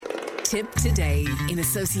Tipp today in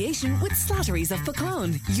association with Slattery's of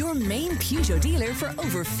Pecan, your main Peugeot dealer for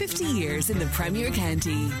over 50 years in the Premier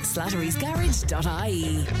County.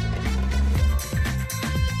 Slattery'sGarage.ie.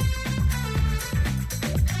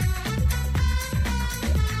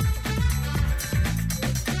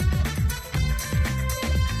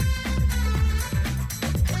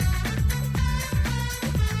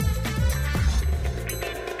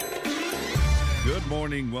 Good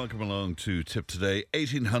morning, welcome along to Tipp Today.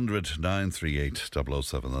 1800 938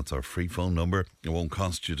 007, that's our free phone number. It won't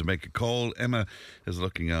cost you to make a call. Emma is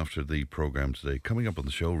looking after the programme today. Coming up on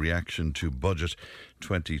the show, reaction to Budget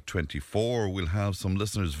 2024. We'll have some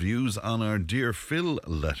listeners' views on our Dear Phil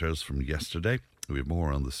letters from yesterday. We have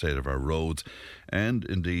more on the state of our roads and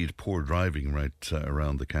indeed poor driving right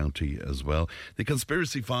around the county as well. The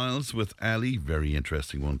conspiracy files with Ali, very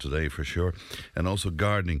interesting one today for sure. And also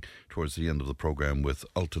gardening towards the end of the programme with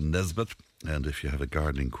Alton Nesbitt. And if you have a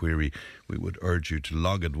gardening query, we would urge you to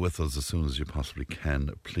log it with us as soon as you possibly can,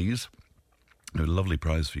 please. A lovely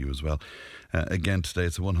prize for you as well. Again, today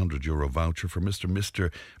it's a €100 voucher for Mr.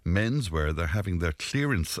 Menswear. They're having their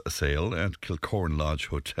clearance sale at Kilcorn Lodge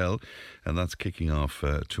Hotel, and that's kicking off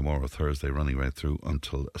tomorrow, Thursday, running right through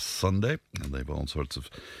until Sunday. And they've all sorts of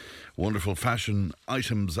wonderful fashion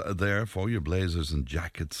items there for you, blazers and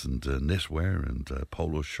jackets and knitwear and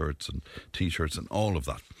polo shirts and T-shirts and all of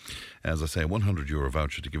that. As I say, a €100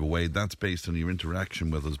 voucher to give away. That's based on your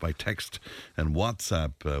interaction with us by text and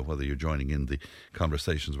WhatsApp, whether you're joining in the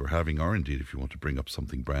conversations we're having or indeed if you want to bring up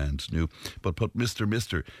something brand new. But put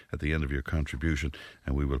Mr. at the end of your contribution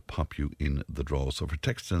and we will pop you in the draw. So for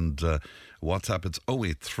text and WhatsApp, it's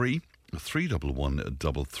 083 311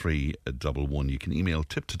 3311. You can email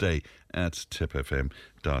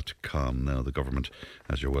tiptoday@tipfm.com. Now, the government,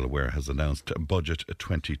 as you're well aware, has announced Budget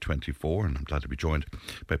 2024, and I'm glad to be joined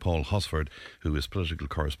by Paul Hosford, who is political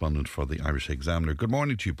correspondent for the Irish Examiner. Good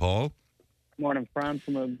morning to you, Paul. Morning, Fran,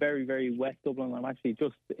 from a very, very wet Dublin. I'm actually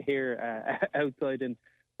just here outside in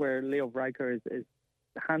where Leo Varadkar is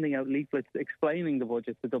handing out leaflets explaining the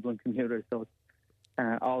budget to Dublin commuters. So it's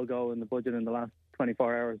all go in the budget in the last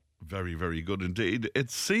 24 hours. Very, very good indeed.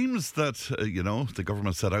 It seems that, the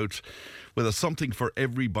government set out with a something for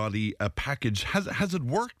everybody, a package. Has it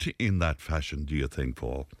worked in that fashion, do you think,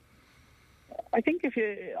 Paul? I think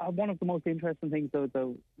one of the most interesting things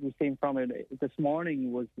that we've seen from it this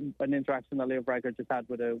morning was an interaction that Leo Varadkar just had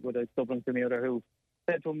with a Dublin commuter who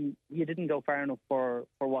said to him, you didn't go far enough for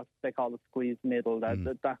what they call the squeezed middle,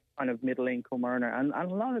 that kind of middle income earner. And a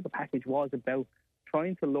lot of the package was about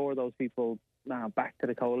trying to lure those people back to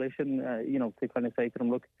the coalition, to kind of say to them,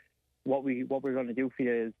 look, what we're going to do for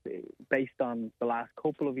you is based on the last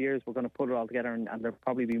couple of years, we're going to put it all together and there'll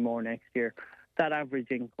probably be more next year. That average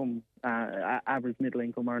income, average middle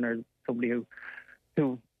income earner, somebody who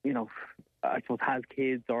I suppose has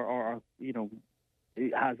kids or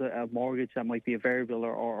has a mortgage that might be a variable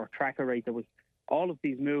or tracker rate. There was all of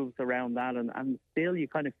these moves around that, and still you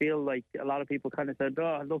kind of feel like a lot of people kind of said,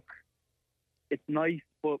 oh, look, it's nice,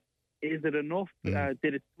 but is it enough?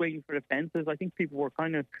 Did it swing for the fences? I think people were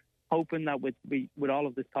kind of hoping that with all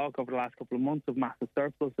of this talk over the last couple of months of massive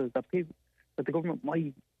surpluses, that the government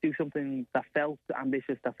might do something that felt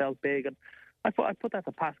ambitious, that felt big. And I put that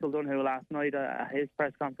to Pascal Donoghue last night at his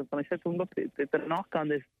press conference, and I said to him, look, the knock on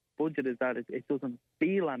this budget is that it doesn't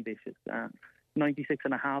feel ambitious.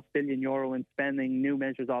 €96.5 billion in spending, new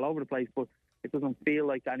measures all over the place, but it doesn't feel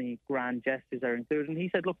like any grand gestures are included. And he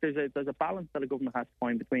said, look, there's a balance that a government has to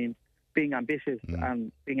find between being ambitious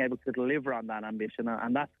and being able to deliver on that ambition.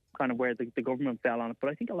 And that's kind of where the government fell on it. But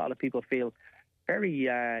I think a lot of people feel very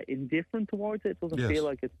indifferent towards it. It doesn't feel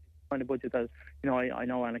like it's kind of budget that, I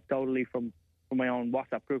know anecdotally from my own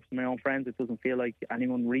WhatsApp groups and my own friends, it doesn't feel like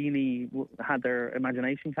anyone really had their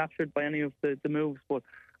imagination captured by any of the moves. But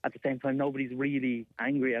at the same time, nobody's really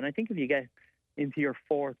angry. And I think if you get into your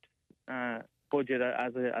fourth budget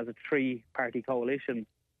as a three-party coalition,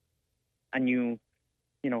 and you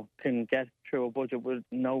can get through a budget with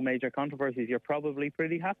no major controversies, you're probably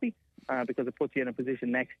pretty happy because it puts you in a position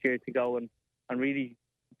next year to go and really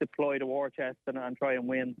deploy the war chest and try and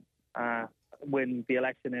win the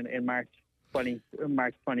election in March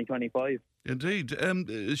 2025. Indeed.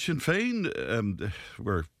 Sinn Féin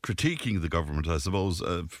were critiquing the government, I suppose,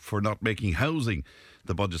 for not making housing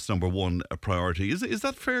the budget's number one priority. Is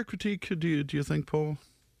that fair critique, do you think, Paul?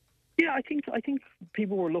 Yeah, I think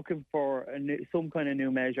people were looking for some kind of new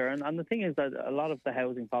measure. And the thing is that a lot of the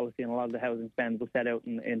housing policy and a lot of the housing spend was set out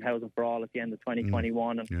in Housing for All at the end of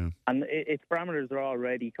 2021. And its parameters are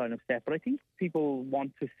already kind of set. But I think people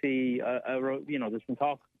want to see, there's been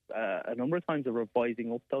talk a number of times of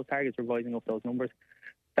revising up those targets, revising up those numbers.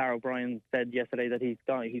 Darrell O'Brien said yesterday that he's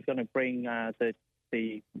going to bring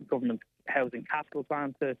the government housing capital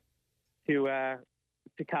plan to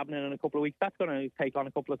cabinet in a couple of weeks. That's going to take on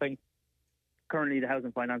a couple of things. Currently, the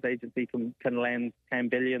Housing Finance Agency can lend 10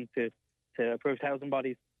 billion to approved housing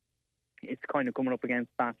bodies. It's kind of coming up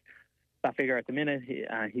against that figure at the minute.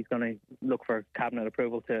 He's going to look for cabinet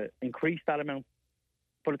approval to increase that amount,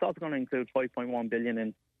 but it's also going to include 5.1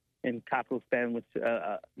 billion in capital spend, which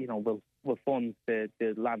will fund the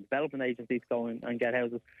land development agencies to go and get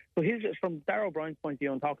houses. So from Darrell O'Brien's point of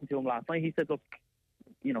view, and talking to him last night, he said, look,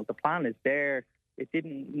 the plan is there. It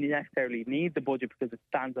didn't necessarily need the budget because it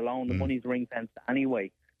stands alone. The money's ring-fenced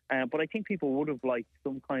anyway. But I think people would have liked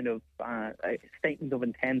some kind of statement of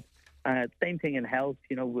intent. Same thing in health.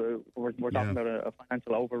 We're talking about a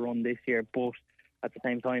financial overrun this year, but at the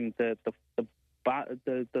same time, the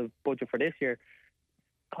budget for this year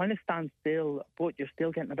kind of stands still. But you're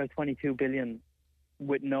still getting about 22 billion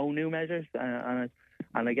with no new measures. And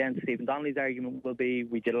again, Stephen Donnelly's argument will be,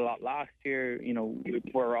 we did a lot last year.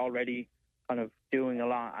 We're already kind of doing a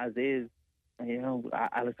lot as is.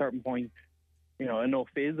 At a certain point, enough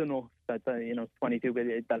is enough. That 22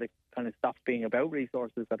 billion, that it kind of stops being about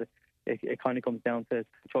resources. That it kind of comes down to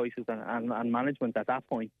choices and management at that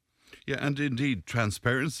point. Yeah, and indeed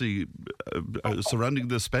transparency surrounding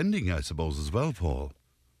the spending, I suppose, as well, Paul.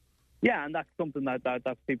 Yeah, and that's something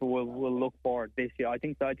that people will look for this year. I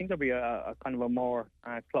think there'll be a kind of a more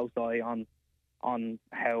close eye on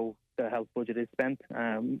how the health budget is spent,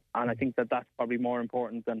 and I think that's probably more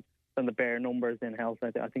important than the bare numbers in health.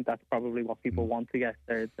 I think that's probably what people want to get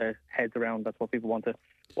their heads around. That's what people want to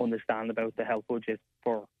understand about the health budget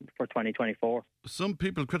for 2024. Some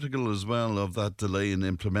people critical as well of that delay in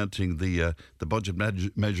implementing the budget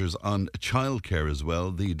measures on childcare as well.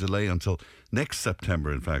 The delay until next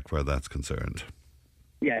September, in fact, where that's concerned.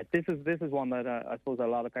 Yeah, this is one that I suppose a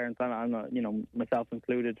lot of parents, and myself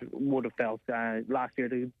included, would have felt. Last year,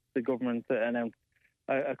 the government announced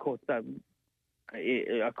a cut to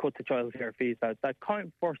childcare fees that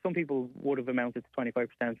for some people would have amounted to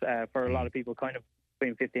 25%. For a lot of people, kind of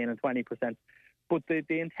between 15 and 20%. But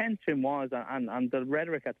the intention was, and the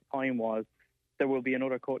rhetoric at the time was, there will be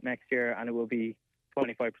another cut next year, and it will be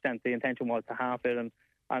 25%. The intention was to halve it,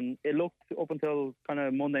 and it looked up until kind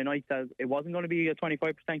of Monday night that it wasn't going to be a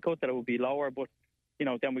 25% cut, that it would be lower. But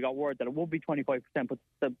then we got word that it would be 25%, but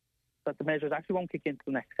that the measures actually won't kick in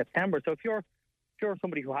until next September. So if you're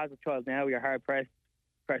somebody who has a child now, you're hard pressed.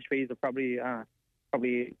 Fresh fees are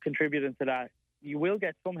probably contributing to that. You will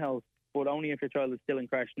get some help, but only if your child is still in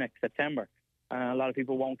creche next September. A lot of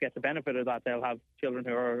people won't get the benefit of that. They'll have children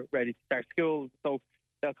who are ready to start school, so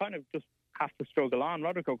they'll kind of just have to struggle on.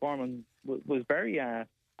 Roderick O'Gorman was very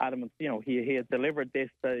adamant. He had delivered this.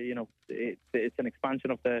 It's an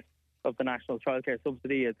expansion of the national childcare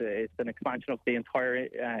subsidy. It's an expansion of the entire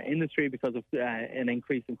industry because of an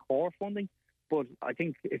increase in core funding. But I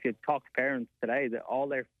think if you talk to parents today, that all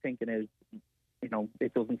they're thinking is,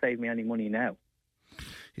 it doesn't save me any money now.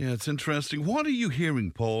 Yeah, it's interesting. What are you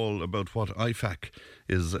hearing, Paul, about what IFAC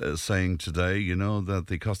is saying today? That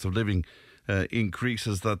the cost of living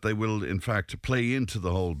increases, that they will, in fact, play into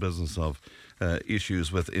the whole business of issues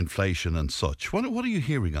with inflation and such. What are you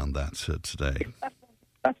hearing on that today?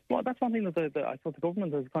 That's one thing that I thought the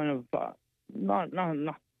government has kind of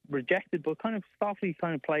not rejected, but kind of softly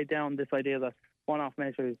kind of played down this idea that one-off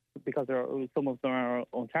measures, because some of them are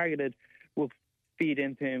untargeted, will feed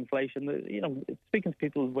into inflation. Speaking to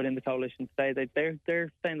people within the coalition today,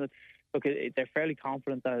 they're saying that, look, they're fairly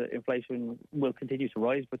confident that inflation will continue to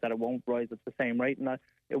rise, but that it won't rise at the same rate, and that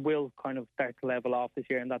it will kind of start to level off this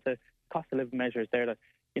year, and that the cost of living measures there, that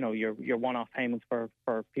your one-off payments for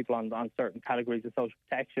people on certain categories of social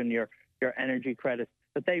protection, your energy credits,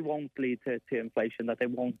 that they won't lead to inflation, that they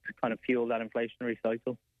won't kind of fuel that inflationary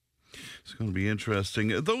cycle. It's going to be interesting.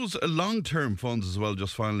 Those long-term funds as well,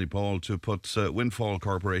 just finally, Paul, to put windfall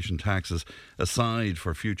corporation taxes aside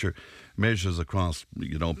for future measures across,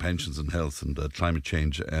 pensions and health and climate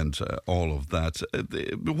change and all of that.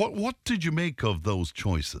 What did you make of those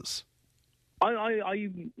choices? I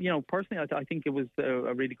personally, I think it was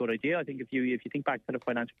a really good idea. I think if you think back to the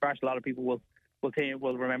financial crash, a lot of people will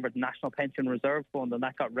remember the National Pension Reserve Fund, and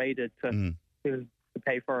that got raided to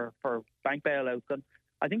pay for bank bailouts. And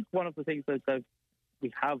I think one of the things that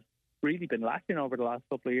we have really been lacking over the last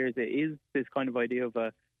couple of years is this kind of idea of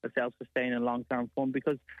a self-sustaining long-term fund,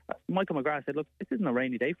 because Michael McGrath said, look, this isn't a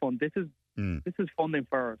rainy day fund. This is funding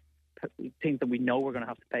for things that we know we're going to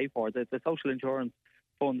have to pay for. The social insurance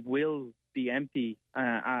fund will be empty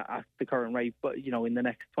at the current rate, but in the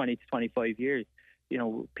next 20 to 25 years.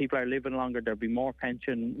 people are living longer. There'll be more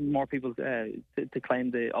pension, more people to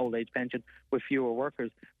claim the old age pension with fewer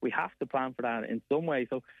workers. We have to plan for that in some way.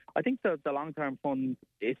 So I think the long-term fund,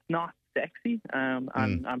 it's not sexy. And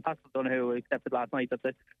Pascal Donoghue accepted last night that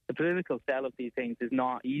the political sell of these things is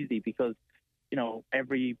not easy because,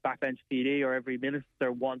 every backbench TD or every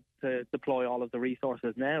minister wants to deploy all of the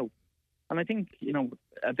resources now. And I think,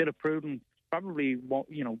 a bit of prudence probably won't,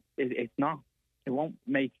 it's not. It won't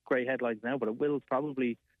make great headlines now, but it will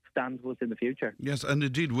probably stand with us in the future. Yes, and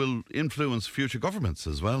indeed will influence future governments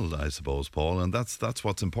as well, I suppose, Paul, and that's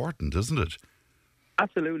what's important, isn't it?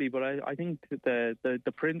 Absolutely, but I think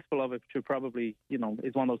the principle of it should probably,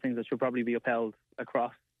 is one of those things that should probably be upheld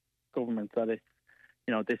across governments, that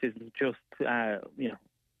this isn't just,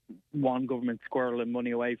 one government squirreling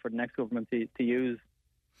money away for the next government to use,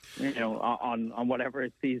 on whatever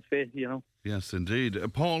it sees fit, Yes, indeed.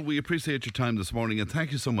 Paul, we appreciate your time this morning and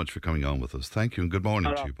thank you so much for coming on with us. Thank you and good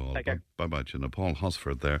morning to you, Paul. Bye-bye to you. Paul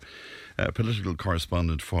Hosford there, political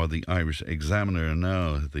correspondent for the Irish Examiner, and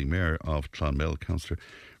now the Mayor of Clonmel, Councillor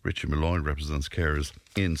Richie Malloy, represents carers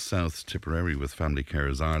in South Tipperary with Family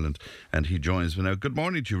Carers Ireland, and he joins me now. Good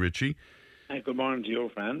morning to you, Richie. Good morning to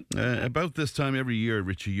you, Fran. About this time every year,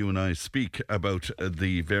 Richie, you and I speak about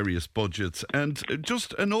the various budgets and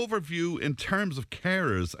just an overview in terms of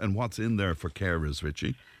carers and what's in there for carers,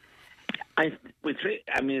 Richie. It's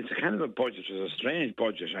a kind of a budget. It's a strange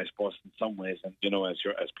budget, I suppose, in some ways. And,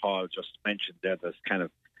 as Paul just mentioned there, there's kind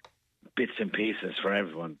of bits and pieces for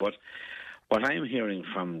everyone. But what I'm hearing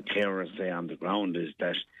from carers there on the ground is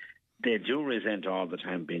that they do resent all the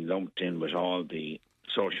time being lumped in with all the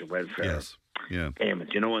social welfare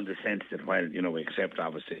payments, in the sense that while, we accept,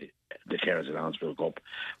 obviously, the carers allowance will go up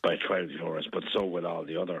by €12, but so will all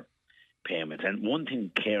the other payments. And one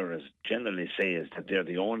thing carers generally say is that they're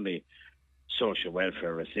the only social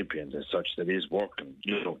welfare recipient as such that is working,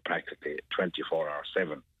 practically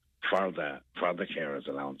 24/7 for the carers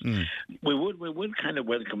allowance. We would kind of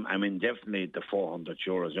welcome, definitely the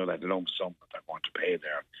 €400, that lump sum that they're going to pay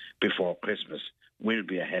there before Christmas will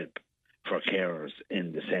be a help for carers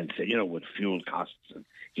in the sense that, with fuel costs and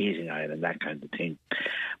heating oil and that kind of thing.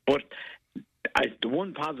 But the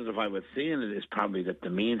one positive I would see in it is probably that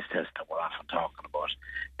the means test that we're often talking about,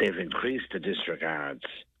 they've increased the disregards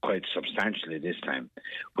quite substantially this time,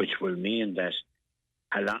 which will mean that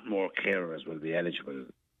a lot more carers will be eligible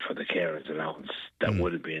for the carers allowance that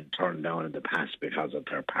would have been turned down in the past because of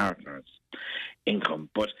their partner's income.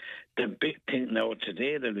 But the big thing now,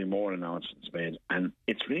 today there'll be more announcements made, and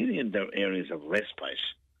it's really in the areas of respite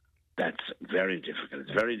that's very difficult.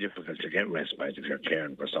 It's very difficult to get respite if you're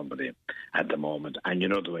caring for somebody at the moment. And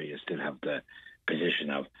the way you still have the position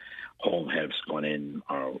of home helps going in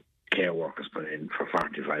or care workers going in for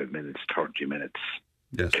 45 minutes, 30 minutes,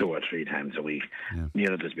 2 or 3 times a week.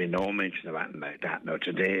 Yeah. There's been no mention of anything like that. Now,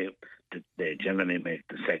 today, they generally make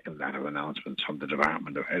the second lot of announcements from the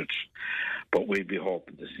Department of Health, but we'd be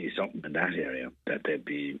hoping to see something in that area, that they'd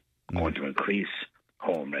be going to increase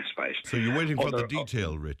home respite. So you're waiting for the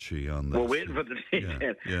detail, Richie, on this? We're waiting for the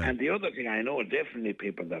detail. Yeah. And the other thing, I know definitely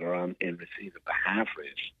people that are in receipt of the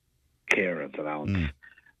half-rate carers allowance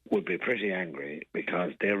would be pretty angry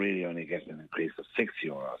because they're really only getting an increase of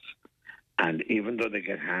 €6. And even though they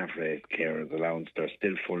get half-rate carers allowance, they're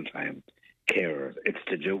still full-time carers. It's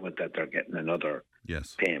to do with that they're getting another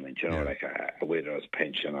payment, like a widow's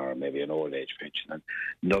pension or maybe an old age pension. And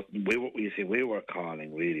we were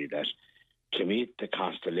calling really that to meet the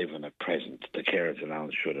cost of living at present, the carers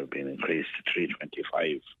allowance should have been increased to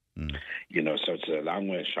 $325. So it's a long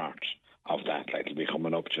way short of that. Like it'll be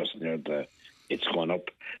coming up just near it's going up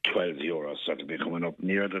 €12, so it'll be coming up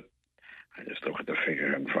near I just look at the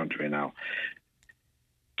figure in front of me now.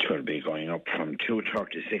 It will be going up from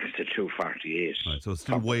 236 to 248. Right, so it's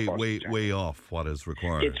still way off what is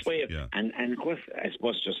required. It's way up. And of course, I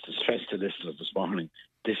suppose just to stress to listeners this morning,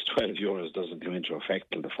 this €12 doesn't come into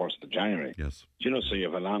effect till the 1st of January. Yes. So you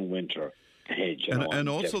have a long winter ahead. And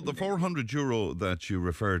also the €400 that you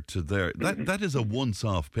referred to there, that is a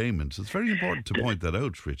once-off payment. It's very important to point that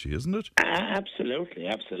out, Richie, isn't it? Absolutely,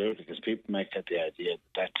 because people might get the idea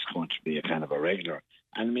that that's going to be a kind of a regular.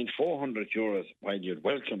 And €400, while you'd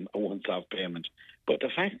welcome a once-off payment, but the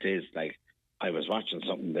fact is, like, I was watching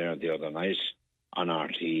something there the other night on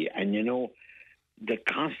RT, and the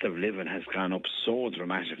cost of living has gone up so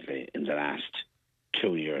dramatically in the last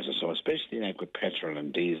 2 years or so, especially like with petrol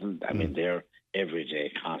and diesel. Their everyday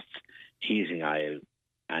costs, heating oil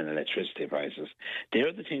and electricity prices,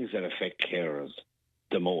 they're the things that affect carers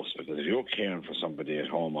the most, because if you're caring for somebody at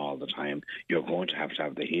home all the time, you're going to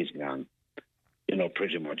have the heating on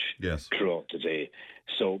pretty much Yes. throughout the day.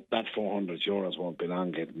 So that €400 won't be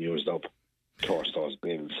long getting used up towards those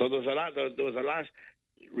bills. So there's a lot. There was a lot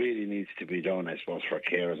really needs to be done, I suppose, for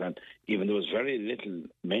carers. And even there was very little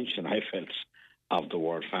mention, I felt, of the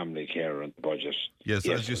word family care in the budget. Yes,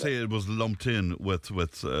 as you say, it was lumped in with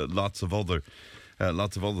lots of other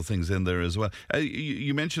things in there as well.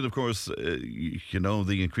 You mentioned, of course,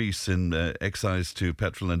 the increase in excise to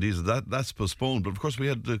petrol and diesel. That's postponed, but of course we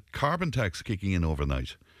had the carbon tax kicking in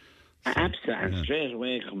overnight. So, Absolutely, and straight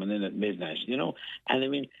away coming in at midnight. And I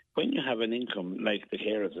mean, when you have an income like the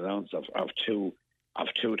carers allowance of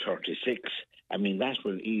 236, I mean, that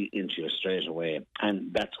will eat into you straight away,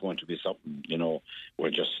 and that's going to be something, we're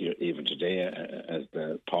just, even today, as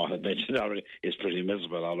the Paul had mentioned already, is pretty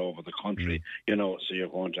miserable all over the country, so you're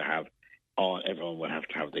going to have, everyone will have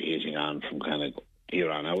to have the heating on from kind of here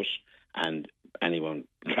on out, and anyone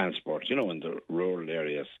transport, in the rural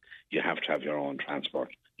areas, you have to have your own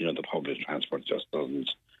transport. The public transport just doesn't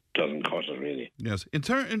cut it, really. Yes. In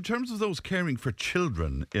terms of those caring for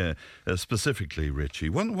children, specifically, Richie,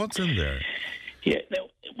 what's in there? Yeah,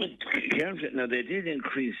 now they did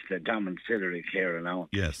increase the domiciliary care allowance.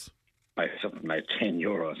 Yes. By something like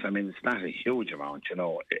 €10. I mean, it's not a huge amount,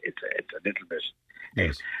 It's a little bit.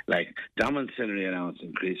 Yes. Like domiciliary allowance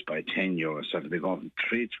increased by €10, so it'll be going from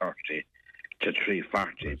 $330 to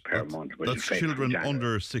 $340 per month. That's children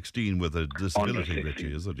under 16 with a disability,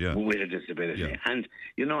 Richie, is it? Yeah. With a disability. Yeah. And,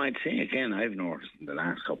 I'd say again, I've noticed in the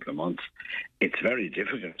last couple of months, it's very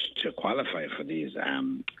difficult to qualify for these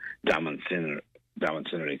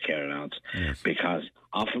domiciliary care allowance, because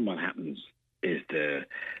often what happens is the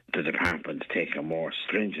departments take a more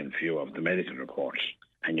stringent view of the medical report,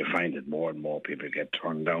 and you find that more and more people get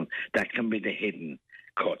turned down. That can be the hidden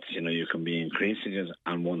cuts. You can be increasing it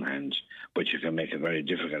on one hand, but you can make it very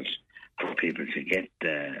difficult for people to get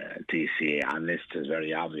the DCA unless it's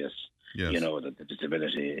very obvious. Yes. That the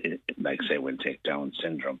disability, like say, will take Down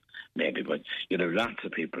syndrome, maybe. But, lots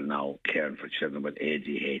of people now caring for children with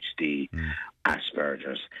ADHD,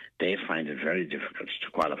 Asperger's, they find it very difficult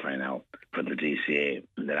to qualify now for the DCA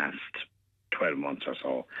in the last 12 months or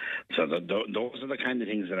so. So those are the kind of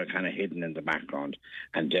things that are kind of hidden in the background,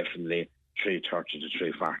 and definitely 330 to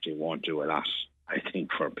 340 won't do a lot, I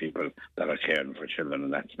think, for people that are caring for children in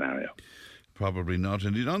that scenario. Probably not,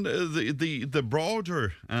 indeed. On the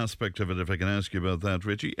broader aspect of it, if I can ask you about that,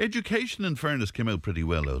 Richie, education, in fairness, came out pretty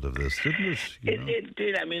well out of this, didn't it? It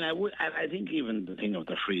did. I mean, I think even the thing of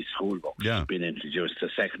the free school books being introduced to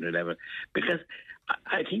secondary level, because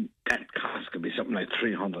I think that cost could be something like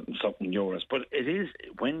 300 and something euros. But it is,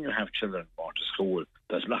 when you have children going to school,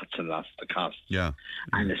 there's lots and lots to cost. Yeah.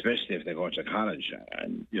 And especially if they go to college.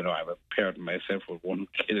 And, I have a parent myself with one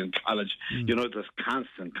kid in college. There's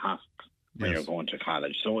constant costs when you're going to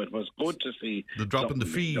college. So it was good to see the drop in the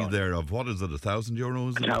fee there of, what is it,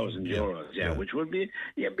 €1,000? €1,000, which would be,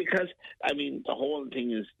 because, I mean, the whole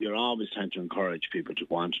thing is you're always trying to encourage people to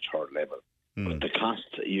go on to third level. But the cost,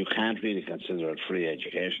 you can't really consider it free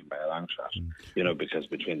education by a long shot, because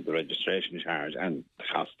between the registration charge and the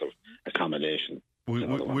cost of accommodation.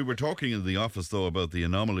 We were talking in the office, though, about the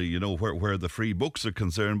anomaly, where the free books are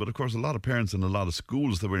concerned. But, of course, a lot of parents in a lot of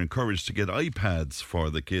schools, they were encouraged to get iPads for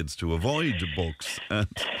the kids to avoid books. And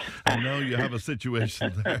now you have a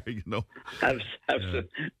situation there, Absolutely.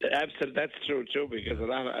 That's true, too, because a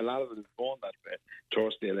lot of them going that way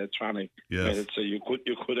towards the electronic method. So you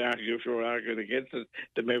could argue, if you were arguing against it,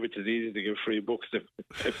 that maybe it's easy to give free books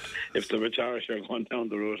if the majority are going down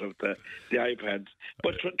the route of the iPads.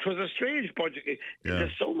 But it was a strange budget.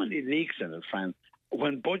 There's so many leaks in it, Fran.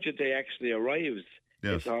 When budget day actually arrives,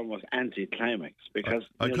 it's almost anti-climax, because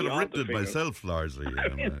I could have written it myself, largely.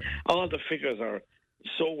 All the figures are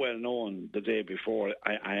so well known the day before.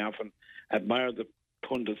 I often admire the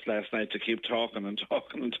pundits last night to keep talking and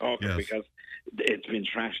talking and talking, because it's been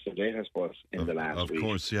trashed to death, I suppose, in the last week. Of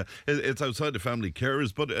course, yeah. It's outside of family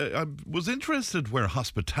carers, but I was interested where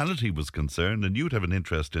hospitality was concerned, and you'd have an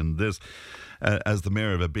interest in this as the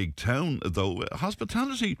mayor of a big town, though.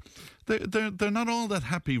 Hospitality, they're not all that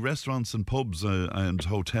happy, restaurants and pubs and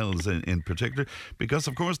hotels in particular, because,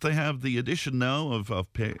 of course, they have the addition now of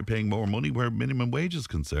paying more money where minimum wage is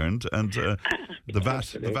concerned, and the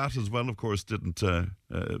VAT as well, of course, didn't go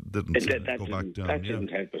back down. That didn't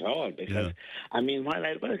help at all, because, I mean,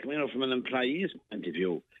 from an employee's point of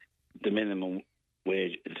view, the minimum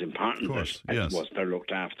wage is important that they're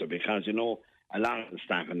looked after, because, a lot of the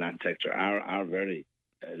staff in that sector are very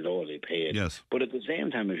lowly paid. Yes. But at the same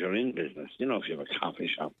time, if you're in business, if you have a coffee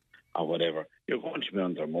shop or whatever, you're going to be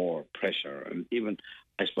under more pressure. And even,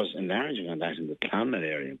 I suppose, enlarging on that in the Clonmel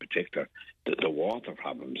area in particular, the water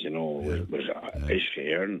problems, with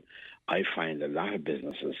Ischia, and I find a lot of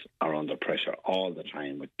businesses are under pressure all the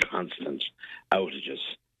time with constant outages.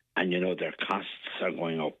 And, their costs are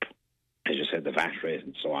going up, as you said, the VAT rate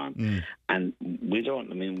and so on. And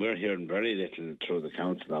we're hearing very little through the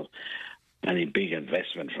council of any big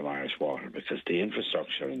investment from Irish Water, because the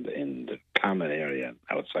infrastructure in the Clonmel area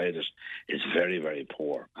outside it is very, very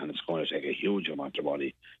poor, and it's going to take a huge amount of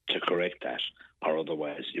money to correct that, or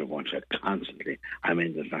otherwise you're going to constantly,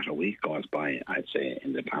 there's not a week goes by, I'd say,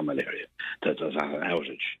 in the Clonmel area that there's not an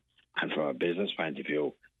outage. And from a business point of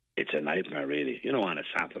view, it's a nightmare, really. On a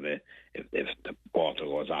Saturday, if the water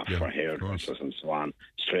goes off for hairdressers and so on,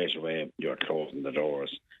 straight away you're closing the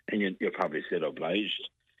doors, and you're probably still obliged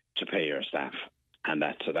to pay your staff. And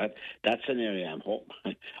that's an area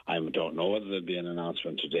I don't know whether there'll be an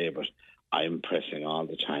announcement today, but I'm pressing all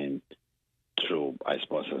the time through, I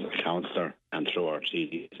suppose, as a councillor and through our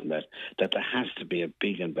TDs, and that there has to be a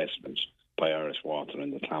big investment by Irish Water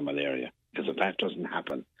in the Clonmel area, because if that doesn't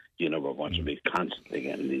happen, we're going to be constantly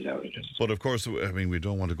getting these outages. But of course, we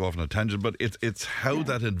don't want to go off on a tangent, but it's how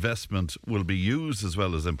that investment will be used as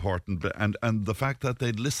well as important, and the fact that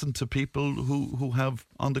they listen to people who have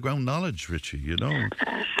on-the-ground knowledge, Richie,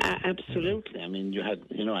 Absolutely. You had,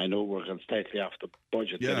 I know we're going slightly off the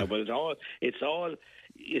budget, but it's all,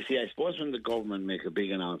 you see, I suppose when the government make a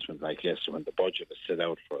big announcement like yesterday, when the budget is set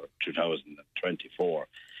out for 2024,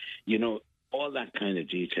 all that kind of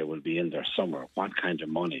detail will be in there somewhere. What kind of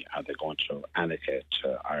money are they going to allocate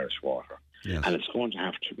to Irish Water? Yes. And it's going to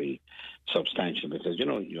have to be substantial, because,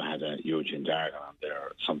 you had a Eugene Dargan on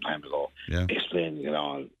there some time ago explaining it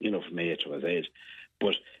all, from A to Z.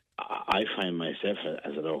 But I find myself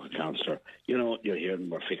as a local councillor, you're hearing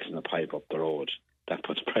we're fixing a pipe up the road. That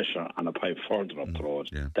puts pressure on a pipe further up the road.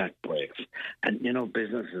 Yeah. That breaks. And,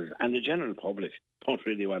 businesses and the general public don't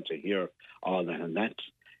really want to hear all that. And that's,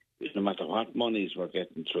 no matter what monies we're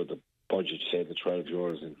getting through the budget, say the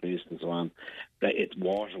 €12 increase and so on, that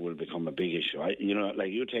water will become a big issue.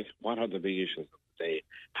 What are the big issues of the day?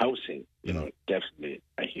 Housing, definitely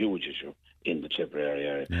a huge issue in the Tipperary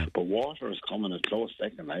area. Yeah. But water is coming a close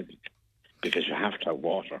second, I think, because you have to have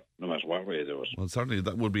water, no matter what way you do it. Well, certainly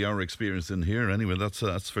that would be our experience in here anyway,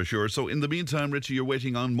 that's for sure. So in the meantime, Richie, you're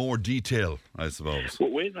waiting on more detail, I suppose.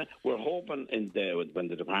 Well, we're hoping when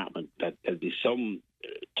the department that there'll be some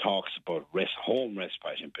talks about home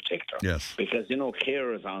respite in particular. Yes. Because,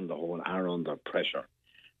 carers on the whole are under pressure.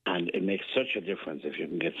 And it makes such a difference if you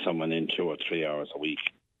can get someone in 2 or 3 hours a week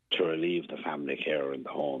to relieve the family carer in the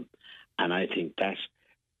home. And I think that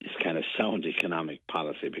is kind of sound economic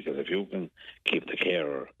policy, because if you can keep the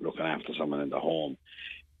carer looking after someone in the home,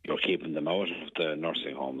 you're keeping them out of the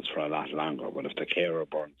nursing homes for a lot longer. But if the carer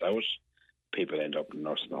burns out, people end up in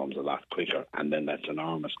nursing homes a lot quicker, and then that's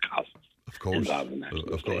enormous costs. Of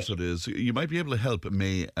course, it is. You might be able to help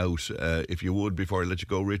May out, if you would, before I let you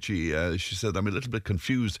go, Richie. She said, I'm a little bit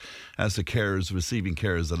confused as to carers receiving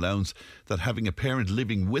carers allowance, that having a parent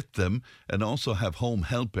living with them and also have home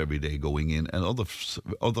help every day going in, and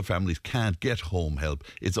other families can't get home help.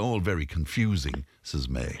 It's all very confusing, says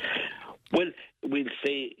May. Well, we'll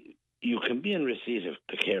say you can be in receipt of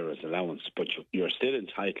the carers allowance, but you're still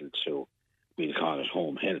entitled to, we'll call it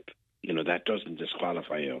home help. That doesn't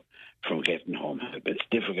disqualify you from getting home help. It's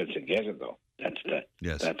difficult to get it, though. That's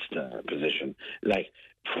the position. Like,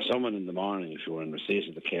 for someone in the morning, if you were in receipt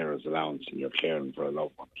of the carer's allowance and you're caring for a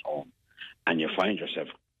loved one at home, and you find yourself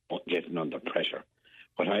getting under pressure,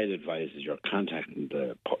 what I'd advise is you're contacting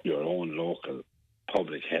your own local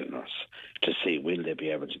public health nurse to see will they be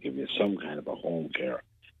able to give you some kind of a home care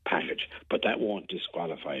package. But that won't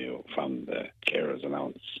disqualify you from the carer's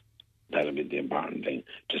allowance. That'll be the important thing,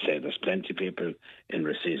 to say there's plenty of people in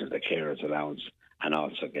receipt of the carers allowance and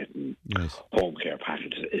also getting home care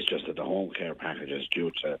packages. It's just that the home care packages,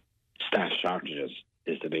 due to staff shortages,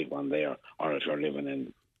 is the big one there. Or if you're living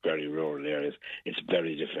in very rural areas, it's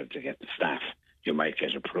very difficult to get the staff. You might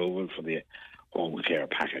get approval for the home care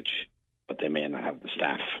package, but they may not have the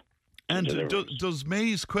staff. And does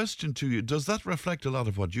May's question to you, does that reflect a lot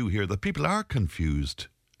of what you hear, that people are confused?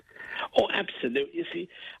 Oh, absolutely. You see,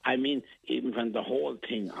 even when the whole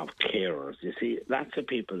thing of carers, you see, lots of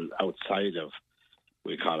people outside of,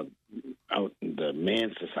 we call it, out in the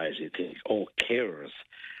main society think, carers,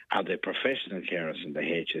 are they professional carers in the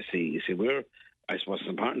HSE? You see, I suppose it's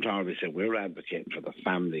important to always say we're advocating for the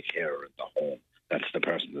family carer in the home. That's the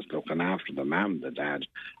person that's looking after the mum, the dad,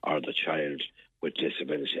 or the child with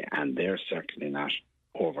disability, and they're certainly not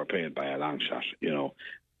overpaid by a long shot.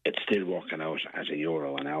 it's still working out at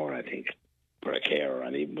 €1 an hour, I think, for a carer,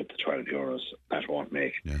 and even with the €12, that won't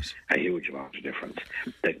make a huge amount of difference.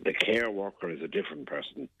 The care worker is a different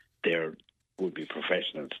person. There would be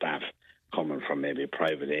professional staff coming from maybe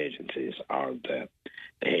private agencies or the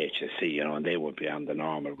HSC, and they would be on the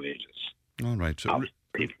normal wages. All right. So,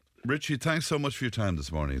 Richie, thanks so much for your time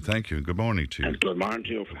this morning. Thank you, and good morning to you. And good morning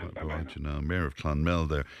to you. Mayor of Clonmel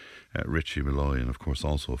there, Richie Malloy, and of course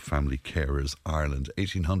also Family Carers Ireland.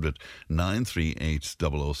 1800 938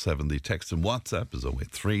 007. The text and WhatsApp is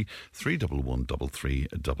 083 311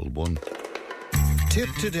 3311. Tip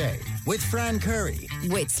today with Fran Curry.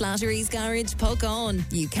 With Slattery's Garage, Puckane.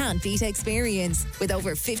 You can't beat experience. With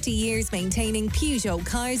over 50 years maintaining Peugeot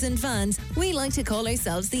cars and vans, we like to call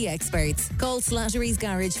ourselves the experts. Call Slattery's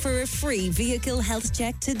Garage for a free vehicle health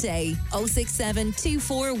check today. 067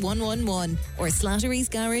 24111 or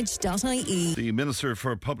slatterysgarage.ie. The Minister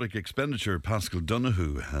for Public Expenditure, Pascal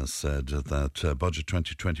Donoghue, has said that Budget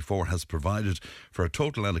 2024 has provided for a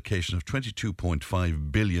total allocation of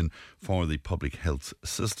 22.5 billion for the public health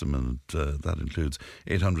system, and that includes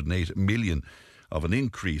 808 million of an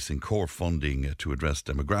increase in core funding to address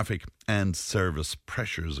demographic and service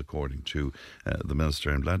pressures, according to the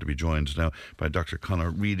Minister. I'm glad to be joined now by Dr.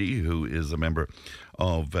 Conor Reedy, who is a member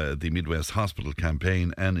of the Midwest Hospital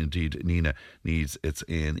Campaign, and indeed Nina Needs Its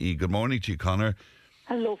A&E. Good morning to you, Conor.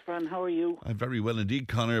 Hello, Fran. How are you? I'm very well indeed,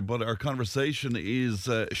 Conor, but our conversation is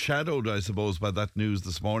shadowed, I suppose, by that news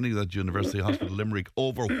this morning that University Hospital Limerick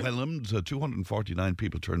overwhelmed. 249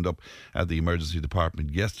 people turned up at the emergency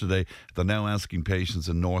department yesterday. They're now asking patients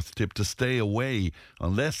in North Tipp to stay away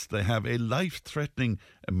unless they have a life-threatening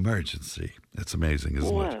emergency. It's amazing, isn't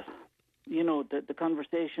it? Well, you know, the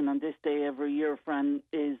conversation on this day every year, Fran,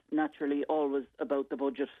 is naturally always about the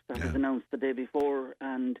budget that was announced the day before,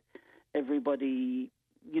 and everybody,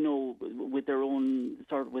 you know, with their own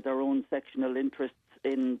sectional interests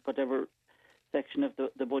in whatever section of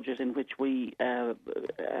the budget in which we have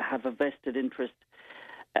a vested interest,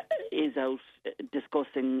 is out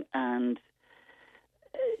discussing and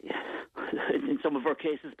in some of our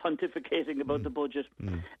cases pontificating about the budget.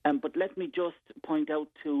 But let me just point out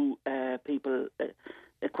to people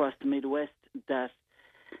across the Midwest that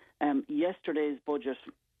yesterday's budget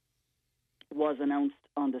was announced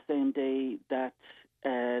on the same day that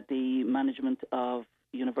the management of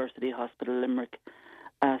University Hospital Limerick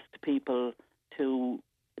asked people to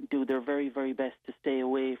do their very, very best to stay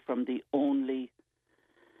away from the only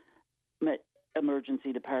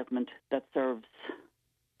emergency department that serves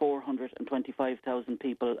 425,000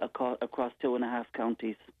 people across 2.5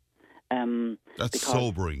 counties. That's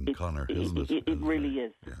sobering, Conor, isn't it? It really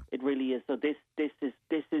is. Yeah. It really is. So this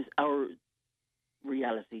is our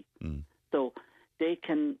reality. So they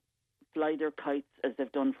can fly their kites as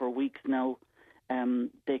they've done for weeks now.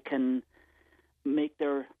 They can make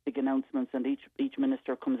their big announcements, and each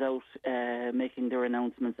minister comes out making their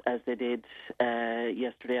announcements as they did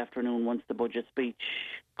yesterday afternoon once the budget speech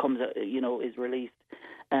comes out, is released.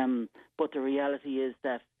 But the reality is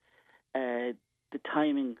that the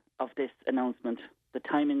timing of this announcement, the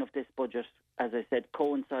timing of this budget, as I said,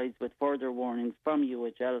 coincides with further warnings from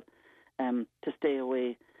UHL to stay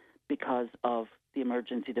away because of the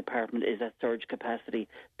emergency department is at surge capacity.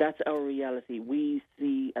 That's our reality. We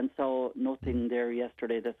see and saw nothing there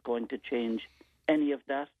yesterday that's going to change any of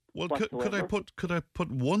that. Well, could I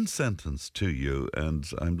put one sentence to you, and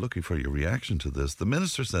I'm looking for your reaction to this. The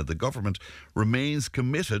Minister said the government remains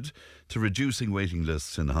committed to reducing waiting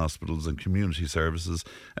lists in hospitals and community services,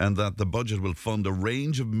 and that the budget will fund a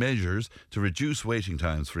range of measures to reduce waiting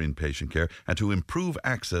times for inpatient care and to improve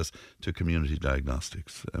access to community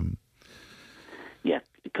diagnostics. Yes,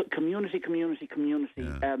 community.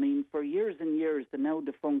 Yeah. I mean, for years and years, the now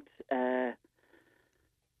defunct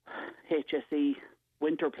HSE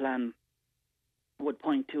winter plan would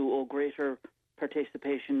point to greater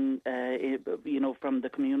participation, from the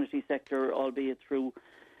community sector, albeit through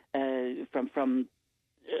from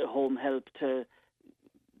home help to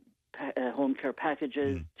home care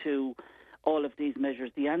packages to all of these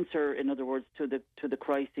measures. The answer, in other words, to the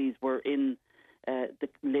crises were lay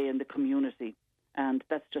in the community, and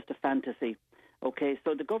that's just a fantasy. Okay,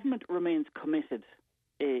 so the government remains committed.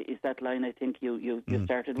 Is that line I think you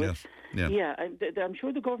started with? Yes. Yeah, I'm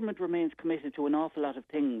sure the government remains committed to an awful lot of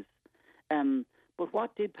things. But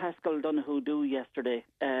what did Pascal Donoghue do yesterday?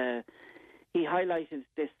 He highlighted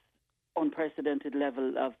this unprecedented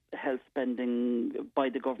level of health spending by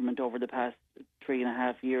the government over the past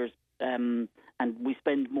 3.5 years. And we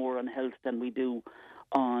spend more on health than we do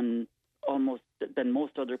on than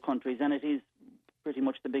most other countries. And it is pretty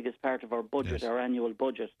much the biggest part of our budget, our annual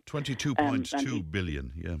budget. 22.2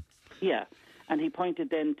 billion, yeah. Yeah, and he pointed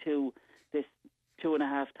then to this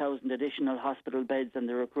 2,500 additional hospital beds and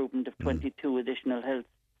the recruitment of 22 additional health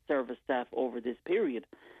service staff over this period.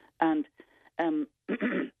 And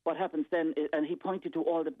what happens then, and he pointed to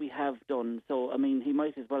all that we have done. So, I mean, he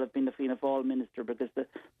might as well have been the Fianna Fáil minister, because the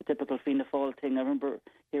typical Fianna Fáil thing, I remember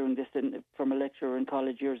hearing this from a lecturer in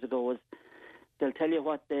college years ago, was they'll tell you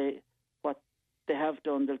what they have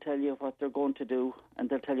done, they'll tell you what they're going to do, and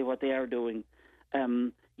they'll tell you what they are doing.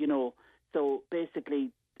 So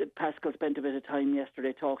basically, Pascal spent a bit of time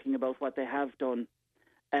yesterday talking about what they have done,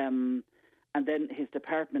 and then his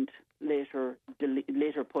department later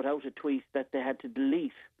put out a tweet that they had to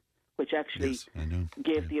delete, which actually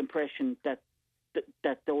gave the impression that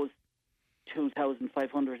those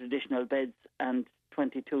 2,500 additional beds and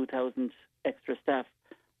 22,000 extra staff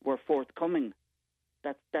were forthcoming.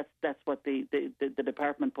 That's what the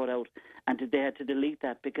department put out, and they had to delete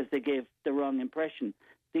that because they gave the wrong impression.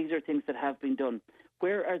 These are things that have been done.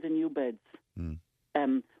 Where are the new beds?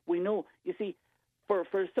 We know, you see, for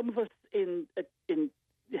some of us in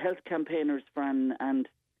health campaigners, Fran, and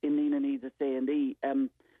in Nina Needs at A&E,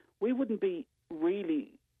 we wouldn't be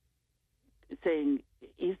really saying,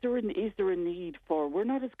 is there a need for... We're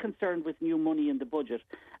not as concerned with new money in the budget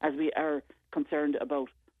as we are concerned about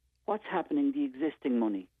what's happening, the existing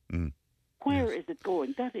money. Where is it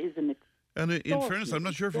going? That is an... And in fairness, I'm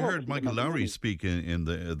not sure if you heard Michael Lowry speak in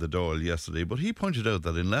the Dáil yesterday, but he pointed out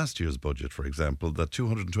that in last year's budget, for example, that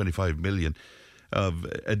 225 million of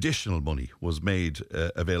additional money was made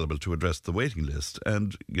available to address the waiting list.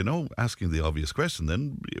 And, asking the obvious question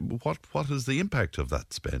then, what is the impact of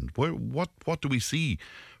that spend? What do we see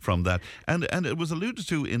from that? And it was alluded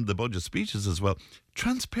to in the budget speeches as well.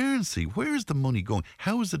 Transparency. Where is the money going?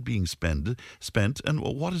 How is it being spent? And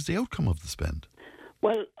what is the outcome of the spend?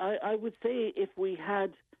 Well, I would say if we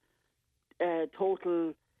had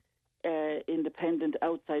total independent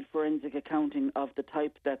outside forensic accounting of the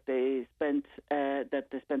type that they spent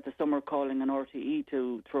the summer calling an RTE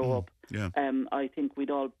to throw up, I think we'd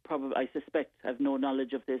all probably, I suspect, have no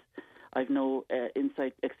knowledge of this. I've no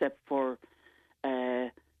insight except for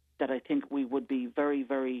that I think we would be very,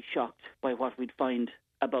 very shocked by what we'd find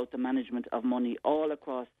about the management of money all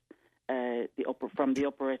across from the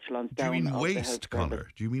upper echelons down. Do you mean waste, Conor?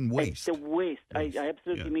 Do you mean waste? The waste. I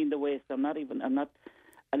absolutely mean the waste. I'm not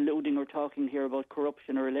alluding or talking here about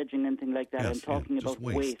corruption or alleging anything like that. I'm talking about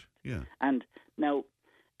waste. Yeah. And now,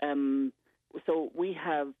 so we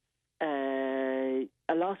have a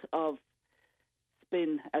lot of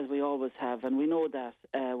spin, as we always have, and we know that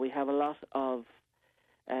we have a lot of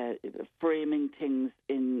framing things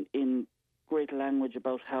in great language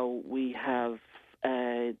about how we have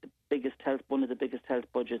one of the biggest health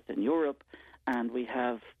budgets in Europe, and we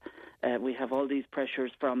have all these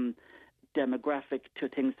pressures from demographic to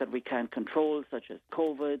things that we can't control, such as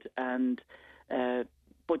COVID, and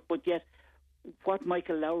but yet what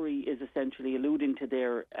Michael Lowry is essentially alluding to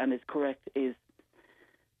there, and is correct, is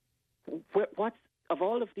what's of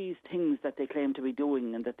all of these things that they claim to be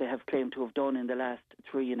doing and that they have claimed to have done in the last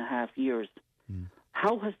 3.5 years.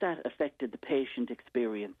 How has that affected the patient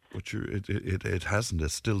experience? But it hasn't.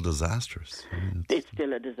 It's still disastrous. It's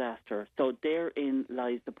still a disaster. So therein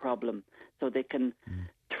lies the problem. So they can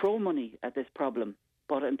throw money at this problem,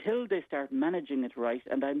 but until they start managing it right,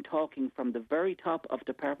 and I'm talking from the very top of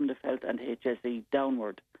Department of Health and HSE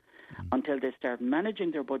downward, until they start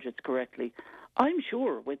managing their budgets correctly, I'm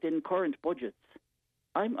sure within current budgets,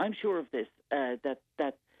 I'm sure of this,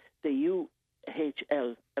 that the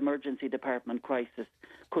UHL, Emergency Department Crisis,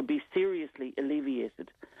 could be seriously alleviated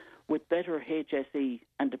with better HSE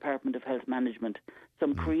and Department of Health management,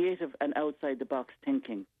 some creative and outside-the-box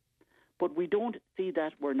thinking. But we don't see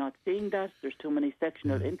that. We're not seeing that. There's too many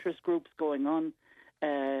sectional interest groups going on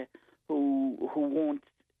who won't,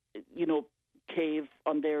 cave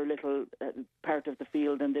on their little part of the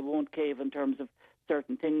field, and they won't cave in terms of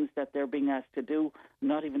certain things that they're being asked to do. I'm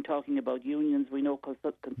not even talking about unions. We know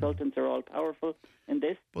consultants are all powerful in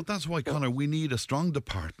this. But that's why, Conor, we need a strong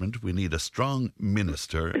department, we need a strong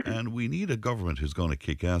minister, and we need a government who's going to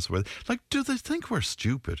kick ass with. Like, do they think we're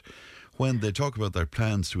stupid when they talk about their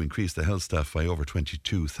plans to increase the health staff by over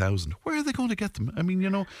 22,000? Where are they going to get them? I mean,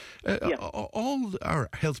 all our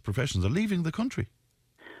health professions are leaving the country.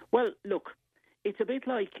 Well, look, it's a bit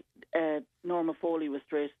like Norma Foley was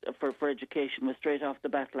straight for education was straight off the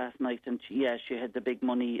bat last night, and she had the big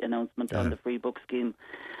money announcement on the free book scheme,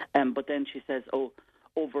 but then she says,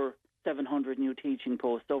 over 700 new teaching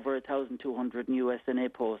posts, over 1,200 new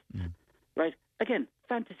SNA posts, right? again,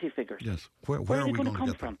 fantasy figures. Yes. Where are are they we going going to come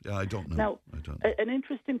get from? them? Yeah, I don't know. Now, I don't know. an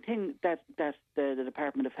interesting thing that the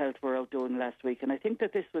Department of Health were out doing last week, and I think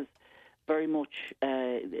that this was very much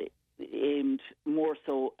aimed more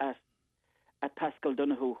so at Pascal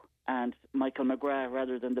Donoghue and Michael McGrath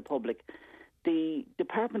rather than the public. The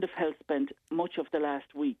Department of Health spent much of the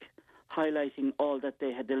last week highlighting all that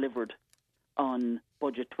they had delivered on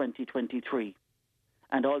Budget 2023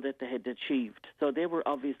 and all that they had achieved. So they were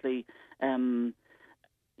obviously, and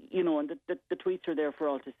the tweets are there for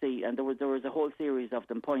all to see, and there was a whole series of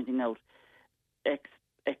them pointing out X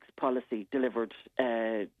policy delivered,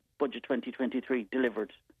 Budget 2023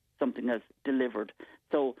 delivered, something else delivered.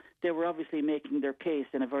 So they were obviously making their case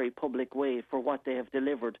in a very public way for what they have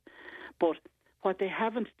delivered. But what they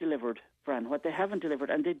haven't delivered, Fran,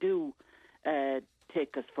 and they do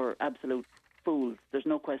take us for absolute fools, there's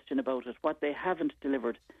no question about it. What they haven't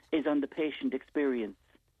delivered is on the patient experience.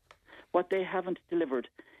 What they haven't delivered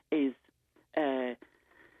is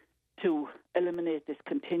to eliminate this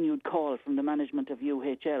continued call from the management of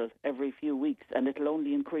UHL every few weeks, and it'll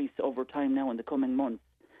only increase over time now in the coming months.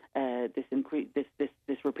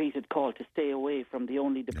 This repeated call to stay away from the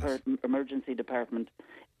only emergency department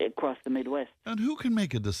across the Midwest. And who can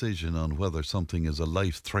make a decision on whether something is a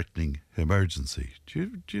life-threatening emergency?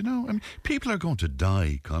 Do you know? I mean, people are going to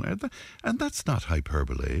die, Conor, and that's not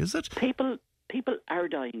hyperbole, is it? People are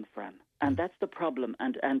dying, Fran, and that's the problem.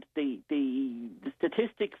 And the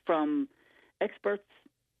statistic from experts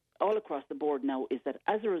all across the board now is that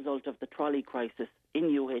as a result of the trolley crisis in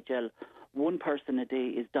UHL, one person a day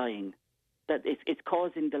is dying. That it's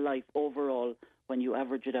causing the life overall, when you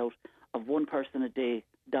average it out, of one person a day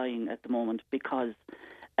dying at the moment because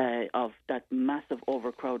of that massive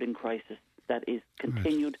overcrowding crisis that is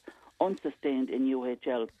continued, unsustained in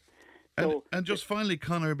UHL. So, and just finally,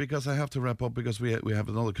 Conor, because I have to wrap up because we have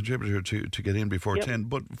another contributor to get in before 10,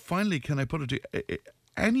 but finally, can I put it to you,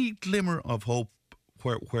 any glimmer of hope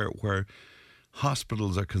where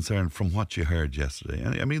hospitals are concerned from what you heard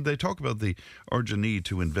yesterday? I mean, they talk about the urgent need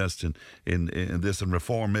to invest in this and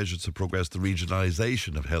reform measures to progress the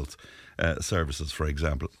regionalisation of health services, for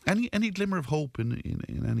example. Any glimmer of hope in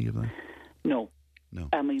any of that? No.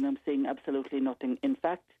 I mean, I'm seeing absolutely nothing. In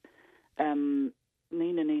fact,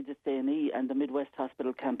 Nina Needs a CNE and the Midwest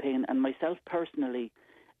Hospital campaign, and myself personally,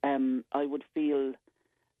 I would feel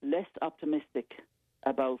less optimistic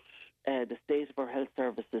about the state of our health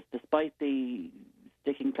services, despite the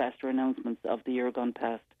sticking plaster announcements of the year gone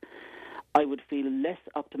past. I would feel less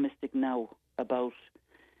optimistic now about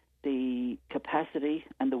the capacity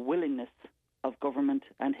and the willingness of government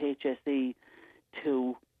and HSE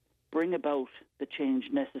to bring about the change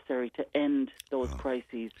necessary to end those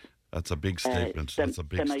crises. That's a big statement. That's a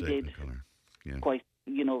big statement, Conor. Yeah. Quite,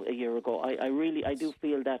 a year ago. I do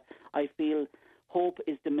feel that. I feel hope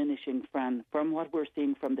is diminishing, Fran, from what we're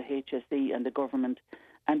seeing from the HSE and the government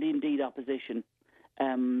and indeed opposition.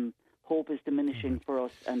 Hope is diminishing for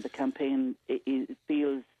us, and the campaign it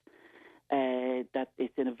feels that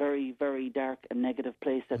it's in a very, very dark and negative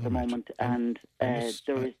place at the moment. And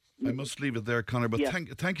I must leave it there, Conor, but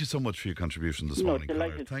thank you so much for your contribution this morning,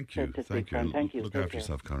 Conor. Thank you. Thank you. Thank you. Look after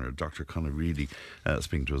yourself, Conor. Dr. Conor Reedy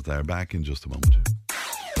speaking to us there. Back in just a moment.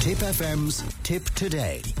 Tipp FM's Tipp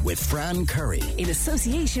Today with Fran Curry. In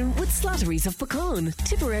association with Slattery's of Pecan,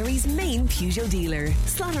 Tipperary's main Peugeot dealer.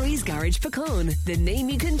 Slattery's Garage Pecan, the name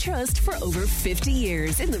you can trust for over 50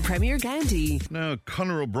 years in the Premier County. Now,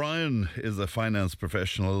 Conor O'Brien is a finance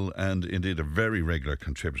professional and indeed a very regular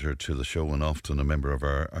contributor to the show and often a member of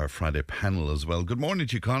our Friday panel as well. Good morning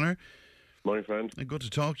to you, Conor. Morning, friend. Good to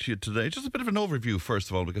talk to you today. Just a bit of an overview, first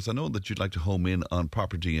of all, because I know that you'd like to home in on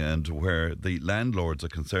property and where the landlords are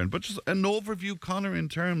concerned. But just an overview, Conor, in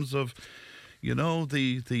terms of,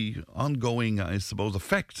 the ongoing, I suppose,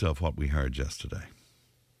 effects of what we heard yesterday.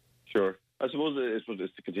 Sure. I suppose it's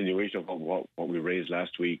the continuation of what we raised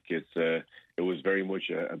last week. It was very much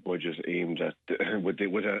a budget aimed at with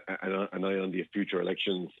an eye on the future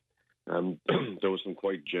elections. There was some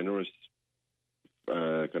quite generous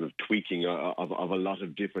kind of tweaking of a lot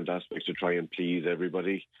of different aspects to try and please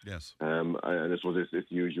everybody. Yes. And I suppose it's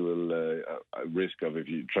the usual risk of if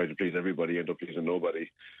you try to please everybody, you end up pleasing nobody.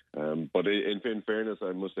 But in fairness,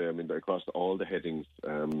 I must say, across all the headings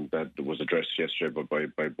that was addressed yesterday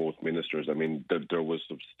by both ministers, there was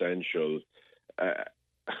substantial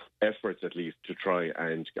efforts at least to try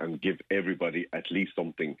and give everybody at least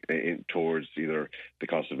something towards either the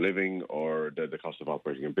cost of living or the cost of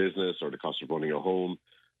operating a business or the cost of running a home,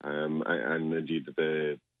 and indeed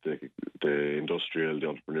the industrial, the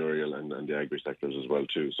entrepreneurial and the agri sectors as well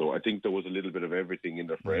too. So I think there was a little bit of everything in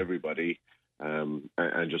there for everybody. and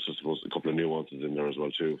just, I suppose, a couple of nuances in there as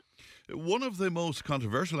well too. One of the most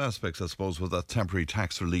controversial aspects, I suppose, was that temporary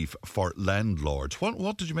tax relief for landlords.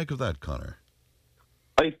 What did you make of that, Conor?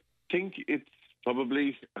 I think it's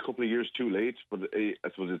probably a couple of years too late, but I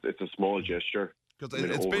suppose it's a small gesture. Because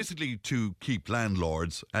it's basically to keep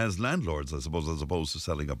landlords as landlords, I suppose, as opposed to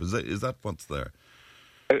selling up. Is that what's there?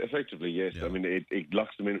 Effectively, yes. Yeah. I mean, it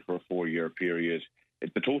locks them in for a 4-year period.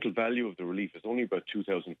 The total value of the relief is only about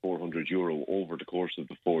 €2,400 over the course of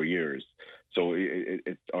the 4 years. So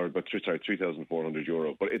or about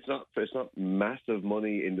 €3,400. But it's not massive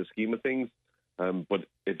money in the scheme of things. But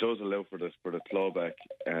it does allow for the clawback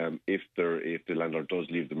if the landlord does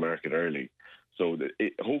leave the market early. So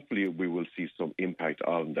hopefully we will see some impact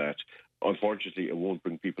on that. Unfortunately, it won't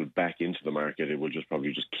bring people back into the market. It will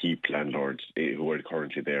probably just keep landlords who are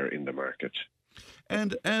currently there in the market.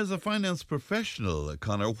 And as a finance professional,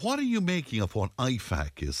 Conor, what are you making of what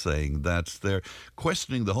IFAC is saying, that they're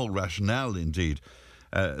questioning the whole rationale, indeed,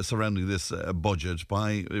 surrounding this budget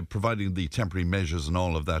by providing the temporary measures and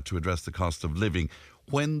all of that to address the cost of living,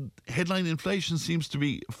 when headline inflation seems to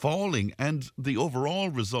be falling and the overall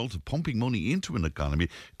result of pumping money into an economy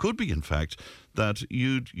could be, in fact, that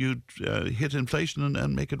you'd hit inflation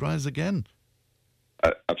and make it rise again?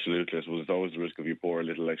 Absolutely. I suppose there's always the risk of you pour a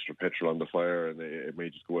little extra petrol on the fire and it may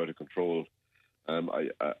just go out of control.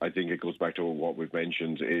 I think it goes back to what we've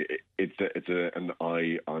mentioned. It's an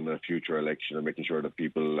eye on a future election and making sure that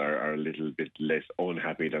people are a little bit less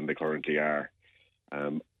unhappy than they currently are.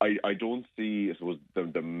 I don't see, I suppose,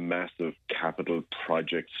 the massive capital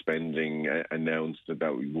project spending announced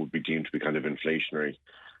that would be deemed to be kind of inflationary.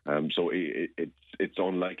 So it's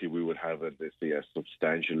unlikely we would have a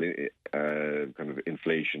substantial kind of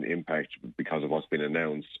inflation impact because of what's been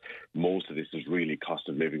announced. Most of this is really cost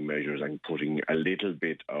of living measures and putting a little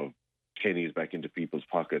bit of pennies back into people's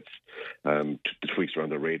pockets. The tweaks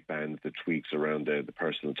around the rate bands, the tweaks around the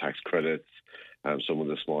personal tax credits, some of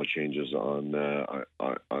the small changes on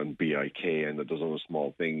BIK and those other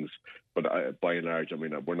small things. But by and large, I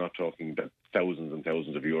mean, we're not talking that thousands and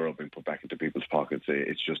thousands of euro being put back into people's pockets.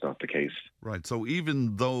 It's just not the case. Right. So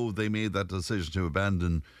even though they made that decision to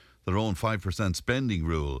abandon their own 5% spending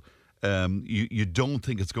rule, you don't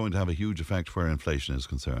think it's going to have a huge effect where inflation is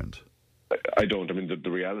concerned? I don't. I mean,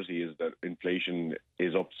 the reality is that inflation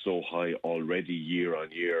is up so high already year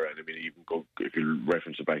on year. And I mean, if you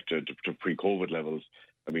reference it back to pre-COVID levels,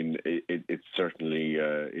 I mean, it's certainly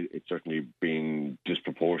been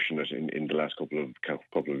disproportionate in the last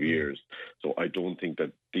couple of years. So I don't think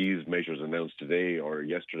that these measures announced today or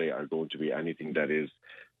yesterday are going to be anything that is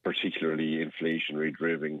particularly inflationary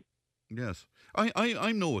driven. Yes.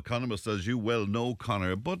 I'm no economist, as you well know,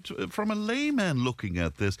 Conor, but from a layman looking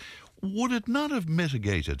at this, would it not have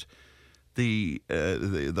mitigated the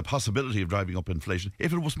possibility of driving up inflation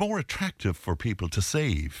if it was more attractive for people to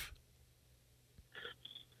save?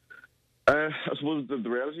 I suppose the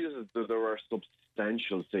reality is that there are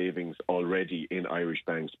substantial savings already in Irish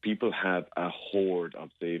banks. People have a hoard of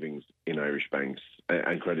savings in Irish banks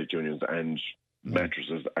and credit unions and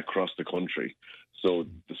mattresses across the country. So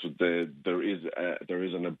there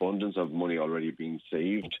is an abundance of money already being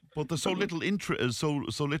saved. But there's so little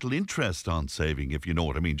interest on saving, if you know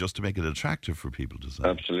what I mean, just to make it attractive for people to save.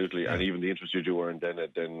 Absolutely, yeah. And even the interest you do earn, then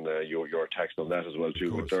you're taxed on that as well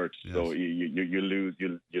too with dirt. Yes. So you lose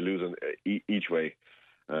each way.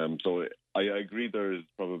 So I agree there is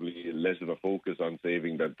probably less of a focus on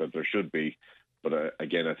saving that there should be. But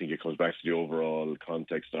again, I think it comes back to the overall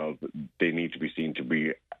context of they need to be seen to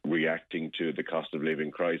be reacting to the cost of living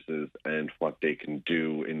crisis and what they can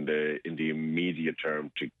do in the immediate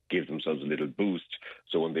term to give themselves a little boost.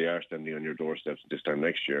 So when they are standing on your doorsteps this time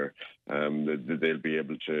next year, they'll be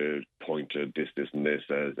able to point to this, and this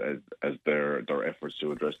as their efforts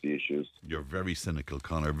to address the issues. You're very cynical,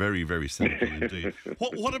 Conor. Very, very cynical indeed.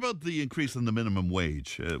 What about the increase in the minimum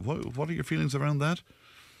wage? What are your feelings around that?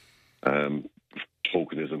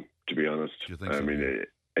 Tokenism, to be honest. Do you think so? I mean,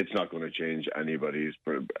 it's not going to change anybody's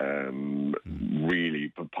really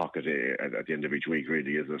pocket at the end of each week,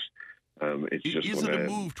 really, is it? Is it a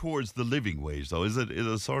move towards the living wage, though? Is it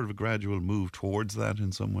a sort of a gradual move towards that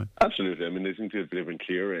in some way? Absolutely. I mean, they seem to have been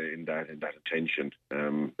clear in that intention.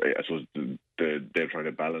 I suppose they're trying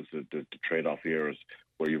to balance the trade-off here is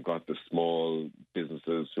where you've got the small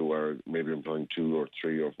businesses who are maybe employing 2 or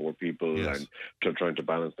 3 or 4 people, yes, and they're trying to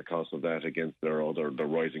balance the cost of that against the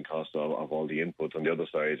rising costs of all the inputs on the other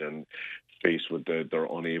side, and faced with they're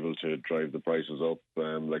unable to drive the prices up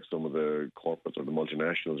like some of the corporates or the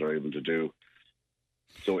multinationals are able to do.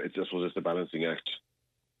 So it's just a balancing act.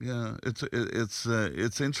 Yeah,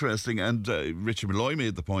 it's interesting, and Richard Malloy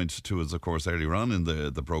made the point to us, of course, earlier on in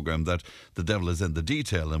the programme that the devil is in the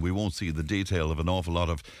detail, and we won't see the detail of an awful lot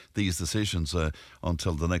of these decisions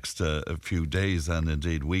until the next few days and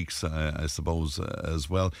indeed weeks, I suppose, as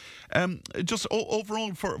well. Just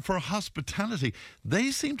overall, for hospitality, they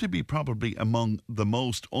seem to be probably among the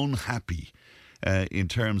most unhappy in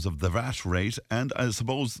terms of the VAT rate, and I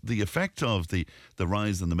suppose the effect of the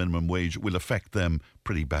rise in the minimum wage will affect them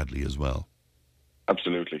pretty badly as well.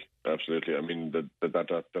 Absolutely. I mean,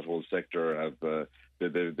 that whole sector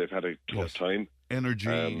they've had a tough time.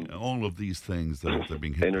 Energy, all of these things that they're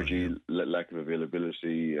being hit energy, by, lack of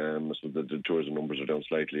availability. So the tourism numbers are down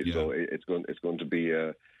slightly. Yeah. So it's going to be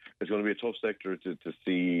a tough sector to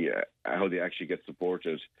see how they actually get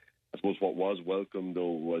supported. I suppose what was welcome,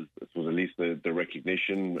 though, was at least the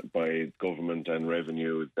recognition by government and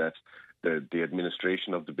revenue that the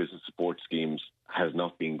administration of the business support schemes has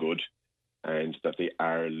not been good, and that they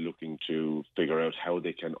are looking to figure out how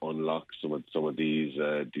they can unlock some of these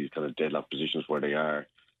kind of deadlock positions where they are,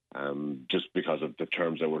 just because of the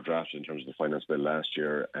terms that were drafted in terms of the finance bill last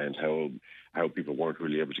year and how people weren't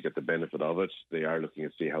really able to get the benefit of it. They are looking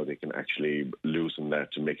to see how they can actually loosen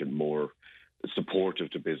that to make it more supportive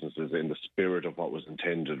to businesses in the spirit of what was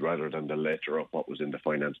intended rather than the letter of what was in the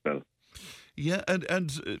finance bill. Yeah,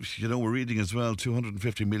 and we're reading as well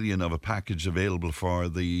 250 million of a package available for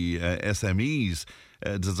the SMEs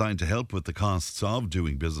designed to help with the costs of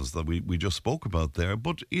doing business that we just spoke about there.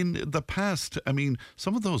 But in the past, I mean,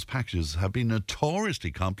 some of those packages have been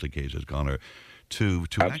notoriously complicated, Conor, to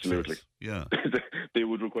Absolutely. access. Yeah. They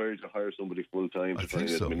would require you to hire somebody full-time to try and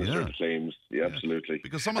administer the claims. Yeah, absolutely.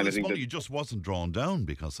 Because some of this money just wasn't drawn down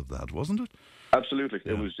because of that, wasn't it? Absolutely.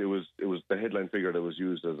 Yeah. It was the headline figure that was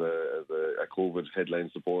used as a COVID headline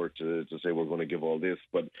support to say we're going to give all this,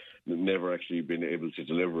 but never actually been able to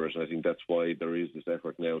deliver it. And I think that's why there is this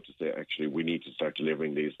effort now to say, actually, we need to start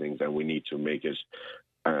delivering these things, and we need to make it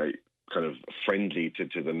kind of friendly to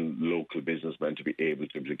the local businessman to be able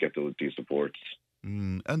to get these supports.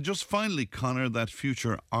 And just finally, Conor, that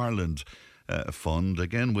Future Ireland fund,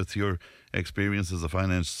 again, with your experience as a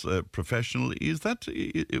finance professional,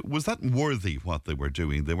 was that worthy what they were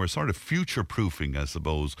doing? They were sort of future-proofing, I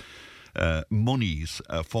suppose, monies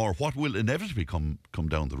for what will inevitably come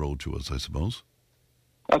down the road to us, I suppose.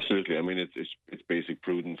 Absolutely. I mean, it's basic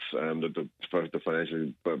prudence, the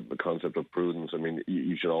financial concept of prudence. I mean,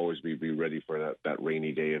 you should always be ready for that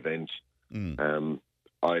rainy day event.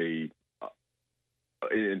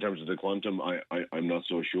 In terms of the quantum, I'm not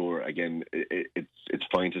so sure. Again, it's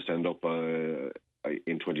fine to stand up in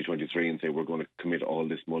 2023 and say we're going to commit all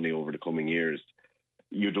this money over the coming years.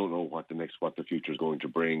 You don't know what the future is going to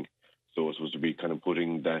bring. So it's supposed to be kind of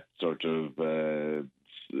putting that sort of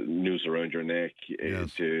noose around your neck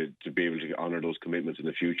to be able to honour those commitments in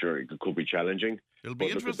the future. It could be challenging. It'll be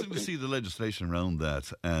interesting to see the legislation around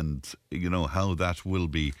that, and how that will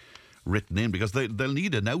be written in, because they'll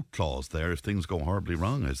need an out clause there if things go horribly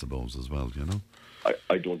wrong, I suppose, as well.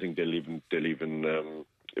 I don't think they'll even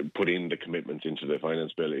put in the commitments into the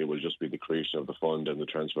finance bill. It will just be the creation of the fund and the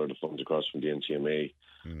transfer of the funds across from the NTMA,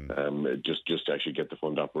 just to actually get the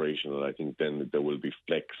fund operational. I think then there will be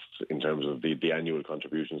flex in terms of the annual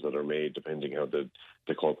contributions that are made, depending how the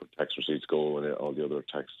corporate tax receipts go and all the other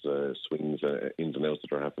tax swings, ins and outs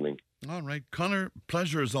that are happening. All right, Conor,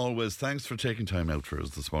 pleasure as always. Thanks for taking time out for us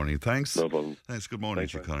this morning. Thanks. No problem. Thanks. Good morning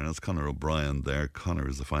to you, Conor. That's Conor O'Brien there. Conor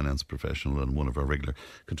is a finance professional and one of our regular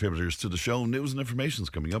contributors to the show. News and information is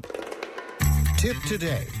coming up. Tip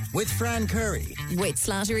today with Fran Curry. With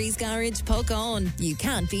Slattery's Garage, Puckane. You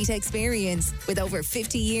can't beat experience. With over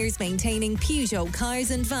 50 years maintaining Peugeot cars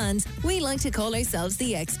and vans, we like to call ourselves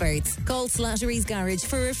the experts. Call Slattery's Garage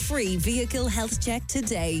for a free vehicle health check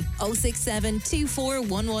today. 067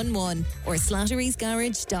 24111 or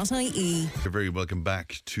slatterysgarage.ie. You're very welcome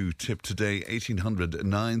back to Tip Today. 1800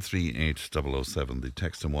 938 007. The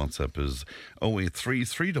text and WhatsApp is 083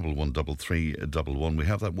 311 3311. We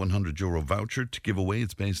have that €100 voucher to give away.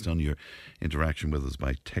 It's based on your interaction with us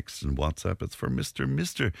by text and WhatsApp. It's for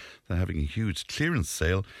Mr. They're having a huge clearance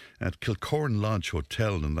sale at Kilcorn Lodge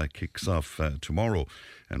Hotel, and that kicks off tomorrow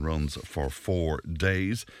and runs for 4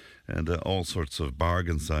 days. And all sorts of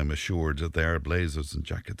bargains, I'm assured, there. Blazers and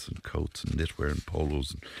jackets and coats and knitwear and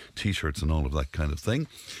polos and T-shirts and all of that kind of thing.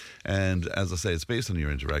 And as I say, it's based on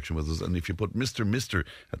your interaction with us. And if you put Mr.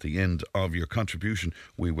 at the end of your contribution,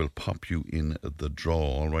 we will pop you in the draw.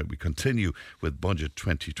 All right, we continue with Budget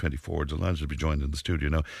 2024. Delighted to be joined in the studio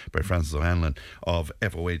now by Francis O'Hanlon of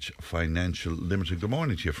FOH Financial Limited. Good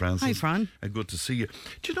morning to you, Francis. Hi, Fran. Good to see you.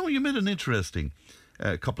 Do you know, you made an interesting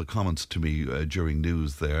a couple of comments to me during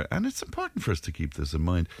news there, and it's important for us to keep this in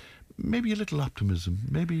mind. Maybe a little optimism.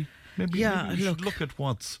 Maybe we should look at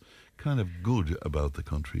what's kind of good about the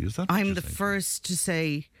country. Is that what I'm the first to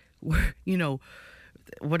say, you know,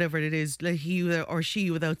 whatever it is, let he or she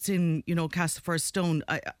without sin, you know, cast the first stone.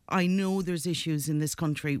 I know there's issues in this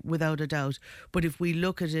country, without a doubt. But if we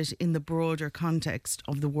look at it in the broader context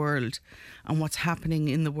of the world and what's happening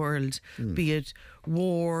in the world, be it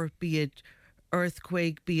war, be it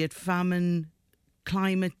earthquake, be it famine,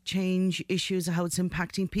 climate change issues, how it's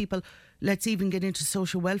impacting people. Let's even get into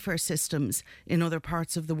social welfare systems in other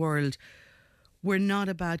parts of the world. We're not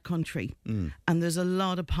a bad country. And there's a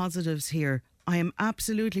lot of positives here. I am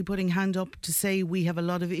absolutely putting hand up to say we have a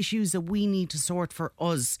lot of issues that we need to sort for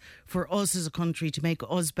us as a country to make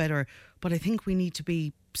us better. But I think we need to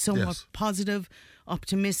be somewhat positive,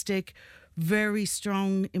 optimistic, very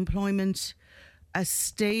strong employment, a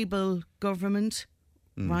stable government,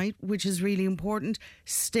 right, which is really important,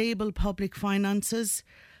 stable public finances.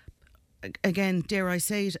 Again, dare I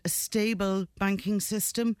say it, a stable banking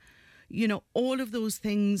system. You know, all of those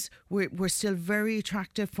things were still very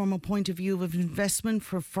attractive from a point of view of investment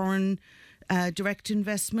for foreign direct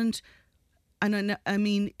investment. And I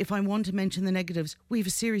mean, if I want to mention the negatives, we have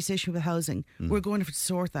a serious issue with housing. We're going to have to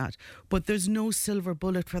sort that. But there's no silver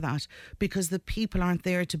bullet for that because the people aren't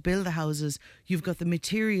there to build the houses. You've got the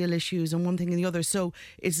material issues and one thing and the other. So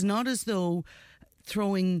it's not as though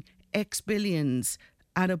throwing X billions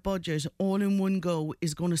at a budget all in one go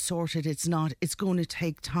is going to sort it. It's not. It's going to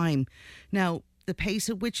take time. Now, the pace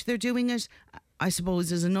at which they're doing it, I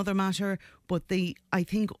suppose, is another matter. But I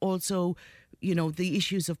think also, you know, the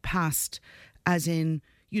issues of past, as in,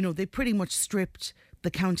 you know, they pretty much stripped the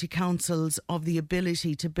county councils of the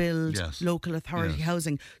ability to build local authority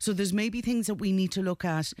housing. So there's maybe things that we need to look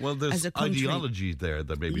at as a country. Ideology there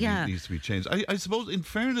that maybe needs to be changed. I suppose, in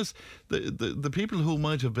fairness, the people who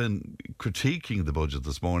might have been critiquing the budget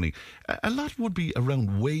this morning, a lot would be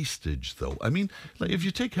around wastage, though. I mean, like if you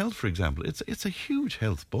take health, for example, it's a huge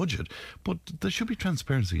health budget, but there should be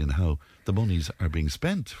transparency in how the monies are being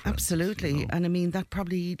spent. Absolutely. Instance, you know? And I mean, that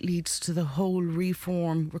probably leads to the whole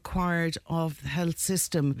reform required of the health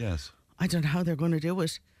system. Yes. I don't know how they're going to do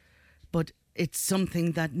it, but it's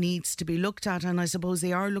something that needs to be looked at, and I suppose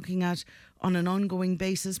they are looking at on an ongoing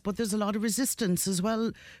basis, but there's a lot of resistance as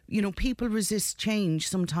well. You know, people resist change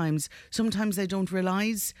sometimes. Sometimes they don't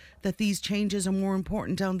realise that these changes are more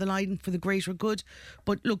important down the line for the greater good.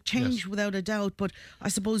 But look, change without a doubt, but I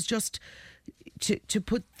suppose just to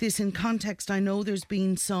put this in context, I know there's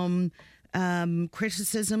been some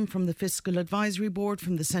criticism from the Fiscal Advisory Board,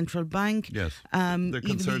 from the Central Bank. Yes, they're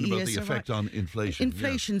concerned about the effect on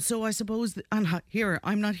inflation. So I suppose, and here,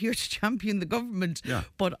 I'm not here to champion the government,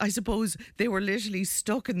 but I suppose they were literally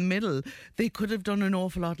stuck in the middle. They could have done an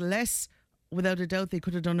awful lot less. Without a doubt, they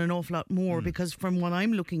could have done an awful lot more because from what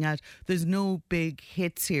I'm looking at, there's no big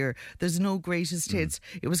hits here. There's no greatest hits.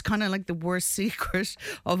 It was kind of like the worst secret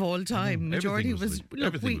of all time. Majority was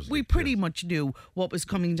we pretty much knew what was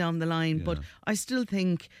coming down the line, but I still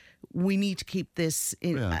think we need to keep this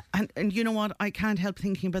in. And you know what? I can't help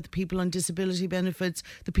thinking about the people on disability benefits,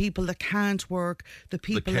 the people that can't work, the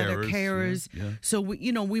people that are carers. So,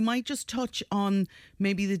 we might just touch on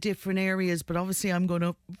maybe the different areas, but obviously I'm going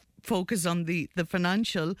to focus on the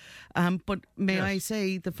financial, but may I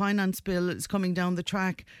say the finance bill is coming down the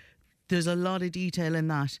track. There's a lot of detail in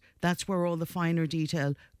that. That's where all the finer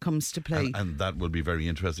detail comes to play. And that will be very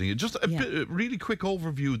interesting. Just a really quick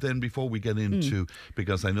overview then before we get into,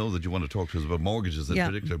 because I know that you want to talk to us about mortgages in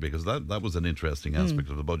particular, because that was an interesting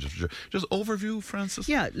aspect of the budget. Just overview, Francis?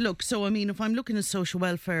 Yeah, look, so I mean, if I'm looking at social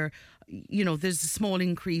welfare, you know, there's a small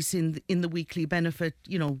increase in the weekly benefit.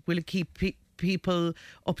 You know, will it keep people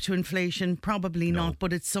up to inflation? Probably not,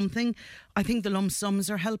 but it's something. I think the lump sums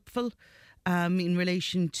are helpful in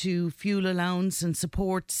relation to fuel allowance and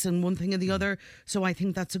supports and one thing and the other. So I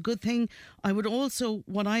think that's a good thing.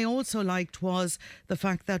 What I also liked was the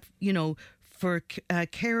fact that, you know, for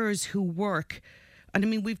carers who work, and I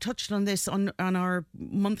mean, we've touched on this on our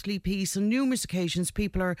monthly piece on numerous occasions.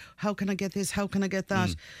 People are, how can I get this? How can I get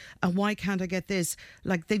that? And why can't I get this?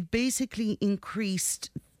 Like, they've basically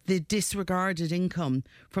increased the disregarded income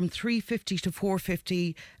from $350 to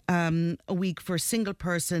 $450 a week for a single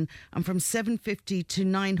person, and from $750 to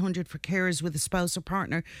 $900 for carers with a spouse or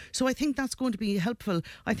partner. So I think that's going to be helpful.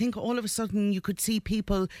 I think all of a sudden you could see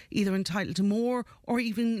people either entitled to more or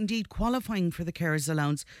even indeed qualifying for the carers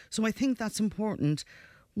allowance. So I think that's important.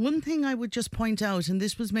 One thing I would just point out, and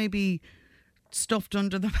this was maybe stuffed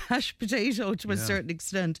under the mashed potato to a certain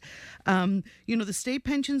extent. The state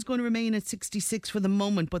pension's going to remain at 66 for the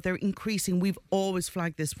moment, but they're increasing. We've always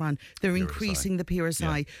flagged this, Fran. They're increasing the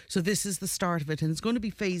PRSI. Yeah. So this is the start of it, and it's going to be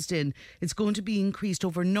phased in. It's going to be increased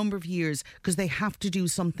over a number of years because they have to do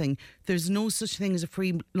something. There's no such thing as a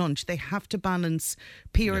free lunch. They have to balance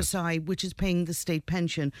PRSI, which is paying the state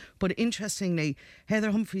pension. But interestingly,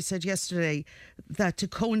 Heather Humphrey said yesterday that to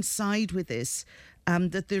coincide with this,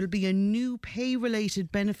 that there'll be a new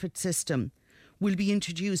pay-related benefit system will be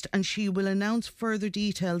introduced, and she will announce further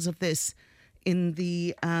details of this in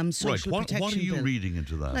the social protection What are you bill. reading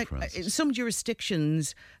into that, Francis? Some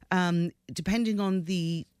jurisdictions, depending on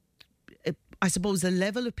the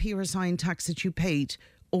level of PRSI and tax that you paid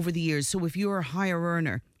over the years. So if you're a higher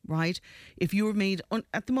earner, right, if you're made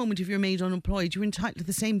at the moment, if you're made unemployed, you're entitled to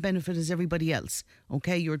the same benefit as everybody else.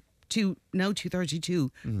 Okay, you're now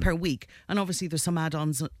 $232 per week, and obviously there's some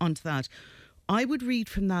add-ons onto that. I would read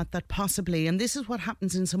from that possibly, and this is what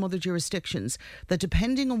happens in some other jurisdictions, that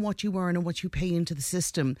depending on what you earn and what you pay into the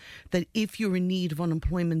system, that if you're in need of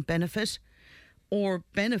unemployment benefit or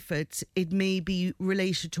benefits, it may be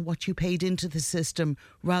related to what you paid into the system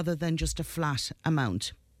rather than just a flat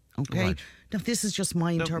amount. Okay? Right. Now, this is just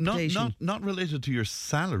my interpretation. Not related to your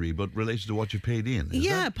salary, but related to what you paid in.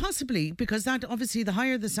 Yeah, possibly, because that obviously the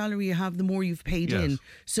higher the salary you have, the more you've paid in.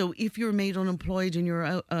 So if you're made unemployed and you're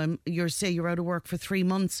out of work for 3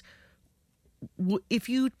 months, if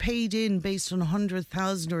you paid in based on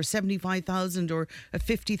 100,000 or 75,000 or a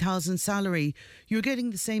 50,000 salary, you're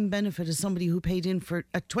getting the same benefit as somebody who paid in for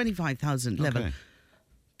a 25,000 level.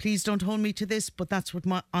 Please don't hold me to this, but that's what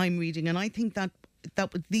I'm reading, and I think that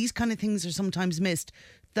these kind of things are sometimes missed.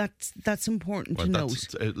 That's important to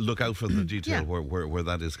note. Look out for the detail where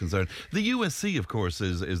that is concerned. The USC, of course,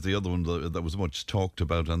 is the other one that was much talked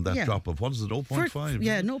about, and that drop of, what is it, 0.5?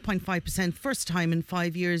 0.5%, first time in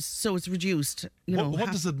 5 years, so it's reduced.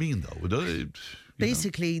 What does it mean, though?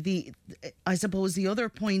 Basically, I suppose the other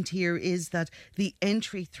point here is that the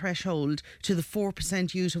entry threshold to the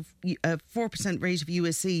 4% rate of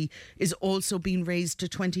USC is also being raised to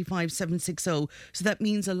 25,760. So that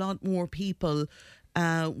means a lot more people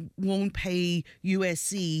won't pay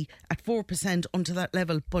USC at 4% onto that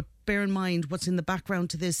level. But bear in mind, what's in the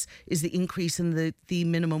background to this is the increase in the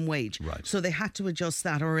minimum wage. Right. So they had to adjust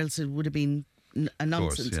that, or else it would have been a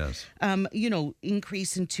nonsense. Of course, yes.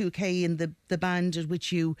 Increase in 2K in the band at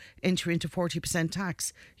which you enter into 40%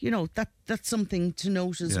 tax. That's something to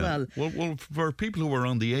note as well. Well, for people who are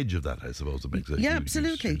on the edge of that, I suppose it makes a huge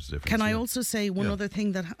absolutely. difference. Can I also say one other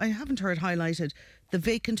thing that I haven't heard highlighted? The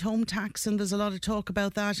vacant home tax, and there's a lot of talk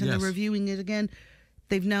about that, and they're reviewing it again.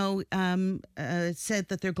 They've now said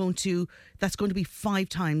that that's going to be 5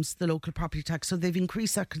 times the local property tax. So they've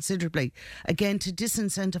increased that considerably. Again, to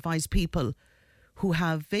disincentivise people who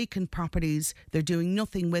have vacant properties, they're doing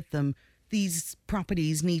nothing with them. These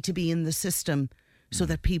properties need to be in the system so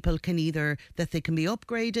that people can that they can be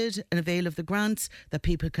upgraded and avail of the grants, that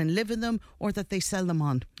people can live in them, or that they sell them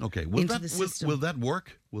on. Okay, will that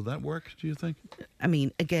work? Will that work, do you think? I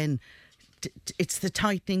mean, again, it's the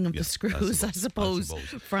tightening of the screws, I suppose,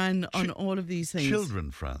 Fran, on all of these things.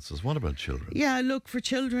 Children, Francis, what about children? Yeah, look, for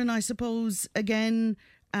children, I suppose, again,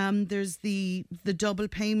 there's the double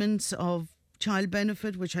payments of child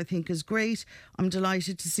benefit, which I think is great. I'm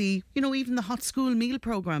delighted to see, even the hot school meal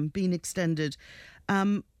programme being extended.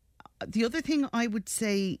 The other thing I would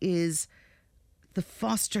say is the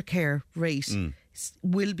foster care rate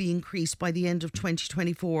will be increased by the end of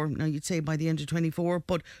 2024. Now, you'd say by the end of 24,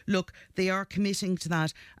 but look, they are committing to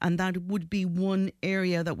that, and that would be one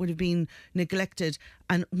area that would have been neglected.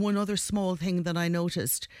 And one other small thing that I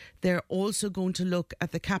noticed, they're also going to look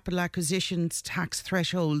at the capital acquisitions tax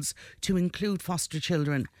thresholds to include foster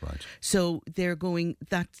children. Right. So they're going,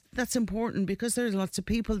 that's important, because there's lots of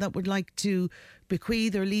people that would like to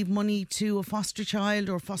bequeath or leave money to a foster child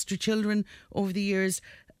or foster children over the years.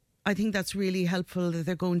 I think that's really helpful that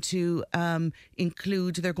they're going to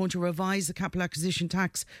they're going to revise the capital acquisition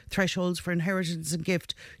tax thresholds for inheritance and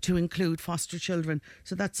gift to include foster children.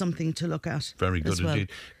 So that's something to look at. Very good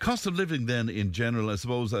indeed. Cost of living then in general, I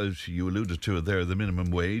suppose, as you alluded to it there, the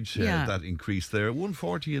minimum wage, that increase there,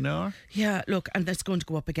 $1.40 an hour? Yeah, look, and that's going to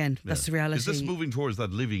go up again. That's the reality. Is this moving towards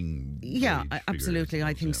that living wage absolutely,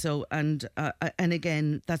 I think so. And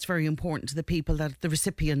again, that's very important to the people, that the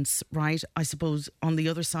recipients, right? I suppose on the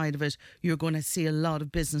other side of it, you're going to see a lot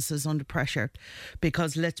of businesses under pressure,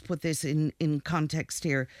 because let's put this in context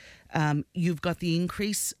here. You've got the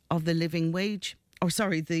increase of the living wage,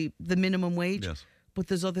 the minimum wage, but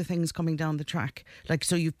there's other things coming down the track. Like,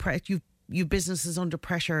 so you businesses under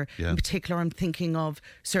pressure. In particular, I'm thinking of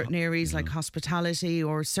certain areas like hospitality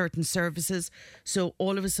or certain services. So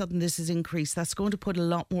all of a sudden this is increased. That's going to put a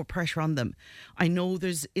lot more pressure on them. I know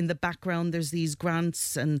there's in the background there's these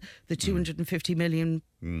grants and the 250 million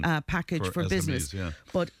package for SMEs, business. yeah.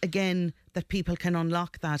 But again, that people can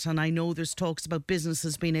unlock that. And I know there's talks about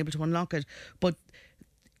businesses being able to unlock it. But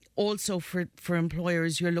also for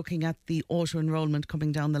employers, you're looking at the auto-enrolment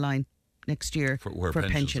coming down the line next year where for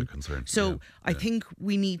pensions pension. are concerned. So I think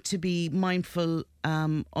we need to be mindful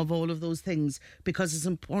of all of those things, because it's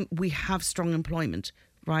important. We have strong employment,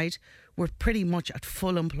 right? We're pretty much at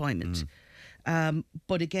full employment.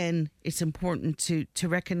 But again, it's important to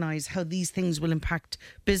recognise how these things will impact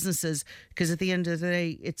businesses, because at the end of the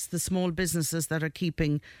day, it's the small businesses that are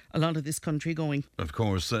keeping a lot of this country going. Of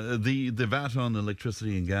course. The VAT on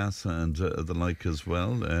electricity and gas and the like as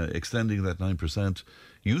well, extending that 9%,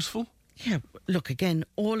 useful? Yeah, look, again,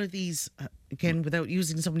 all of these, again, without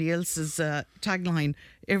using somebody else's tagline,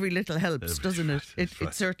 every little helps, doesn't it?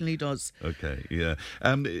 It certainly does. Okay, yeah.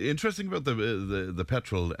 Interesting about the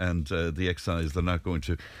petrol and the excise. They're not going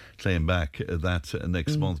to claim back that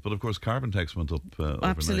next month. But, of course, carbon tax went up overnight.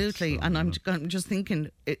 Absolutely. So, and I'm just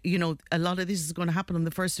thinking, a lot of this is going to happen on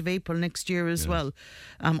the 1st of April next year as well.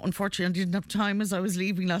 Unfortunately, I didn't have time as I was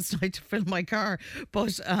leaving last night to fill my car.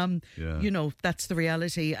 But, that's the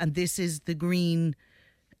reality. And this is the green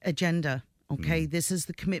agenda. Okay, this is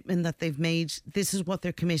the commitment that they've made. This is what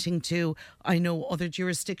they're committing to. I know other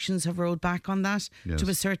jurisdictions have rolled back on that to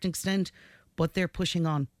a certain extent, but they're pushing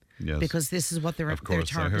on. Yes. Because this is what they're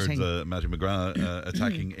targeting. I heard Matthew McGrath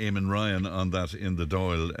attacking Eamon Ryan on that in the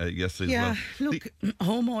Dáil yesterday as well. Look,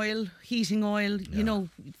 home oil, heating oil,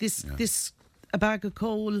 this a bag of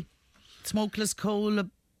coal, smokeless coal,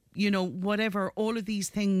 whatever, all of these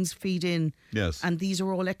things feed in. Yes. And these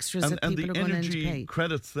are all extras that people are going to pay. And the energy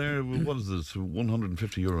credits there, what is this,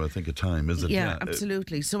 €150 I think a time, is it? Yeah,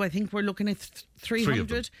 absolutely. So I think we're looking at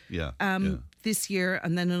 300 this year,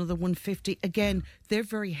 and then another 150. Again, they're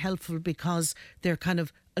very helpful because they're kind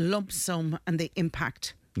of a lump sum and they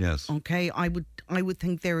impact. Yes. Okay, I would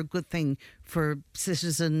think they're a good thing for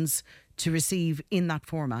citizens to receive in that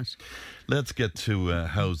format. Let's get to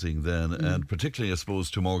housing then, and particularly, I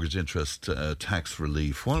suppose, to mortgage interest tax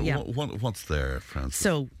relief. What's there, Francis?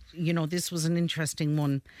 So, this was an interesting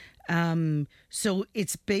one. So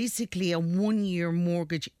it's basically a 1-year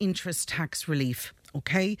mortgage interest tax relief,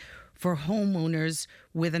 okay, for homeowners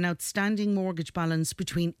with an outstanding mortgage balance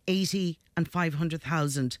between 80 and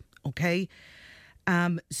 500,000, okay?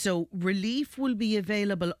 So relief will be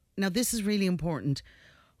available. Now, this is really important.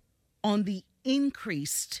 On the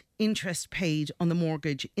increased interest paid on the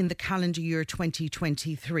mortgage in the calendar year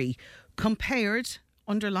 2023, compared,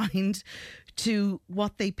 underlined, to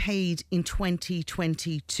what they paid in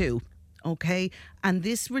 2022, okay? And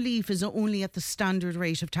this relief is only at the standard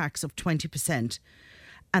rate of tax of 20%.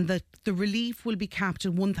 And the relief will be capped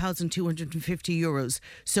at €1,250.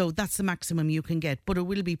 So that's the maximum you can get, but it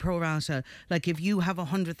will be pro rata. Like if you have a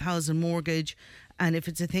 100,000 mortgage, and if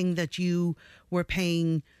it's a thing that you were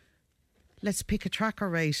paying, let's pick a tracker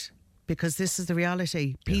rate, because this is the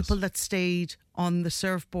reality. People that stayed on the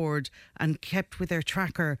surfboard and kept with their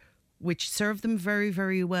tracker, which served them very,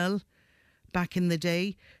 very well back in the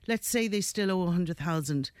day. Let's say they still owe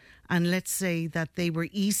 100,000, and let's say that they were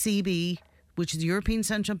ECB, which is the European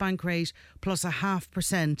Central Bank rate, plus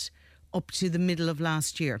 0.5% up to the middle of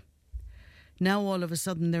last year. Now all of a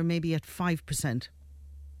sudden they're maybe at 5%.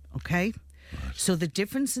 Okay? Right. So the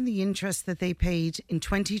difference in the interest that they paid in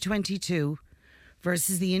 2022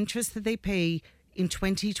 versus the interest that they pay in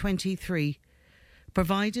 2023,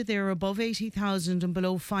 provided they're above 80,000 and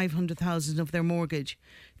below 500,000 of their mortgage,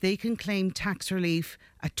 they can claim tax relief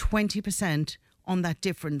at 20% on that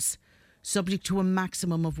difference, subject to a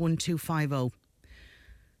maximum of 1,250.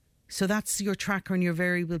 So that's your tracker and your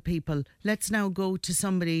variable people. Let's now go to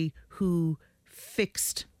somebody who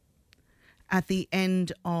fixed at the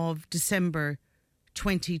end of December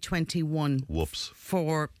 2021. Whoops.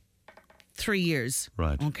 For 3 years.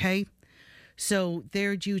 Right. Okay? So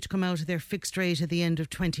they're due to come out of their fixed rate at the end of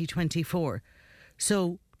 2024.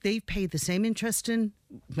 So they've paid the same interest in,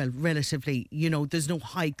 well, relatively, there's no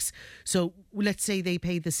hikes. So let's say they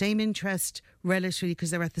paid the same interest relatively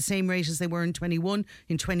because they're at the same rate as they were in 21,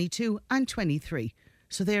 in 22 and 23.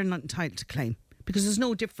 So they're not entitled to claim because there's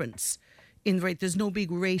no difference in rate. There's no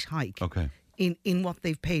big rate hike in what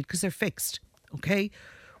they've paid because they're fixed, okay?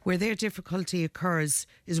 Where their difficulty occurs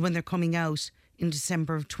is when they're coming out in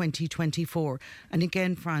December of 2024. And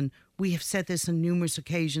again, Fran, we have said this on numerous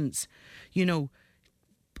occasions,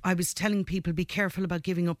 I was telling people, be careful about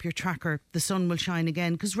giving up your tracker. The sun will shine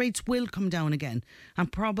again, because rates will come down again,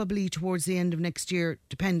 and probably towards the end of next year,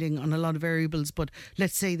 depending on a lot of variables, but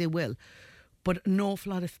let's say they will. But an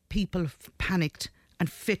awful lot of people panicked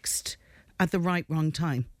and fixed at the wrong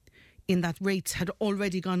time, in that rates had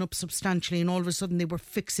already gone up substantially, and all of a sudden they were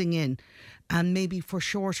fixing in, and maybe for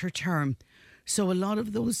shorter term. So a lot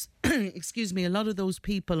of those, a lot of those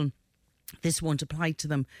people, this won't apply to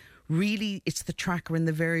them. Really, it's the tracker and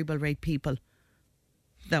the variable rate people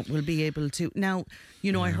that will be able to. Now,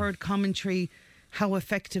 I heard commentary, how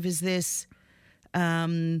effective is this?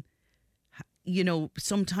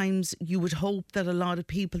 Sometimes you would hope that a lot of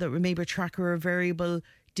people that were maybe a tracker or variable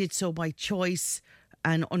did so by choice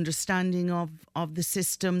and understanding of the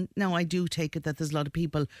system. Now, I do take it that there's a lot of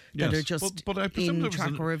people that are just but I presume in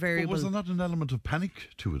tracker or variable. But was there not an element of panic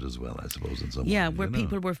to it as well, I suppose, in some way? Yeah, where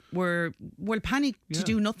people were panic to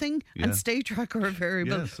do nothing and stay tracker or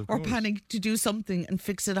variable, or panic to do something and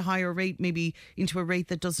fix at a higher rate, maybe into a rate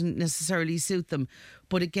that doesn't necessarily suit them.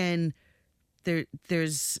 But again,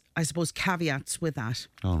 there's, I suppose, caveats with that.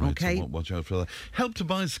 All right, okay. So watch out for that. Help to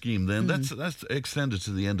Buy scheme then, that's extended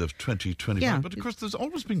to the end of 2025. Yeah. But of course, there's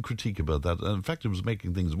always been critique about that. In fact, it was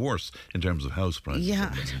making things worse in terms of house prices.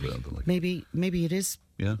 Yeah, maybe it is.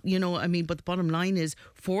 Yeah. But the bottom line is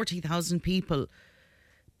 40,000 people,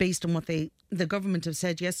 based on what the government have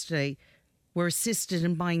said yesterday, were assisted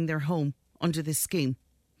in buying their home under this scheme.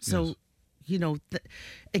 So,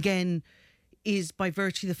 again, is by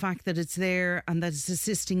virtue of the fact that it's there and that it's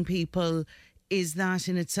assisting people, is that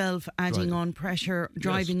in itself adding on pressure,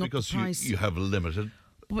 driving up the price? You have a limited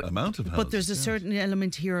amount of houses. But there's a certain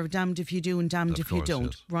element here of damned if you do and damned if you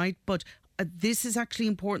don't, right? But this is actually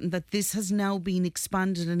important, that this has now been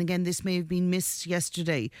expanded, and again, this may have been missed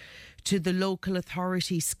yesterday, to the local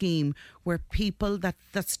authority scheme, where people,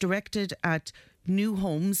 that's directed at new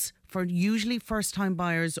homes for usually first-time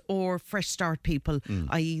buyers or fresh start people,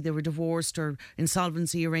 i.e. they were divorced or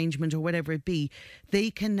insolvency arrangement or whatever it be. They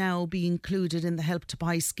can now be included in the Help to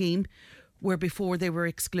Buy scheme, where before they were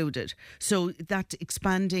excluded. So that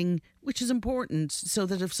expanding, which is important, so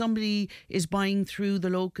that if somebody is buying through the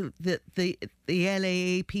local, the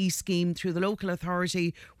LAAP scheme through the local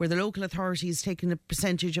authority, where the local authority is taking a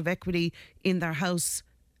percentage of equity in their house,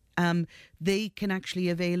 they can actually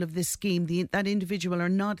avail of this scheme. That individual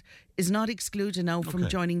is not excluded now from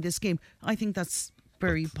joining this scheme. I think that's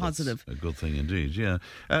very positive. That's a good thing indeed, yeah.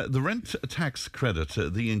 The rent tax credit,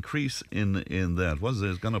 the increase in that,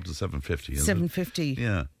 has gone up to $750. $750.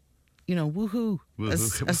 Yeah. Woohoo.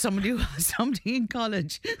 As somebody in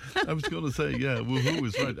college. I was going to say, woohoo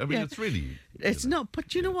is right. I mean, it's really... It's not,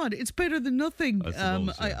 but you know what? It's better than nothing.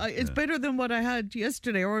 It's better than what I had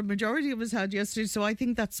yesterday, or a majority of us had yesterday, so I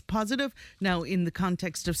think that's positive. Now, in the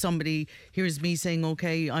context of somebody, here's me saying,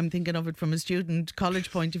 okay, I'm thinking of it from a student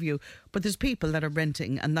college point of view, but there's people that are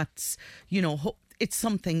renting, and that's, it's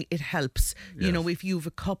something, it helps. Yes. If you've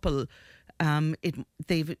a couple...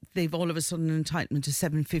 they've all of a sudden an entitlement to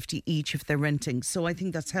 $750 each if they're renting. So I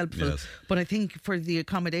think that's helpful. Yes. But I think for the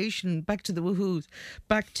accommodation, back to the woohoos,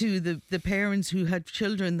 back to the parents who had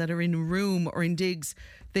children that are in a room or in digs,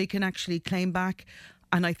 they can actually claim back.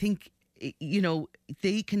 And I think,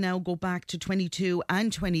 they can now go back to 22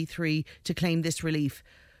 and 23 to claim this relief.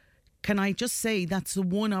 Can I just say that's the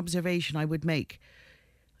one observation I would make?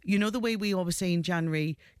 The way we always say in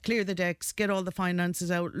January, clear the decks, get all the finances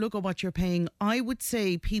out, look at what you're paying. I would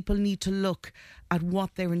say people need to look at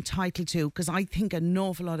what they're entitled to, because I think an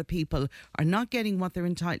awful lot of people are not getting what they're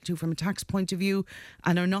entitled to from a tax point of view,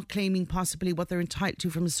 and are not claiming possibly what they're entitled to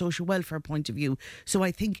from a social welfare point of view. So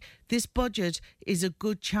I think this budget is a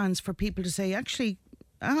good chance for people to say, actually,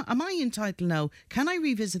 am I entitled now? Can I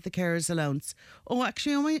revisit the carers allowance? Oh,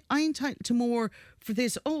 actually, am I entitled to more for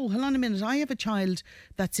this? Oh, hold on a minute. I have a child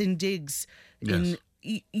that's in digs. Yes.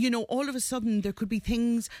 All of a sudden there could be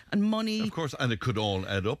things and money. Of course, and it could all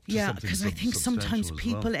add up to something because I think sometimes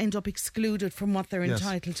people end up excluded from what they're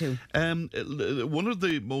entitled to. One of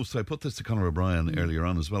the most, I put this to Conor O'Brien earlier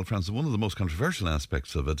on as well, Francis, one of the most controversial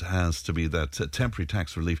aspects of it has to be that temporary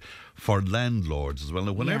tax relief for landlords as well.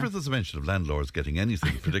 Now, whenever there's a mention of landlords getting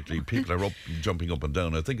anything, particularly people are jumping up and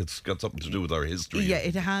down, I think it's got something to do with our history. Yeah,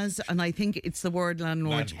 it has, and I think it's the word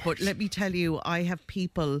landlord. But let me tell you, I have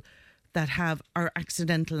people that are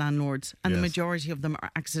accidental landlords, and the majority of them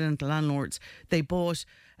are accidental landlords. They bought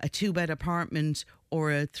a 2-bed apartment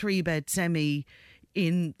or a 3-bed semi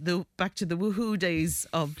back to the woohoo days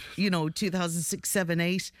of 2006, 7,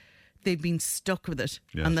 8. they've been stuck with it,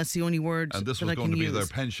 and that's the only word and this that was I going can to be use. their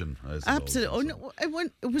pension, I suppose. Absolutely. Oh, no,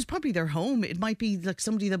 it was probably their home. It might be like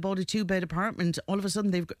somebody that bought a 2-bed apartment. All of a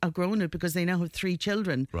sudden, they've outgrown it because they now have 3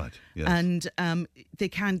 children. Right. Yes. And they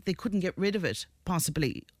couldn't get rid of it.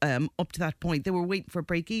 Possibly up to that point, they were waiting for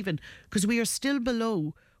break even because we are still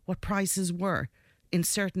below what prices were in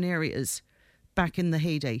certain areas back in the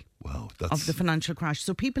heyday of the financial crash.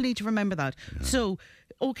 So people need to remember that. Yeah. So,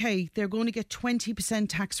 okay, they're going to get 20%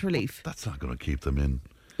 tax relief. Well, that's not going to keep them in.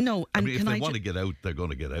 No. And if they want to get out, they're going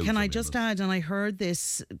to get out. Can I just add, and I heard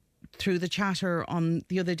this through the chatter on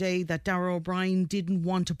the other day, that Darragh O'Brien didn't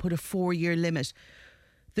want to put a 4-year limit.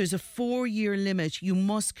 There's a 4-year limit. You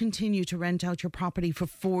must continue to rent out your property for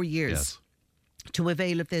 4 years to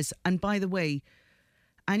avail of this. And by the way,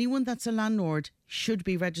 anyone that's a landlord should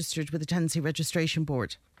be registered with the Tenancy Registration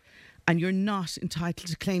Board. And you're not entitled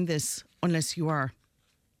to claim this unless you are.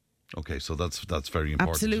 Okay, so that's very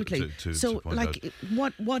important. Absolutely. To point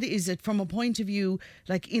out. What is it from a point of view,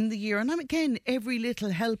 like in the year, and again, every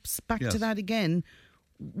little helps back to that again.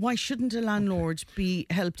 Why shouldn't a landlord be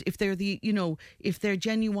helped if they're if they're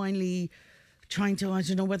genuinely trying to, I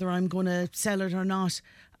don't know whether I'm going to sell it or not.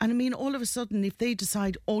 And I mean, all of a sudden, if they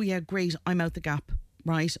decide, oh yeah, great, I'm out the gap,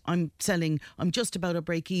 right? I'm selling, I'm just about to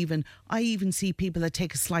break even. I even see people that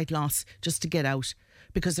take a slight loss just to get out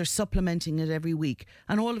because they're supplementing it every week.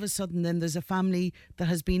 And all of a sudden then there's a family that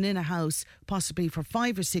has been in a house possibly for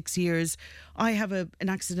 5 or 6 years. I have an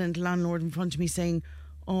accidental landlord in front of me saying,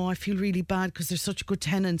 oh, I feel really bad because they're such good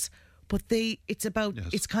tenants. But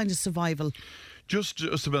it's kind of survival.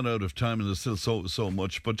 Just about out of time, and there's still so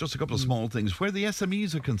much, but just a couple of small things. Where the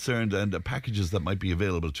SMEs are concerned and packages that might be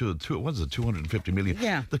available to 250 million?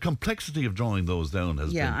 Yeah. The complexity of drawing those down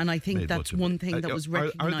has been and I think that's one thing that was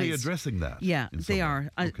recognised. Are they addressing that? Yeah, they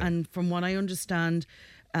are. Okay. And from what I understand,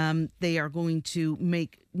 they are going to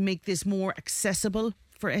make this more accessible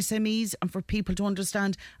for SMEs and for people to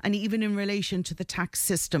understand, and even in relation to the tax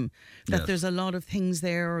system, that there's a lot of things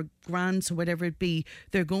there, or grants or whatever it be.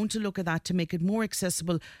 They're going to look at that to make it more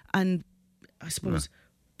accessible and, I suppose,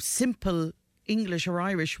 simple English or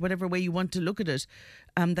Irish, whatever way you want to look at it,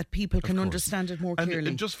 that people can understand it more clearly.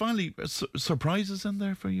 And just finally, surprises in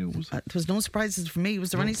there for you? There was no surprises for me.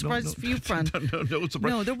 Was there any surprises for you, Fran? No,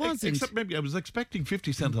 no, there wasn't. Except maybe I was expecting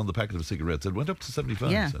 50 cent on the packet of cigarettes. It went up to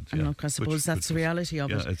 75 cents. Yeah, and look, I suppose that's the reality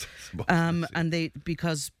of it. And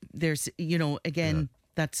because there's, again...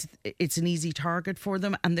 It's an easy target for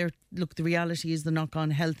them, and the reality is the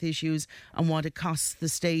knock-on health issues and what it costs the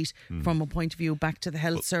state from a point of view back to the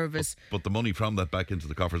health service. But the money from that back into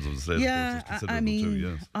the coffers of the state, yeah, of course, is considerable I mean, too,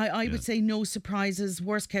 yes. I would say no surprises,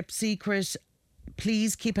 worst kept secret.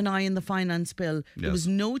 Please keep an eye on the finance bill. There was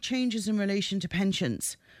no changes in relation to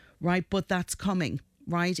pensions, right? But that's coming.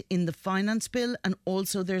 Right, in the finance bill, and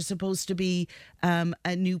also there's supposed to be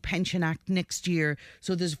a new pension act next year.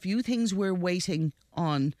 So there's a few things we're waiting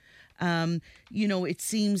on. It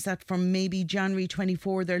seems that from maybe January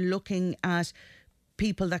 24, they're looking at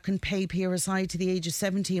people that can pay PRSI to the age of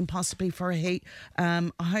 70 and possibly for a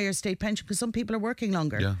higher state pension, because some people are working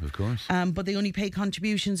longer. Yeah, of course. But they only pay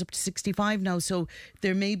contributions up to 65 now, so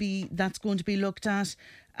that's going to be looked at.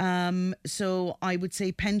 So I would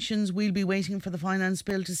say pensions, we'll be waiting for the finance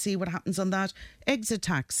bill to see what happens on that. Exit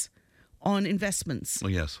tax on investments. Oh,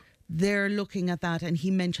 yes. They're looking at that, and he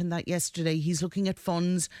mentioned that yesterday. He's looking at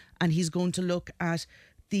funds, and he's going to look at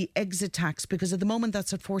the exit tax, because at the moment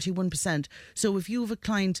that's at 41%. So if you have a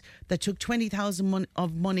client that took 20,000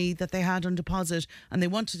 of money that they had on deposit and they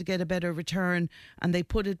wanted to get a better return, and they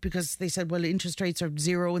put it, because they said, well, interest rates are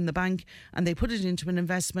zero in the bank, and they put it into an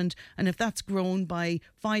investment, and if that's grown by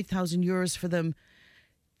 5,000 euros for them,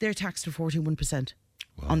 they're taxed at 41%.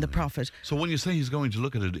 On the profit. So when you say he's going to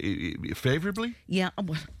look at it favourably? Yeah,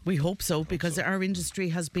 well, we hope so, because our industry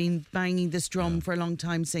has been banging this drum for a long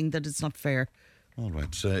time, saying that it's not fair. All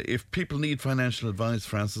right. If people need financial advice,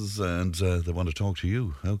 Francis, and they want to talk to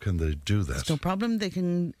you, how can they do that? It's no problem. They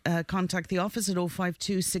can contact the office at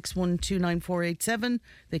 052 612 9487.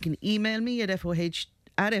 They can email me at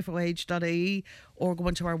foh.ie or go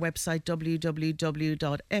onto our website www.foh.ie.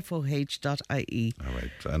 All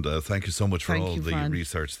right. And thank you so much for all the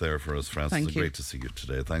research there for us, Francis. Thank you. Great to see you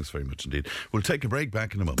today. Thanks very much indeed. We'll take a break.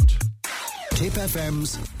 Back in a moment. Tipp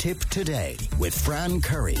FM's Tipp Today with Fran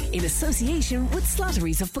Curry. In association with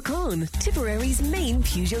Slattery's of Puckane, Tipperary's main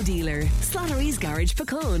Peugeot dealer. Slattery's Garage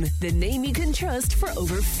Puckane, the name you can trust for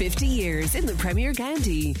over 50 years in the Premier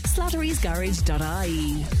County.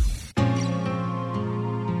 Slattery'sGarage.ie.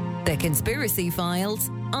 The Conspiracy Files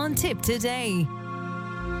on Tipp Today.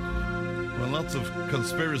 Well, lots of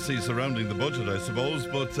conspiracy surrounding the budget, I suppose.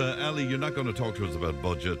 But, Ali, you're not going to talk to us about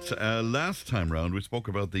budget. Last time round, we spoke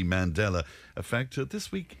about the Mandela effect.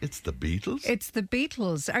 This week, it's the Beatles. It's the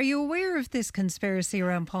Beatles. Are you aware of this conspiracy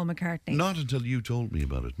around Paul McCartney? Not until you told me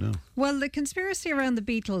about it, no. Well, the conspiracy around the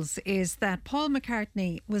Beatles is that Paul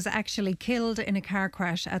McCartney was actually killed in a car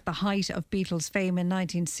crash at the height of Beatles fame in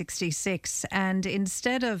 1966. And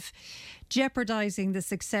instead of jeopardising the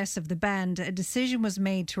success of the band, a decision was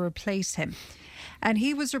made to replace him. And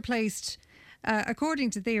he was replaced,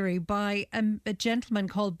 according to theory, by a gentleman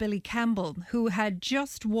called Billy Campbell, who had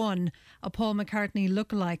just won a Paul McCartney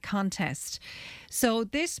lookalike contest. So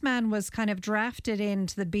this man was kind of drafted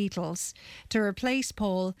into the Beatles to replace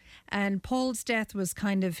Paul, and Paul's death was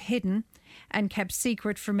kind of hidden and kept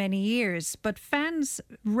secret for many years. But fans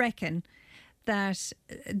reckon that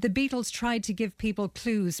the Beatles tried to give people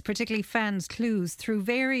clues, particularly fans clues, through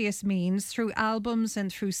various means, through albums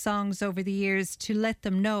and through songs over the years, to let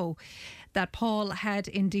them know that Paul had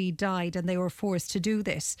indeed died, and they were forced to do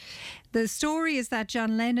this. The story is that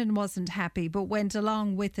John Lennon wasn't happy but went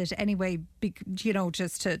along with it anyway,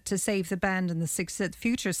 just to save the band and the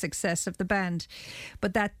future success of the band.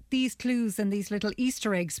 But that these clues and these little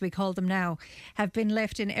Easter eggs, we call them now, have been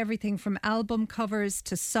left in everything from album covers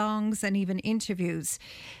to songs and even interviews.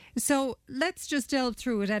 So let's just delve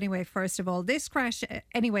through it anyway, first of all. This crash,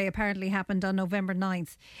 anyway, apparently happened on November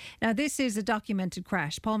 9th. Now, this is a documented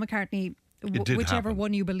crash. Paul McCartney, whichever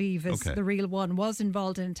one you believe is the real one, was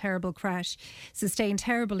involved in a terrible crash, sustained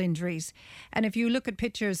terrible injuries. And if you look at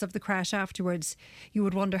pictures of the crash afterwards, you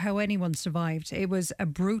would wonder how anyone survived. It was a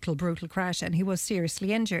brutal, brutal crash, and he was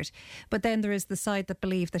seriously injured. But then there is the side that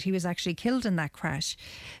believed that he was actually killed in that crash.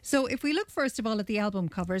 So if we look first of all at the album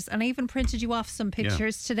covers, and I even printed you off some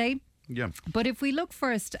pictures today. Yeah. But if we look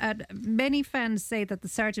first at, many fans say that the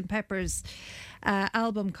Sgt. Pepper's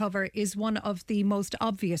album cover is one of the most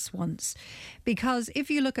obvious ones, because if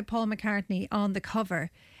you look at Paul McCartney on the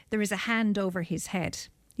cover, there is a hand over his head.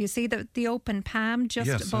 You see the open palm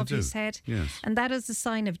just above his head? Yes. And that is a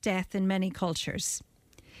sign of death in many cultures.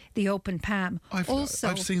 The open palm.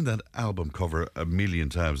 I've seen that album cover a million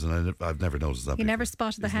times, and I've never noticed that before. You never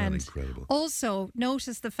spotted the Isn't hand. that incredible? Also,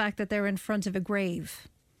 notice the fact that they're in front of a grave.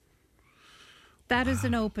 That is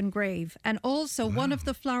an open grave. And also, one of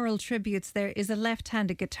the floral tributes there is a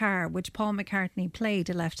left-handed guitar, which Paul McCartney played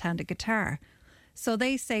a left-handed guitar. So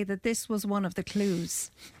they say that this was one of the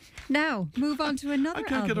clues. Now, move on to another album. I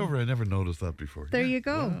can't get over it. I never noticed that before. There you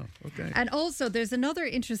go. Wow, okay. And also, there's another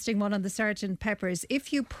interesting one on the Sgt. Pepper's.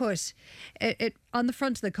 If you put it on the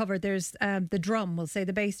front of the cover, there's the drum, we'll say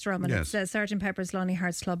the bass drum, and it says Sgt. Pepper's Lonely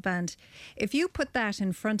Hearts Club Band. If you put that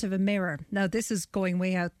in front of a mirror, now this is going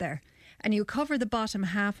way out there, and you cover the bottom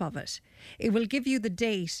half of it, it will give you the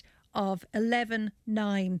date of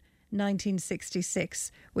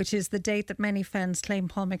 11/9/1966, which is the date that many fans claim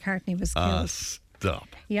Paul McCartney was killed.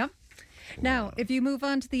 Stop. Yeah. Now, if you move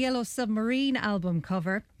on to the Yellow Submarine album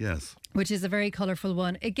cover, which is a very colourful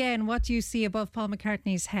one, again, what do you see above Paul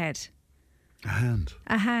McCartney's head? A hand.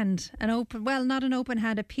 A hand. An open, well, not an open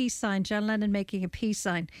hand, a peace sign. John Lennon making a peace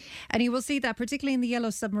sign. And you will see that, particularly in the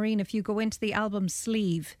Yellow Submarine, if you go into the album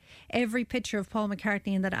sleeve, every picture of Paul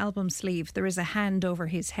McCartney in that album sleeve, there is a hand over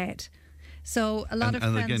his head. So a lot of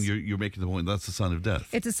fans... And again, you're making the point, that's a sign of death.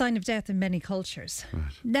 It's a sign of death in many cultures.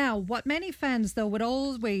 Right. Now, what many fans, though, would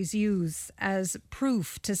always use as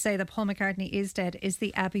proof to say that Paul McCartney is dead is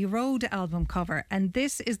the Abbey Road album cover. And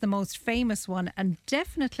this is the most famous one and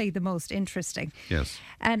definitely the most interesting. Yes.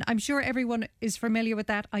 And I'm sure everyone is familiar with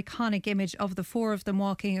that iconic image of the four of them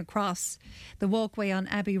walking across the walkway on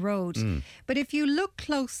Abbey Road. But if you look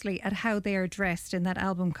closely at how they are dressed in that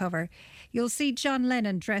album cover, you'll see John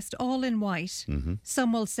Lennon dressed all in white.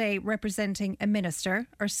 Some will say representing a minister,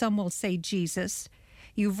 or some will say Jesus.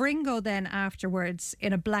 You've Ringo then afterwards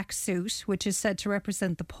in a black suit, which is said to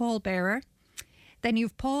represent the pallbearer. Then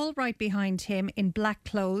you've Paul right behind him in black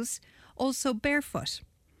clothes, also barefoot.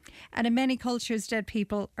 And in many cultures, dead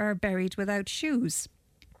people are buried without shoes.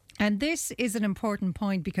 And this is an important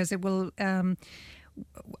point because it will...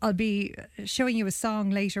 I'll be showing you a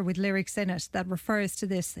song later with lyrics in it that refers to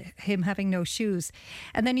this, him having no shoes.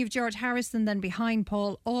 And then you've George Harrison then behind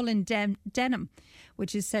Paul, all in denim,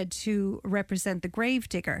 which is said to represent the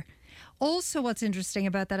gravedigger. Also, what's interesting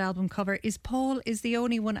about that album cover is Paul is the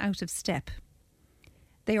only one out of step.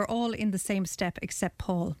 They are all in the same step except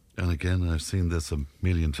Paul. And again, I've seen this a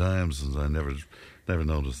million times and I never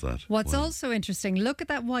noticed that. What's also interesting, look at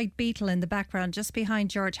that white Beetle in the background just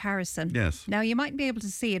behind George Harrison. Yes. Now, you mightn't be able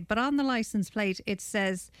to see it, but on the licence plate it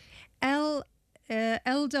says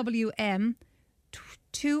LWM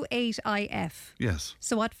 28IF. Yes.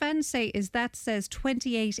 So what fans say is that says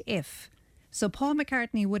 28 if. So Paul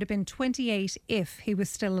McCartney would have been 28 if he was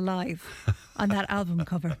still alive on that album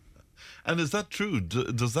cover. And is that true?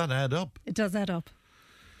 Does that add up? It does add up.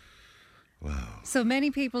 Wow. So many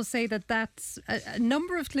people say that that's a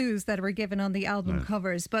number of clues that were given on the album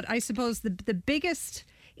covers. But I suppose the biggest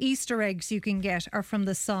Easter eggs you can get are from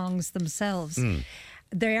the songs themselves.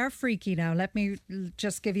 They are freaky now. Let me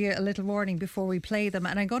just give you a little warning before we play them.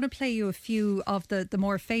 And I'm going to play you a few of the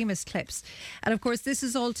more famous clips. And of course, this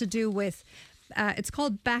is all to do with... it's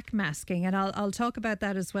called backmasking, and I'll talk about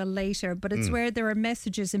that as well later. But it's where there are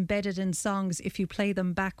messages embedded in songs if you play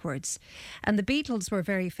them backwards. And the Beatles were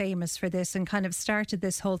very famous for this and kind of started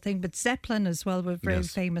this whole thing. But Zeppelin as well were very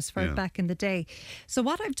famous for it back in the day. So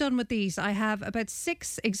what I've done with these, I have about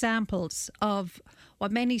 6 examples of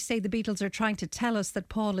what many say the Beatles are trying to tell us that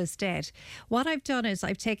Paul is dead. What I've done is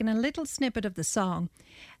I've taken a little snippet of the song,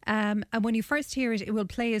 and when you first hear it, it will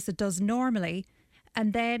play as it does normally.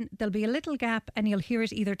 And then there'll be a little gap and you'll hear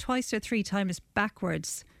it either twice or 3 times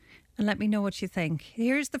backwards. And let me know what you think.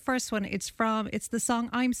 Here's the first one. It's the song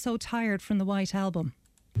I'm So Tired from the White Album.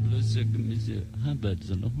 What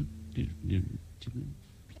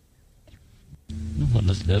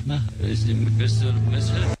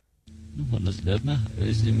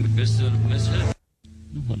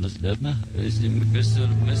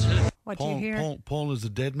do you hear? Paul is a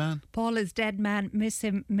dead man? Paul is dead man. Miss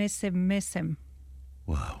him, miss him, miss him.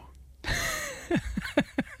 Wow.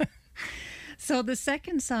 So the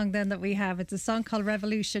second song then that we have, it's a song called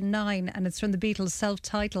Revolution 9 and it's from the Beatles'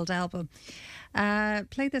 self-titled album.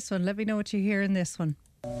 Play this one. Let me know what you hear in this one.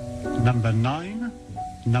 Number 9,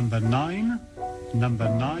 number 9, number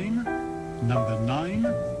 9, number 9.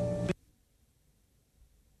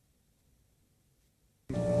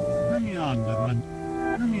 Hang on a minute,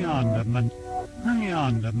 hang on a minute, hang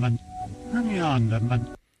on a minute, hang on a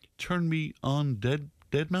minute. Turn me on, dead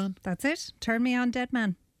man? That's it. Turn me on, dead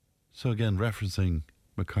man. So again, referencing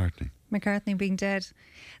McCartney. McCartney being dead.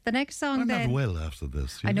 The next song I'm then... not well after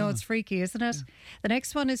this. I know, it's freaky, isn't it? Yeah. The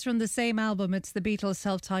next one is from the same album. It's the Beatles'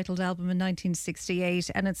 self-titled album in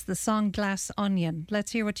 1968 and it's the song Glass Onion.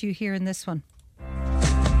 Let's hear what you hear in this one.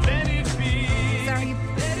 Let it be. Sorry.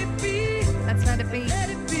 Let it be. That's Let It Be. Let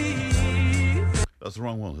it be. That's the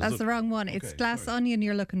wrong one. That's the wrong one. It's Glass Onion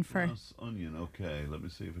you're looking for. Glass Onion, okay. Let me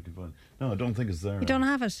see if I can find it. No, I don't think it's there. You don't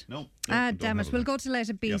have it? No. Damn it. We'll go to Let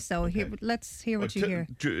It Be, so okay. Let's hear what you hear.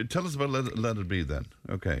 Tell us about Let It Be then.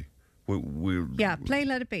 Okay. Yeah, play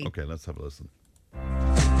Let It Be. Okay, let's have a listen.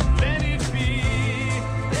 Let it be.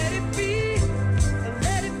 Let it be.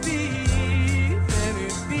 Let it be. Let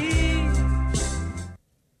it be.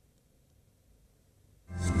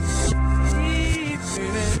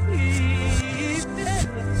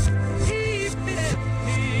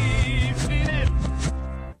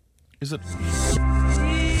 Is it?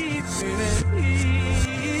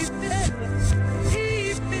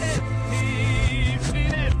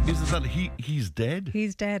 Is it that he's dead?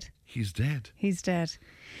 He's dead. He's dead. He's dead.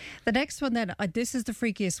 The next one then, this is the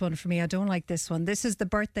freakiest one for me. I don't like this one. This is the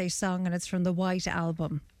birthday song and it's from the White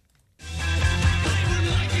Album.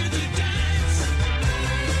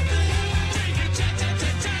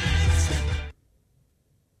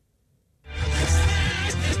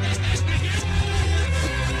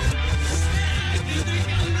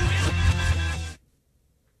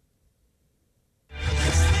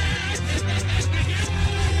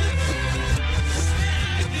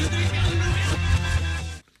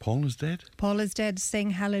 Paul is dead? Paul is dead. Sing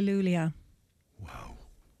Hallelujah. Wow.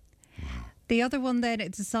 The other one then,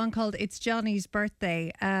 it's a song called It's Johnny's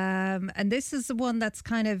Birthday. And this is the one that's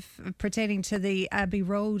kind of pertaining to the Abbey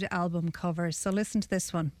Road album cover. So listen to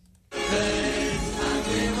this one.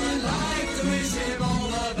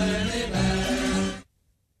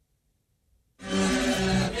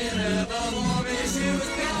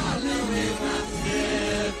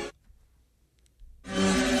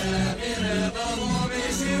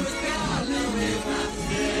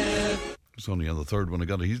 It's only on the third one I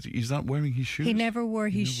got it. He's not wearing his shoes. He never wore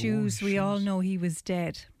his shoes. We all know he was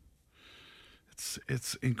dead.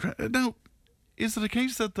 It's incredible. Now, is it a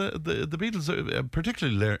case that the Beatles,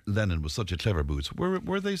 particularly Lennon, was such a clever boots?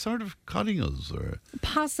 Were they sort of cutting us, or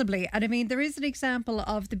possibly? And I mean, there is an example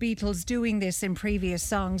of the Beatles doing this in previous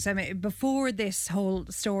songs. I mean, before this whole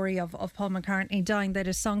story of Paul McCartney dying, they had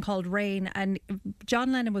a song called Rain, and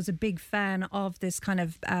John Lennon was a big fan of this kind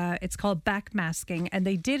of. It's called backmasking, and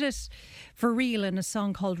they did it for real in a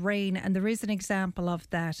song called Rain. And there is an example of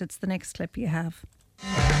that. It's the next clip you have.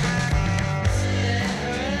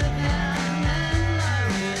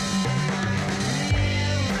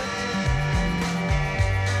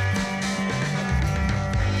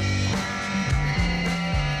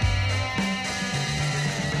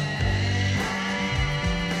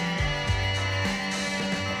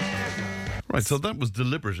 Right, so that was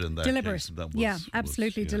deliberate in that Deliberate. case. That was, yeah,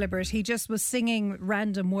 absolutely deliberate. He just was singing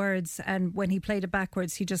random words, and when he played it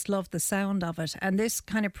backwards, he just loved the sound of it. And this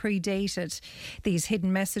kind of predated these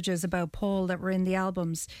hidden messages about Paul that were in the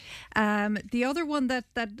albums. The other one that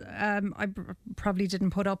I probably didn't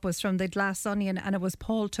put up was from the Glass Onion, and it was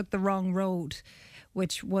Paul Took the Wrong Road,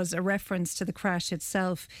 which was a reference to the crash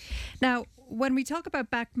itself. Now, when we talk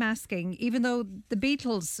about backmasking, even though the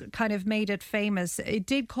Beatles kind of made it famous, it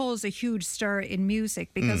did cause a huge stir in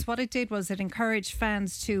music, because what it did was it encouraged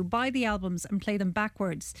fans to buy the albums and play them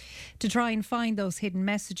backwards to try and find those hidden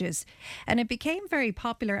messages. And it became very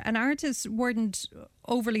popular, and artists weren't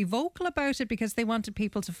overly vocal about it because they wanted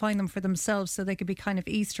people to find them for themselves so they could be kind of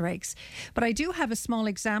Easter eggs. But I do have a small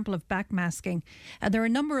example of backmasking, and there are a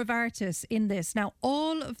number of artists in this. Now,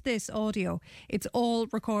 all of this audio, it's all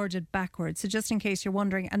recorded backwards. So just in case you're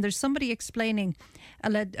wondering, and there's somebody explaining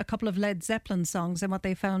a couple of Led Zeppelin songs and what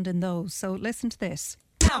they found in those. So listen to this.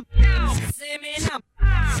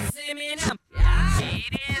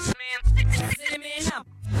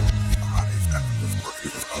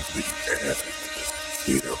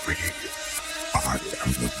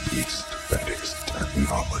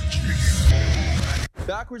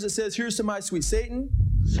 Backwards it says, "Here's to my sweet Satan."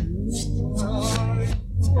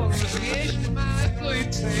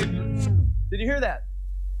 Did you hear that?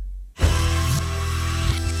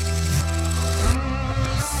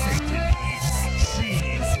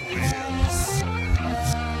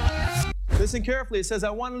 Listen carefully. It says, "I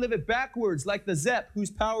want to live it backwards like the Zepp,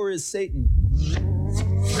 whose power is Satan."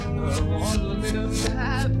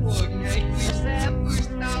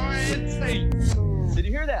 Did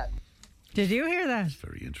you hear that? Did you hear that? It's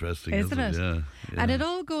very interesting, Isn't it? Yeah. And it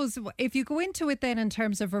all goes, if you go into it then in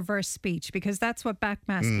terms of reverse speech, because that's what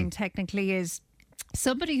backmasking technically is.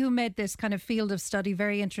 Somebody who made this kind of field of study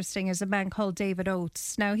very interesting is a man called David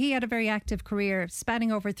Oates. Now, he had a very active career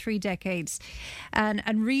spanning over 3 decades and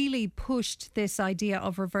really pushed this idea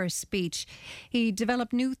of reverse speech. He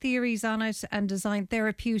developed new theories on it and designed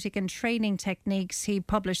therapeutic and training techniques. He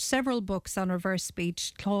published several books on reverse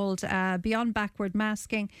speech called Beyond Backward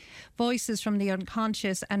Masking, Voices from the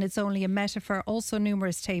Unconscious, and It's Only a Metaphor, also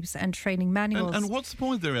numerous tapes and training manuals. And what's the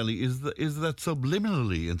point there, Ellie? Is that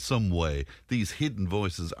subliminally in some way these hidden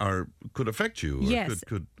voices could affect you? Or yes.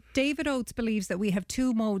 Could David Oates believes that we have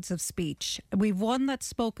 2 modes of speech. We've one that's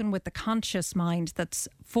spoken with the conscious mind, that's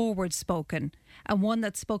forward spoken, and one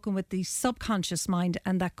that's spoken with the subconscious mind,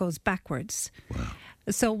 and that goes backwards. Wow.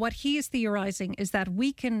 So what he is theorizing is that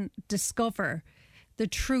we can discover the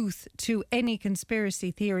truth to any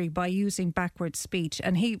conspiracy theory by using backward speech.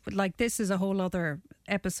 And this is a whole other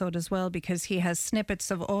episode as well, because he has snippets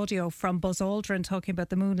of audio from Buzz Aldrin talking about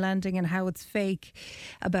the moon landing and how it's fake,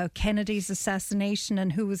 about Kennedy's assassination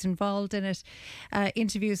and who was involved in it.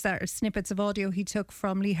 Interviews that are snippets of audio he took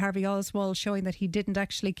from Lee Harvey Oswald showing that he didn't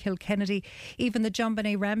actually kill Kennedy. Even the John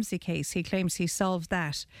Benet Ramsey case, he claims he solved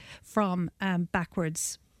that from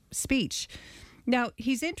backwards speech. Now,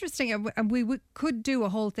 he's interesting, and we could do a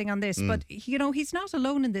whole thing on this, but, he's not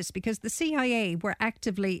alone in this, because the CIA were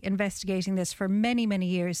actively investigating this for many, many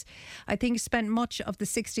years. I think spent much of the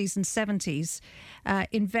 60s and 70s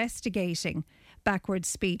investigating backward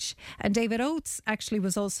speech. And David Oates actually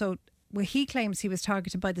was also... Well, he claims he was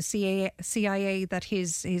targeted by the CIA, that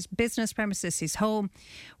his business premises, his home,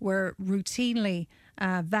 were routinely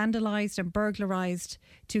vandalised and burglarised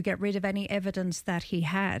to get rid of any evidence that he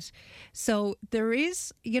had. So there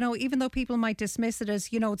is, even though people might dismiss it as,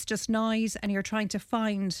 it's just noise and you're trying to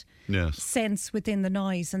find sense within the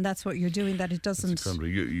noise, and that's what you're doing, that it doesn't...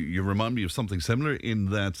 You remind me of something similar in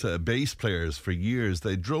that bass players for years,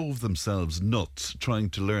 they drove themselves nuts trying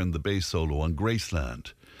to learn the bass solo on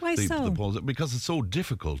Graceland. Why so? Because it's so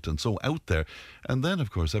difficult and so out there. And then, of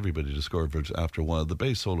course, everybody discovered after a while the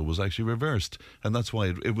bass solo was actually reversed. And that's why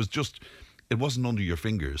it was just... It wasn't under your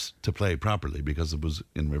fingers to play properly because it was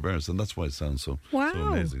in reverse, and that's why it sounds so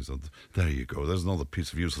amazing. So there you go. There's another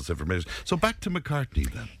piece of useless information. So back to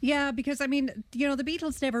McCartney then. Yeah, because the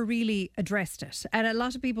Beatles never really addressed it, and a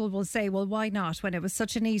lot of people will say, well, why not? When it was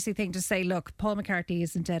such an easy thing to say, look, Paul McCartney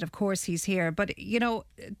isn't dead. Of course he's here, but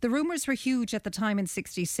the rumours were huge at the time in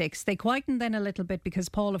 '66. They quietened then a little bit because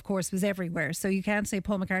Paul, of course, was everywhere. So you can't say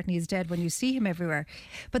Paul McCartney is dead when you see him everywhere.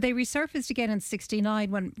 But they resurfaced again in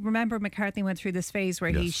 '69 when, remember, McCartney went through this phase where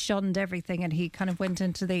he shunned everything and he kind of went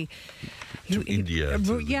into India,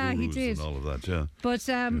 he did, and all of that. Yeah, but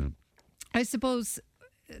I suppose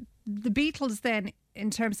the Beatles then, in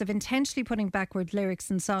terms of intentionally putting backward lyrics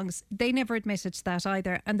in songs, they never admitted to that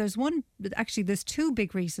either. And there's two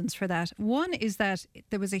big reasons for that. One is that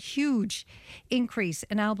there was a huge increase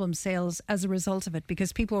in album sales as a result of it,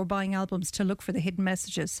 because people were buying albums to look for the hidden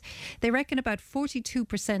messages. They reckon about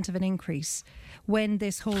 42% of an increase when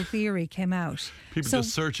this whole theory came out. People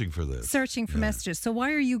just searching for this. Searching for messages. So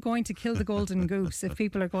why are you going to kill the golden goose if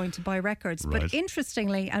people are going to buy records? Right. But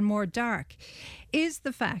interestingly and more dark is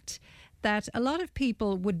the fact that a lot of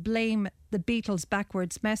people would blame the Beatles'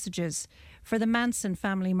 backwards messages for the Manson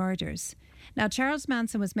family murders. Now, Charles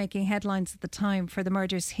Manson was making headlines at the time for the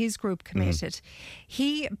murders his group committed.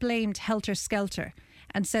 He blamed Helter Skelter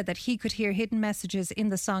and said that he could hear hidden messages in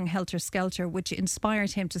the song Helter Skelter, which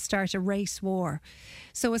inspired him to start a race war.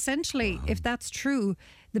 So essentially, if that's true,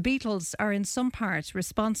 the Beatles are in some part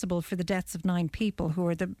responsible for the deaths of 9 people who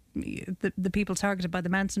are the people targeted by the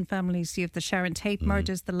Manson families. You have the Sharon Tate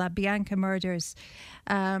murders, the La Bianca murders.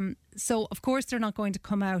 So, of course, they're not going to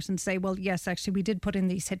come out and say, well, yes, actually, we did put in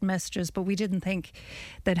these hidden messages, but we didn't think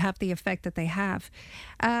they'd have the effect that they have.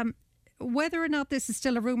 Whether or not this is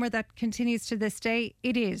still a rumour that continues to this day,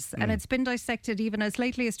 it is. And it's been dissected even as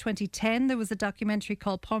lately as 2010. There was a documentary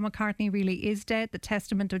called Paul McCartney Really Is Dead, The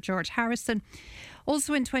Testament of George Harrison.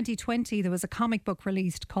 Also in 2020, there was a comic book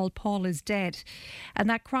released called Paul is Dead. And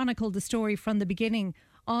that chronicled the story from the beginning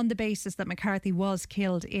on the basis that McCartney was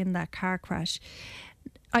killed in that car crash.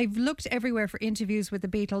 I've looked everywhere for interviews with the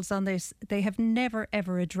Beatles on this. They have never,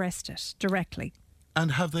 ever addressed it directly.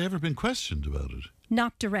 And have they ever been questioned about it?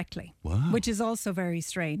 Not directly. Wow. Which is also very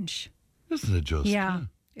strange. Isn't it just? Yeah.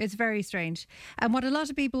 It's very strange. And what a lot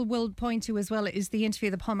of people will point to as well is the interview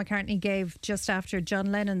that Paul McCartney gave just after John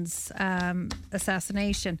Lennon's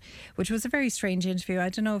assassination, which was a very strange interview. I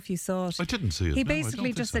don't know if you saw it. I didn't see it. He No,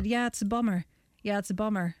 basically just said, yeah, it's a bummer. Yeah, it's a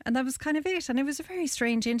bummer. And that was kind of it. And it was a very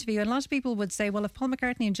strange interview. And a lot of people would say, well, if Paul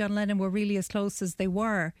McCartney and John Lennon were really as close as they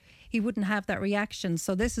were, he wouldn't have that reaction.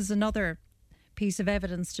 So this is another piece of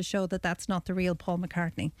evidence to show that that's not the real Paul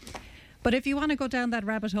McCartney. But if you want to go down that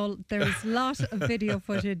rabbit hole, there is a lot of video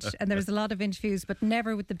footage and there's a lot of interviews, but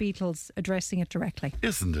never with the Beatles addressing it directly.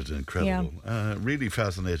 Isn't it incredible? Yeah. Really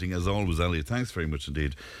fascinating as always, Ali. Thanks very much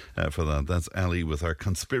indeed for that. That's Ali with our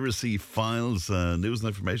Conspiracy Files. News and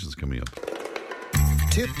information is coming up.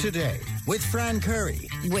 Tip today with Fran Curry.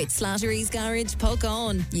 With Slattery's Garage,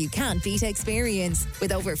 Puckane. You can't beat experience.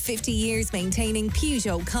 With over 50 years maintaining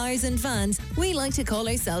Peugeot cars and vans, we like to call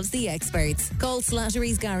ourselves the experts. Call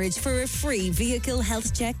Slattery's Garage for a free vehicle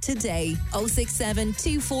health check today. 067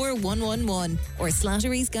 24111 or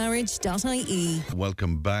slatterysgarage.ie.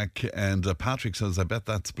 Welcome back. And Patrick says, I bet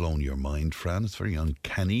that's blown your mind, Fran. It's very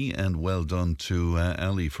uncanny, and well done to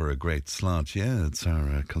Ali for a great slot. Yeah, it's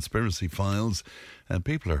our Conspiracy Files. And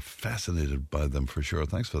people are fascinated by them for sure.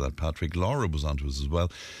 Thanks for that, Patrick. Laura was on to us as well,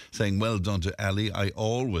 saying, well done to Ali. I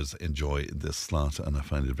always enjoy this slot and I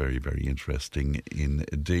find it very, very interesting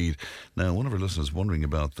indeed. Now, one of our listeners wondering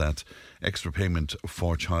about that extra payment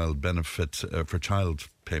for child benefit, for child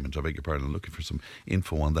payment, I beg your pardon, looking for some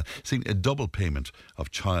info on that. Seeing a double payment of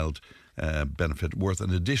child benefit worth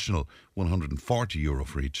an additional €140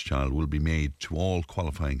 for each child will be made to all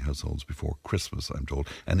qualifying households before Christmas, I'm told.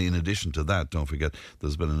 And in addition to that, don't forget,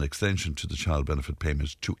 there's been an extension to the child benefit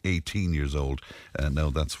payment to 18 years old. Now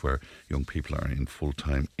that's where young people are in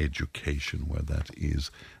full-time education, where that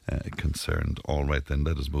is concerned. All right, then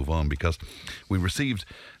let us move on, because we received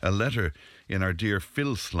a letter in our Dear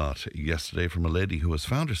Phil slot yesterday from a lady who has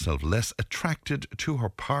found herself less attracted to her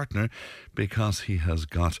partner because he has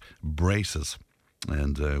got braces.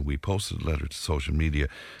 And we posted a letter to social media.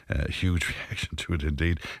 Huge reaction to it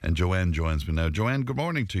indeed. And Joanne joins me now. Joanne, good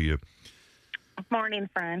morning to you. Morning,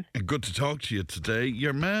 Fran. Good to talk to you today.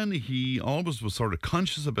 Your man, he always was sort of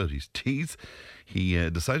conscious about his teeth. He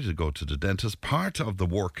decided to go to the dentist. Part of the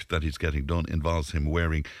work that he's getting done involves him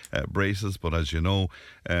wearing braces, but as you know,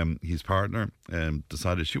 his partner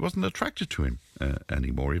decided she wasn't attracted to him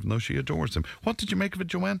anymore, even though she adores him. What did you make of it,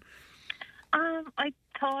 Joanne? I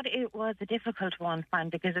thought it was a difficult one, Fran,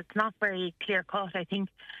 because it's not very clear-cut. I think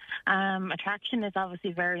attraction is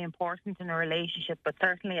obviously very important in a relationship, but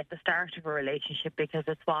certainly at the start of a relationship, because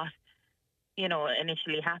it's what,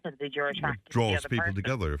 initially happens that you're attracted to the other person. Draws people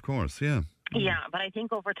together, of course, yeah. Yeah, but I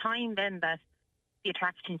think over time then that the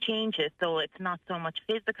attraction changes, so it's not so much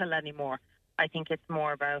physical anymore. I think it's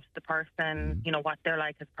more about the person, what they're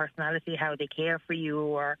like as personality, how they care for you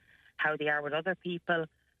or how they are with other people.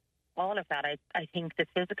 All of that, I think the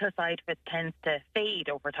physical side of it tends to fade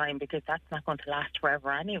over time because that's not going to last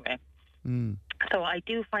forever anyway. So I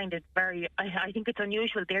do find it I think it's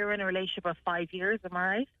unusual. They're in a relationship of 5 years, am I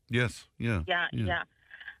right? Yes, yeah. Yeah.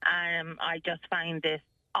 I just find this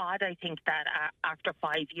odd. I think that after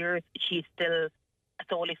 5 years, she's still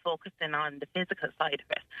solely focusing on the physical side of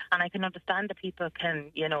it. And I can understand that people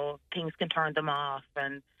can, things can turn them off,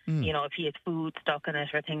 and, if he has food stuck in it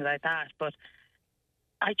or things like that. But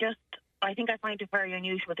I think I find it very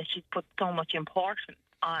unusual that she's put so much importance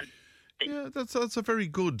on. Yeah, that's a very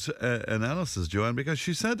good analysis, Joanne, because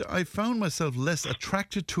she said, I found myself less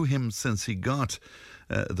attracted to him since he got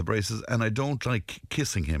the braces, and I don't like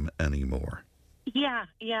kissing him anymore. Yeah,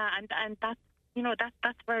 and that's,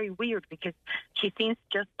 that's very weird, because she seems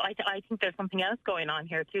just, I think there's something else going on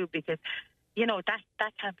here too, because,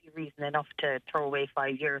 that can't be reason enough to throw away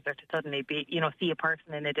 5 years or to suddenly be, see a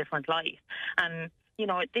person in a different light. And,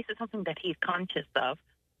 this is something that he's conscious of.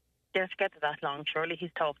 They're together that long, surely he's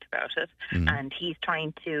talked about it, and he's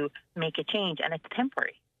trying to make a change, and it's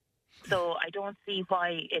temporary. So I don't see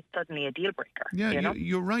why it's suddenly a deal breaker. Yeah,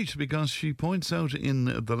 you're right, because she points out in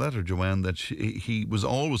the letter, Joanne, that he was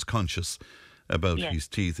always conscious about his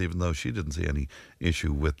teeth, even though she didn't see any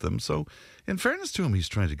issue with them. So, in fairness to him, he's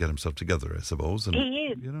trying to get himself together, I suppose. And,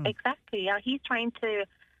 he is, exactly. Yeah, he's trying to,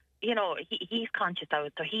 he's conscious of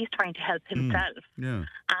it, so he's trying to help himself. Yeah.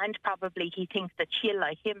 And probably he thinks that she'll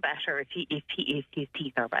like him better if his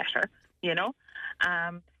teeth are better,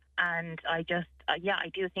 And I just,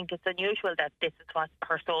 I do think it's unusual that this is what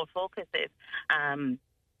her sole focus is.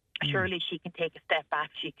 Surely she can take a step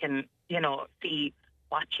back. She can, see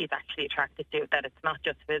what she's actually attracted to, that it's not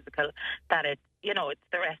just physical, that it's, it's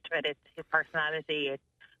the rest of it. It's his personality. It's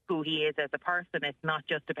who he is as a person. It's not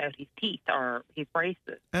just about his teeth or his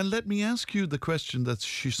braces. And let me ask you the question that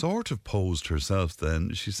she sort of posed herself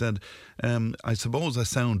then. She said, I suppose I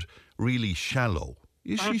sound really shallow.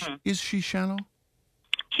 Is she shallow?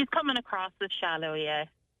 She's coming across as shallow, yes.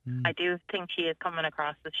 I do think she is coming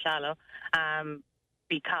across as shallow,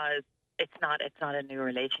 because it's not a new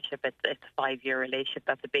relationship. It's a 5-year relationship.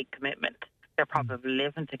 That's a big commitment. They're probably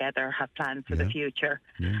living together, have plans for the future.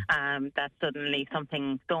 That's suddenly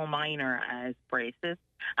something so minor as braces.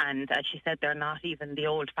 And as she said, they're not even the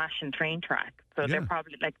old-fashioned train track. So they're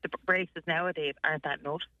probably, like, the braces nowadays aren't that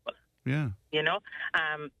noticeable. Yeah.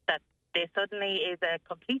 That they suddenly is a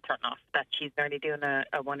complete turn-off, that she's nearly doing a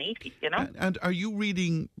 180, And are you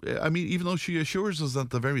reading, even though she assures us at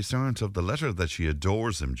the very start of the letter that she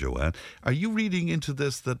adores him, Joanne, are you reading into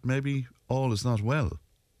this that maybe all is not well?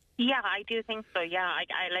 Yeah, I do think so. Yeah,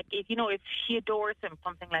 I like if she adores him,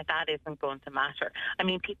 something like that isn't going to matter. I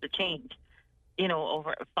mean, people change.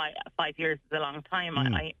 Over 5 years is a long time.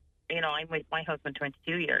 I'm with my husband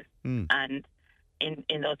 22 years, and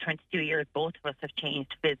in those 22 years, both of us have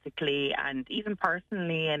changed physically and even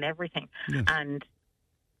personally and everything. Yes. And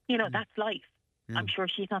that's life. Yeah. I'm sure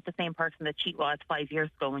she's not the same person that she was 5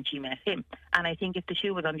 years ago when she met him. And I think if the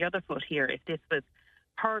shoe was on the other foot here, if this was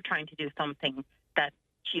her trying to do something that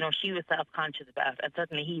she was self-conscious about, and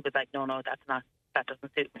suddenly he was like, no, that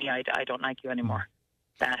doesn't suit me. I don't like you anymore.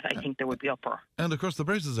 That I think there would be uproar. And of course, the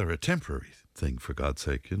braces are a temporary thing, for God's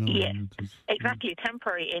sake, Yes, exactly,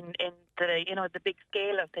 temporary in the the big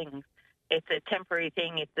scale of things. It's a temporary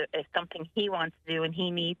thing. It's something he wants to do and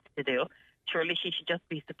he needs to do. Surely she should just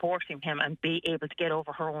be supporting him and be able to get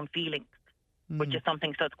over her own feelings, which is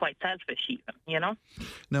something so it's quite selfish even,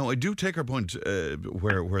 Now, I do take her point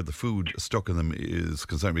where the food stuck in them is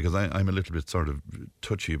concerned, because I'm a little bit sort of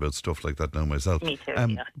touchy about stuff like that now myself. Me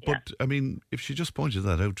too, But, if she just pointed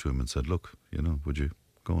that out to him and said, look, would you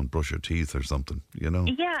go and brush your teeth or something,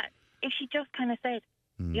 Yeah, if she just kind of said,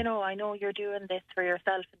 I know you're doing this for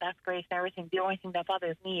yourself and that's great and everything. The only thing that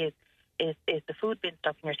bothers me is the food being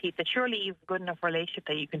stuck in your teeth. That surely you've a good enough relationship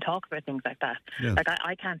that you can talk about things like that. Yes. Like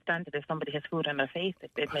I can't stand it if somebody has food on their face.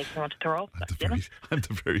 It makes me want to throw up. I'm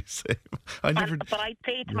the very same. But I'd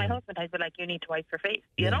say to my husband, I'd be like, you need to wipe your face,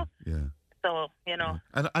 you know? Yeah. So,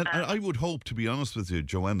 And I would hope, to be honest with you,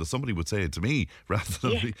 Joanne, that somebody would say it to me rather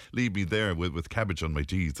than leave me there with cabbage on my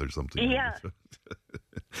teeth or something. Yeah.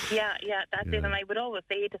 That's it. And I would always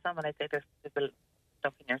say to someone, I'd say, there's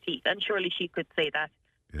stuff in your teeth. And surely she could say that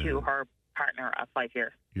to her partner of 5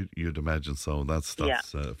 years. You'd imagine so. That's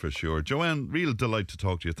for sure. Joanne, real delight to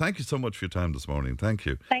talk to you. Thank you so much for your time this morning. Thank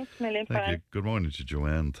you. Thanks a million. Thank you. Good morning to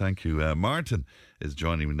Joanne. Thank you. Martin is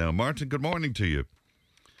joining me now. Martin, good morning to you.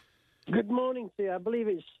 Good morning to you. I believe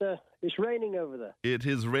it's raining over there. It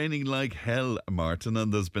is raining like hell, Martin,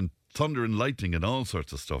 and there's been thunder and lightning and all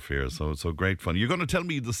sorts of stuff here. So great fun. You're going to tell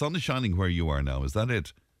me the sun is shining where you are now. Is that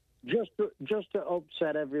it? Just to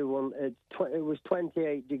upset everyone, it was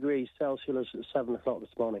 28 degrees Celsius at 7 o'clock this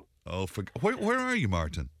morning. Oh, where are you,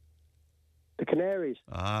 Martin? The Canaries.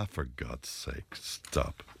 Ah, for God's sake,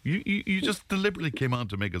 stop. You just deliberately came on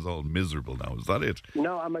to make us all miserable now, is that it?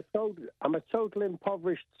 No, I'm a total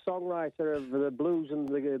impoverished songwriter of the blues and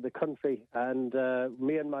the country, and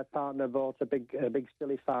me and my partner bought a big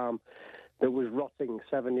silly farm that was rotting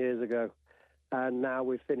 7 years ago, and now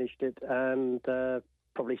we've finished it, and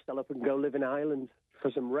probably sell up and go live in Ireland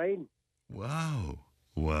for some rain. Wow.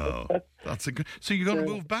 That's a good... So you're going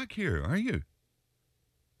to move back here, are you?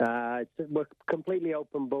 We're completely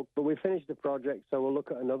open book, but we finished the project, so we'll look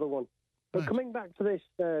at another one. But coming back to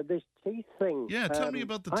this teeth thing. Yeah, tell me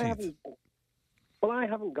about the teeth. I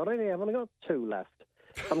haven't got any. I've only got 2 left.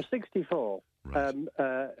 I'm 64,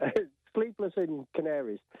 sleepless in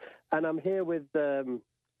Canaries, and I'm here with 2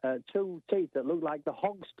 teeth that look like the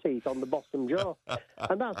hog's teeth on the bottom jaw,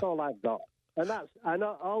 and that's all I've got. And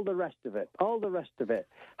all the rest of it. All the rest of it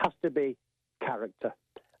has to be character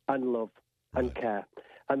and love and care.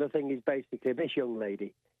 And the thing is, basically, this young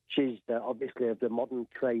lady, she's obviously of the modern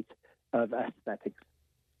trait of aesthetics.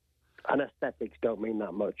 And aesthetics don't mean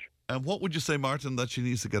that much. And what would you say, Martin, that she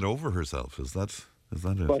needs to get over herself? Is that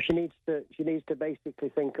it? Well, she needs to basically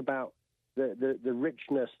think about the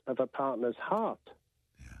richness of a partner's heart.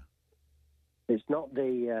 Yeah. It's not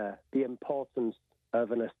the importance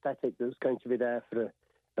of an aesthetic that's going to be there for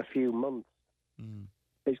a few months. Mm.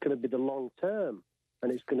 It's going to be the long term,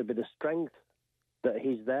 and it's going to be the strength that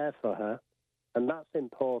he's there for her, and that's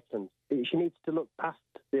important. She needs to look past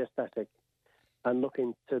the aesthetic and look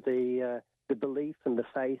into the belief and the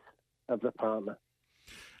faith of the partner.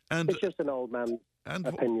 And it's just an old man's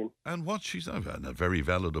opinion. And what she's a very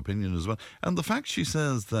valid opinion as well. And the fact she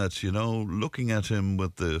says that, looking at him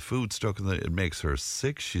with the food stuck in it makes her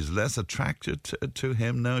sick. She's less attracted to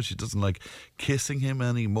him now. She doesn't like kissing him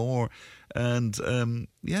anymore. And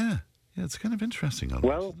it's kind of interesting.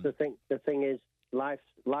 Well, the thing is,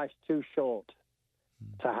 life's too short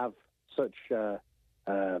to have such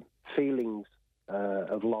feelings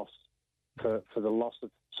of loss for the loss of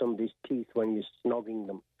somebody's teeth when you're snogging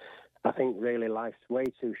them. I think really life's way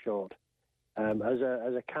too short. As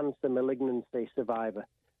a cancer malignancy survivor,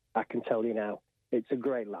 I can tell you now, it's a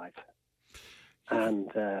great life.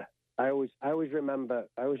 And I always remember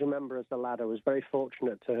as a lad, I was very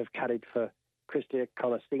fortunate to have carried for Christy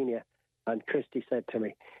O'Connor Senior, and Christy said to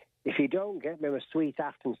me, "If you don't get me a sweet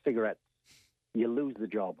Afton cigarette, you lose the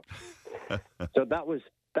job." So that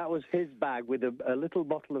was his bag with a little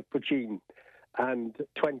bottle of Puccini and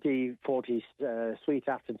 20, 40 sweet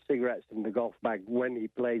Afton cigarettes in the golf bag when he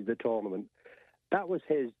plays the tournament. That was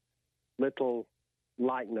his little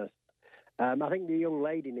likeness. I think the young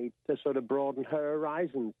lady needs to sort of broaden her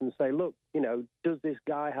horizons and say, look, does this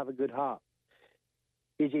guy have a good heart?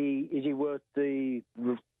 Is he worth the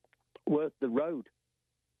road?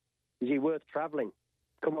 Is he worth travelling?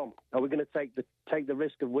 Come on, are we going to take the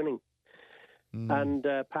risk of winning? And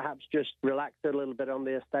perhaps just relax a little bit on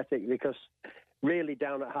the aesthetic, because really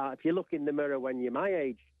down at heart, if you look in the mirror when you're my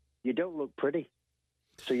age, you don't look pretty.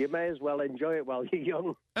 So you may as well enjoy it while you're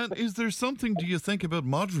young. And is there something, do you think, about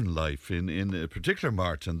modern life in particular,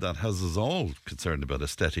 Martin, that has us all concerned about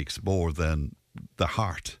aesthetics more than the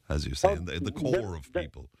heart, as you say, in the core of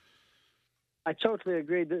people? I totally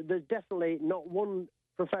agree. There's definitely not one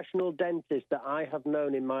professional dentist that I have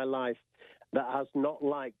known in my life that has not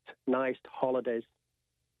liked nice holidays.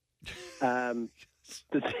 I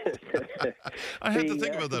had to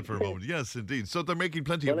think about that for a moment. Yes, indeed. So they're making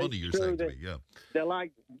plenty of money, you're saying to me, yeah. They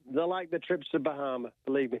like the trips to Bahama,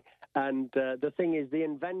 believe me. And the thing is, the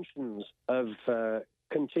inventions of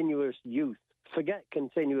continuous youth, forget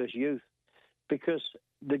continuous youth, because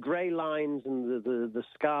the grey lines and the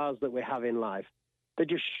scars that we have in life, they're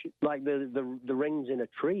just like the rings in a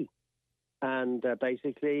tree. And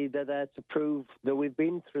basically, they're there to prove that we've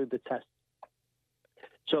been through the test.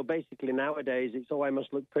 So basically, nowadays, it's, I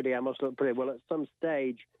must look pretty, I must look pretty. Well, at some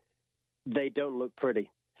stage, they don't look pretty.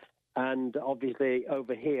 And obviously,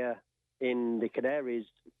 over here in the Canaries,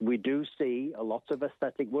 we do see a lot of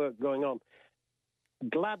aesthetic work going on.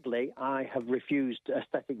 Gladly, I have refused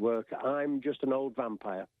aesthetic work. I'm just an old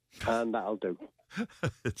vampire, and that'll do.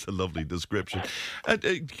 It's a lovely description.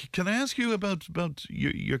 Can I ask you about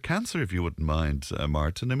your cancer, if you wouldn't mind,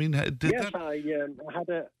 Martin? I mean, I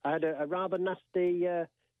had a rather nasty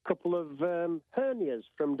couple of hernias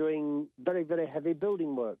from doing very, very heavy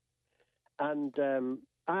building work, and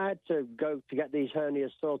I had to go to get these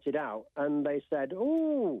hernias sorted out, and they said,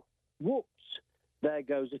 "Oh, whoops, there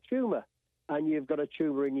goes a tumour, and you've got a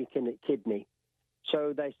tumour in your kidney."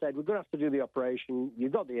 So they said, "We're going to have to do the operation.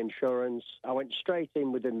 You've got the insurance." I went straight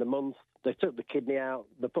in within the month. They took the kidney out.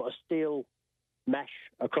 They put a steel mesh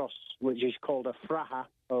across, which is called a fraha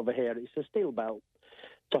over here. It's a steel belt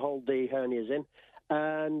to hold the hernias in.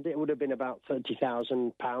 And it would have been about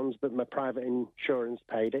 £30,000, but my private insurance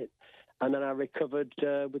paid it. And then I recovered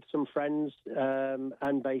with some friends,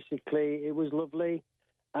 and basically it was lovely.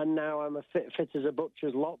 And now I'm a fit as a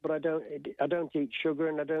butcher's lot, but I don't eat sugar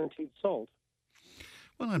and I don't eat salt.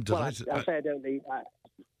 Well, I'm delighted. I say I don't eat.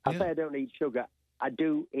 I say I don't eat sugar. I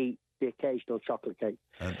do eat the occasional chocolate cake.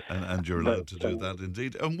 And you're allowed to do that,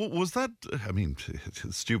 indeed. And what was that? I mean, it's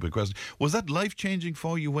a stupid question. Was that life-changing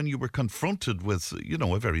for you when you were confronted with,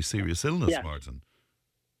 a very serious illness, Yes. Martin?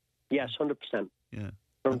 Yes, 100%. Yeah.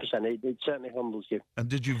 100%. It certainly humbles you. And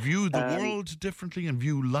did you view the world differently and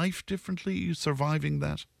view life differently, surviving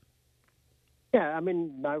that? Yeah, I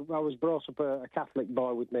mean, I was brought up a Catholic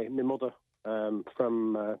boy with my mother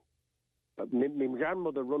from... my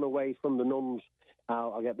grandmother run away from the nuns.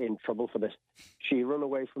 I'll get me in trouble for this. She run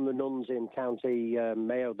away from the nuns in County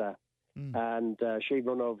Mayo there, and she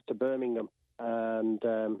run over to Birmingham. And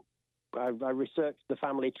I researched the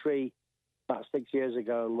family tree about 6 years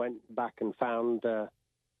ago and went back and found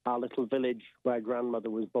our little village where grandmother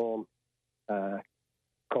was born,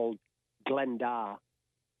 called Glendar,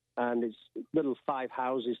 and it's little 5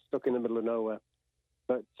 houses stuck in the middle of nowhere.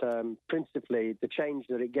 But principally, the change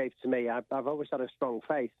that it gave to me, I've always had a strong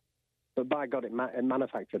faith. But by God, it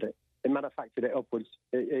manufactured it. It manufactured it upwards.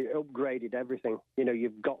 It upgraded everything.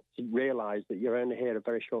 You've got to realise that you're only here a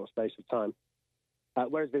very short space of time.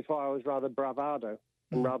 Whereas before I was rather bravado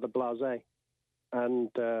and rather blasé. And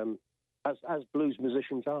as blues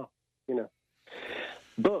musicians are,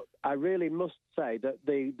 But I really must say that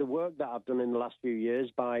the work that I've done in the last few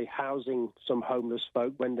years by housing some homeless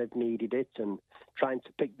folk when they've needed it and trying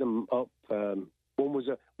to pick them up. One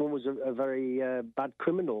was a very bad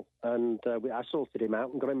criminal, and I sorted him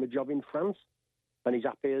out and got him a job in France, and he's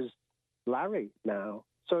happy as Larry now.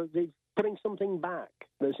 So it's putting something back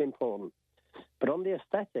that's important. But on the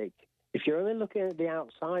aesthetic, if you're only looking at the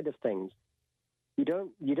outside of things, you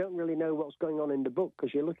don't really know what's going on in the book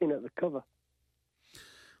because you're looking at the cover.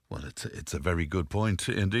 Well, it's a very good point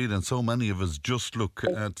indeed, and so many of us just look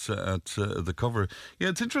at the cover. Yeah,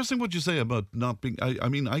 it's interesting what you say about not being. I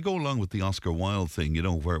mean, I go along with the Oscar Wilde thing,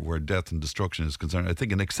 where death and destruction is concerned. I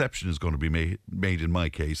think an exception is going to be made in my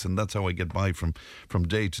case, and that's how I get by from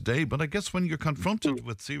day to day. But I guess when you're confronted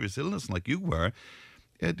with serious illness like you were,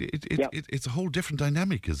 it's a whole different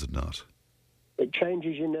dynamic, is it not? It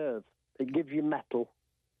changes your nerve. It gives you mettle.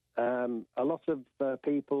 A lot of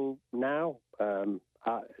people now.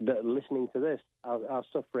 That are listening to this are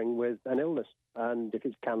suffering with an illness, and if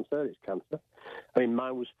it's cancer, it's cancer. I mean,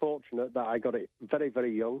 mine was fortunate that I got it very,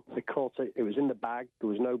 very young. They caught it; it was in the bag. There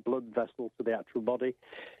was no blood vessel to the actual body.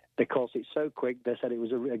 They caught it so quick. They said it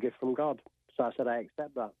was a gift from God. So I said I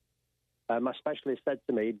accept that. My specialist said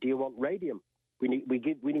to me, "Do you want radium? We need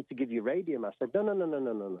to give you radium." I said,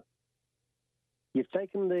 No. You've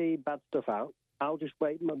taken the bad stuff out. I'll just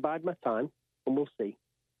bide my time, and we'll see.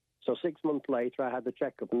 So 6 months later, I had the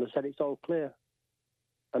checkup, and they said it's all clear.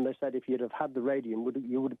 And they said if you'd have had the radium,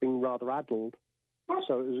 you would have been rather addled.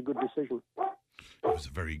 So it was a good decision. It was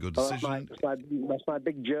a very good decision. That's my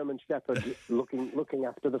big German shepherd looking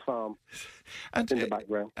after the farm in the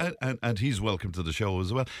background. And he's welcome to the show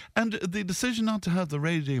as well. And the decision not to have the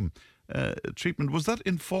radium treatment, was that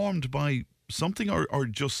informed by something or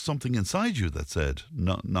just something inside you that said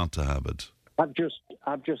not to have it?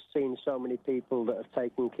 I've just seen so many people that have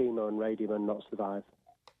taken chemo and radium and not survived.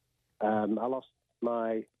 I lost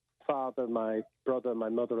my father, my brother, my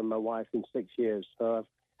mother, and my wife in 6 years. So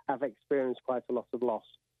I've experienced quite a lot of loss.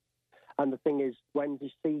 And the thing is, when you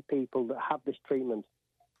see people that have this treatment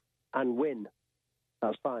and win,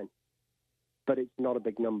 that's fine. But it's not a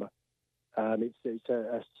big number. It's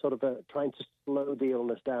a sort of trying to slow the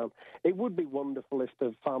illness down. It would be wonderful if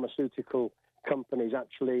the pharmaceutical companies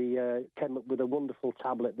actually came up with a wonderful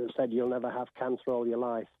tablet that said you'll never have cancer all your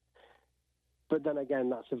life. But then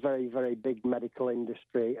again, that's a very, very big medical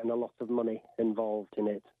industry and a lot of money involved in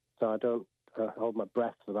it. So I don't hold my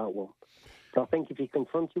breath for that one. So I think if you're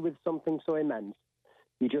confronted with something so immense,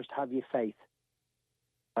 you just have your faith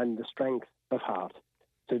and the strength of heart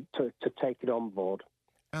to take it on board.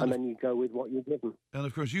 And then you go with what you're given. And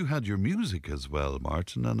of course, you had your music as well,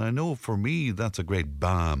 Martin. And I know for me, that's a great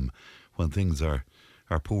balm when things are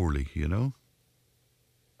poorly,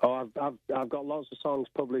 Oh, I've got lots of songs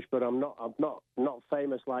published, but I'm not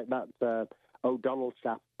famous like that O'Donnell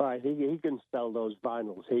chap. Right, he can sell those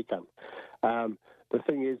vinyls. He can. The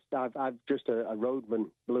thing is, I've just a roadman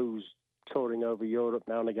blues touring over Europe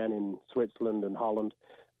now and again in Switzerland and Holland.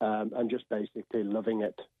 And just basically loving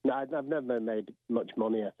it. Now, I've never made much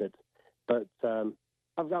money at it, But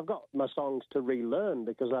I've got my songs to relearn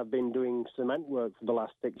because I've been doing cement work for the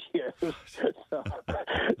last 6 years.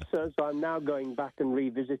 so I'm now going back and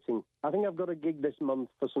revisiting. I think I've got a gig this month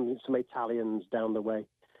for some Italians down the way.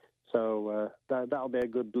 So that'll be a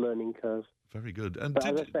good learning curve. Very good. And but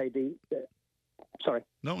as I say, sorry.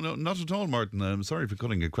 No, not at all, Martin. I'm sorry for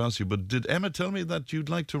cutting across you, but did Emma tell me that you'd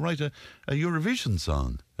like to write a Eurovision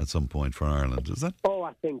song at some point for Ireland? Is that? Oh,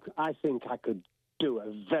 I think I could do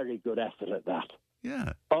a very good effort at that.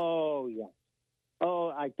 Yeah. Oh, yeah. Oh,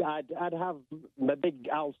 I'd have a big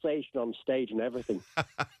Alsatian on stage and everything.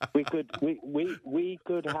 we could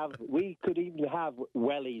even have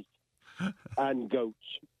wellies and goats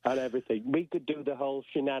and everything. We could do the whole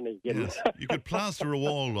shenanigans. Yes. You could plaster a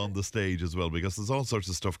wall on the stage as well, because there's all sorts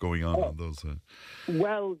of stuff going on those.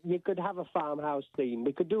 Well, you could have a farmhouse theme.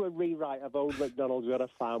 We could do a rewrite of Old MacDonald's Got a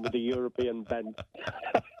Farm with a European bent.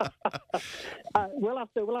 We'll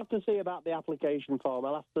have to see about the application form.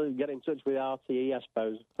 I'll have to get in touch with RTE, I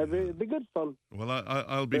suppose. It'd be good fun. Well,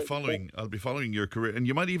 I'll be following your career, and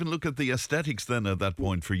you might even look at the aesthetics then at that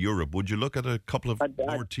point for Europe. Would you look at a couple of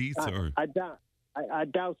more teeth? I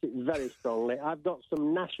doubt it very strongly. I've got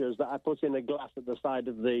some gnashers that I put in a glass at the side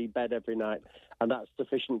of the bed every night, and that's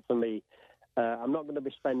sufficient for me. I'm not going to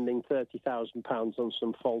be spending £30,000 on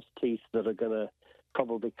some false teeth that are going to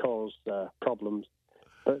probably cause problems.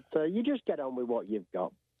 But you just get on with what you've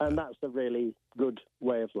got, and that's a really good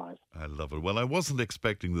way of life. I love it. Well, I wasn't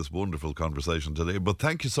expecting this wonderful conversation today, but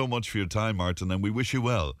thank you so much for your time, Martin, and we wish you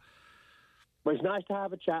well. Well, it's nice to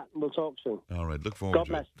have a chat, and we'll talk soon. All right, look forward God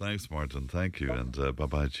to bless. it. Thanks, Martin. Thank you, and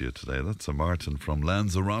bye-bye to you today. That's Martin from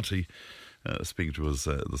Lanzarote speaking to us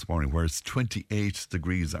this morning, where it's 28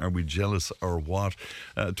 degrees. Are we jealous or what?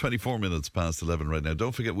 24 minutes past 11 right now.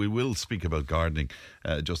 Don't forget, we will speak about gardening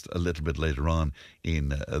just a little bit later on in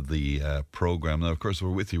the programme. Now, of course, we're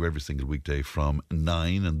with you every single weekday from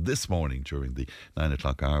 9, and this morning during the 9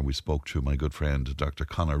 o'clock hour, we spoke to my good friend, Dr.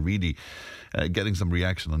 Conor Reedy, getting some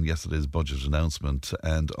reaction on yesterday's budget announcement.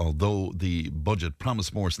 And although the budget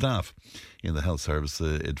promised more staff in the health service,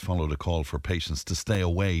 it followed a call for patients to stay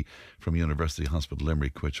away from University Hospital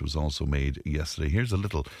Limerick, which was also made yesterday. Here's a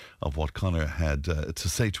little of what Conor had to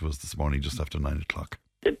say to us this morning just after 9 o'clock.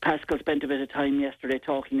 Pascal spent a bit of time yesterday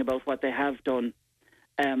talking about what they have done,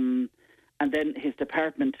 and then his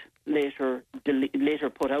department later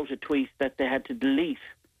put out a tweet that they had to delete,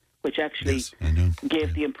 which actually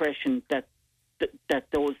gave the impression that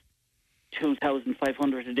those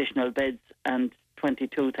 2,500 additional beds and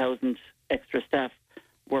 22,000 extra staff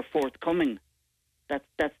were forthcoming.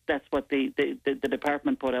 That's what the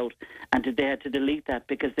department put out, and they had to delete that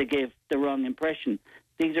because they gave the wrong impression.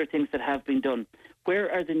 These are things that have been done. Where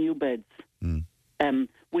are the new beds?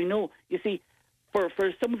 We know, you see, for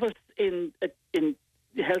some of us in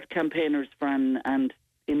health campaigners, Fran, and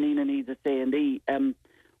in Nina Needs at A&E,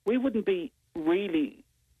 we wouldn't be really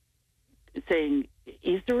saying,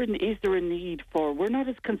 is there a need for... We're not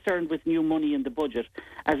as concerned with new money in the budget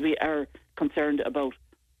as we are concerned about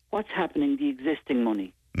what's happening, the existing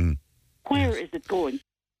money. Where is it going?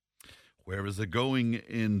 Where is it going,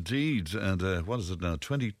 indeed? And what is it now?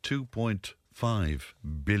 22.5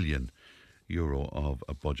 billion euro of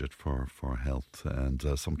a budget for health, and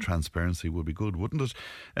some transparency would be good, wouldn't it?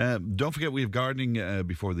 Don't forget, we have gardening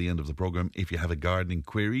before the end of the programme. If you have a gardening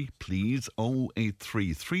query, please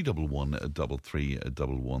 083 311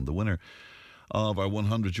 3311. The winner of our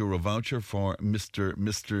 €100 voucher for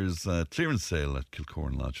Mister's clearance sale at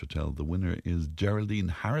Kilcorn Lodge Hotel. The winner is Geraldine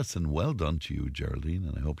Harrison. Well done to you, Geraldine,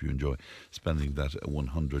 and I hope you enjoy spending that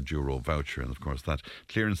 €100 voucher. And of course, that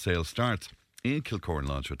clearance sale starts in Kilcorn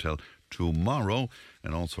Lodge Hotel tomorrow,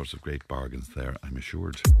 and all sorts of great bargains there, I'm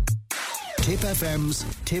assured. Tipp FM's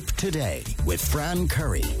Tip Today with Fran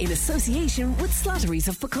Curry. In association with Slattery's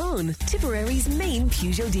of Pecan, Tipperary's main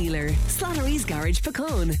Peugeot dealer. Slattery's Garage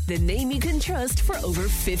Pecan, the name you can trust for over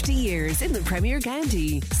 50 years in the Premier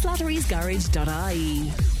County.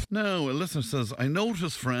 Slattery'sGarage.ie. Now, a listener says, I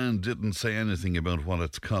noticed Fran didn't say anything about what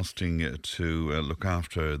it's costing to look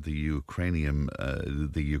after the Ukrainian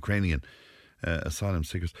asylum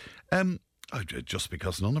seekers. Just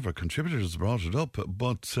because none of our contributors brought it up,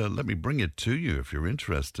 but let me bring it to you if you're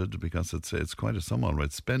interested, because it's quite a sum, all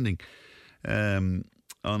right. Spending on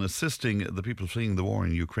assisting the people fleeing the war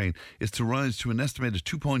in Ukraine is to rise to an estimated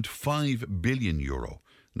 €2.5 billion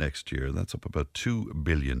next year. That's up about $2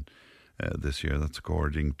 billion this year. That's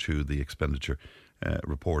according to the expenditure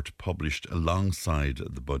report published alongside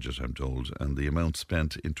the budget, I'm told, and the amount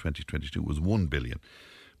spent in 2022 was $1 billion.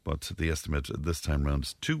 But the estimate this time round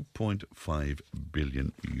is €2.5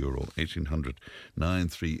 billion. 1800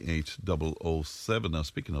 938 007. Now,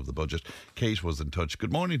 speaking of the budget, Kate was in touch.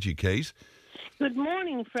 Good morning to you, Kate. Good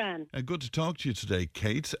morning, Fran. Good to talk to you today,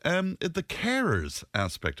 Kate. The carers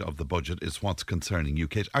aspect of the budget is what's concerning you,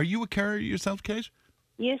 Kate. Are you a carer yourself, Kate?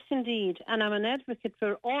 Yes, indeed. And I'm an advocate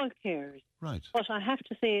for all carers. Right. But I have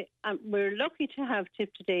to say, we're lucky to have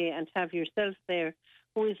Tipp today and to have yourself there,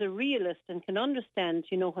 who is a realist and can understand,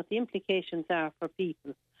 what the implications are for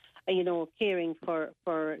people, caring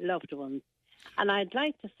for loved ones. And I'd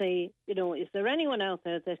like to say, is there anyone out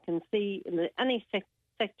there that can see in any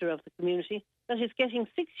sector of the community that is getting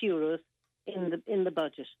 €6 in the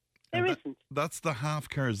budget? There isn't. That's the half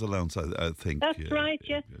carers allowance, I think. That's right,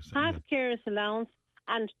 yes. Half carers allowance.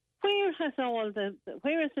 And where has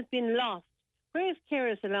where has it been lost? Where has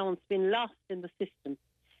carers allowance been lost in the system?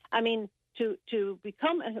 I mean, to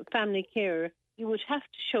become a family carer, you would have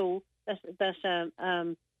to show that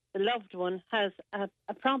the loved one has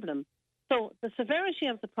a problem. So the severity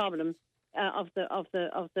of the problem of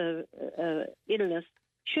the illness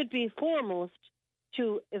should be foremost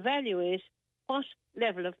to evaluate what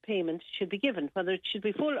level of payment should be given, whether it should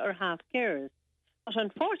be full or half carers. But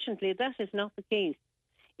unfortunately, that is not the case.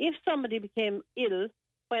 If somebody became ill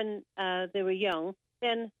when they were young,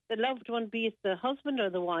 then the loved one, be it the husband or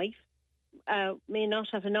the wife, may not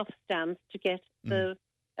have enough stamps to get the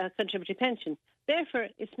contributory pension. Therefore,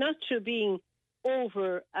 it's not through being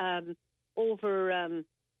over the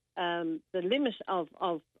limit of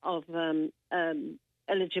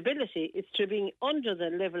eligibility. It's through being under the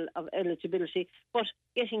level of eligibility, but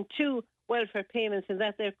getting two welfare payments, in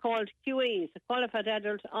that they're called QAs, a qualified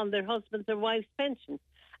adult on their husband's or wife's pension.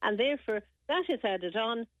 And therefore, that is added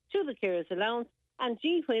on to the carers allowance. And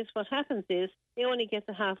gee whiz, what happens is they only get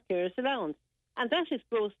the half carers allowance. And that is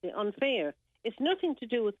grossly unfair. It's nothing to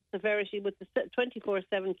do with the severity, with the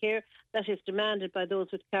 24/7 care that is demanded by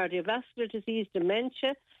those with cardiovascular disease,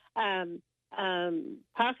 dementia,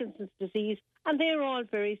 Parkinson's disease, and they're all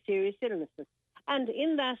very serious illnesses. And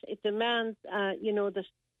in that, it demands, that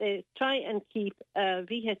they try and keep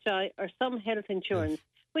VHI or some health insurance,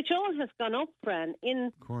 which all has gone up, Fran,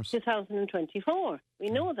 in 2024. We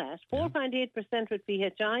know that. 4.8% with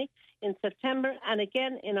VHI in September, and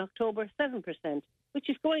again in October, 7%, which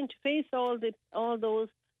is going to face all those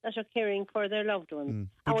that are caring for their loved ones.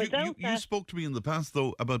 And you spoke to me in the past,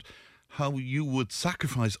 though, about how you would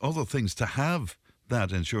sacrifice other things to have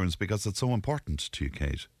that insurance because it's so important to you,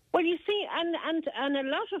 Kate. Well, you see, and a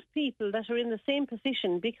lot of people that are in the same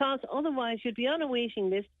position, because otherwise you'd be on a waiting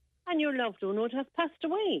list and your loved one would have passed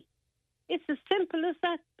away. It's as simple as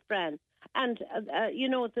that, Fran. And,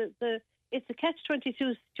 it's a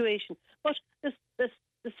catch-22 situation. But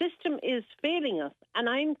the system is failing us, and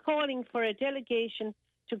I'm calling for a delegation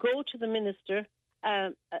to go to the Minister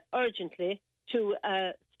urgently to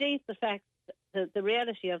state the facts, the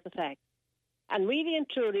reality of the facts. And really and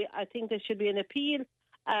truly, I think there should be an appeal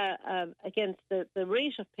against the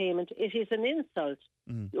rate of payment. It is an insult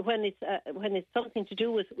when it's something to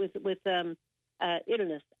do with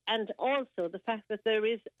illness, and also the fact that there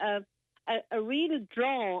is a real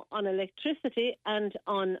draw on electricity and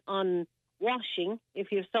on washing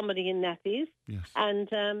if you have somebody in nappies,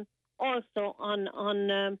 and also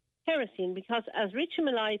on kerosene, because as Richie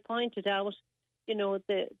Malloy pointed out,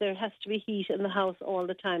 there has to be heat in the house all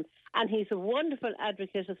the time. And he's a wonderful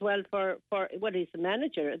advocate as well he's the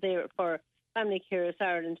manager there for Family Carers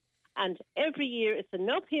Ireland. And every year it's an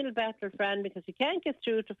uphill battle, Fran, because you can't get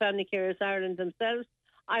through to Family Carers Ireland themselves.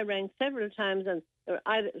 I rang several times and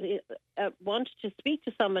I wanted to speak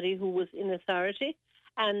to somebody who was in authority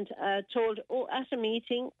and told, at a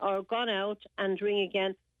meeting or gone out and ring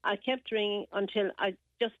again. I kept ringing until I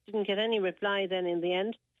just didn't get any reply then in the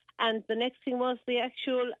end. And the next thing was the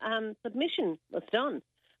actual submission was done.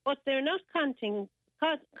 But they're not contacting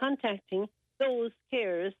those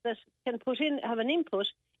carers that can have an input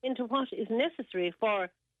into what is necessary for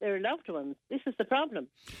their loved ones. This is the problem.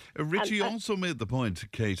 Richie also made the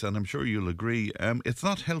point, Kate, and I'm sure you'll agree, it's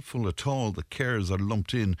not helpful at all that carers are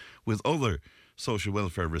lumped in with other social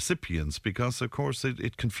welfare recipients because, of course,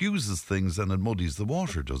 it confuses things and it muddies the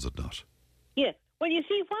water, does it not? Yes. Well, you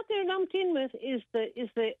see, what they're lumped in with is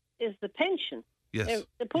the pension. Yes.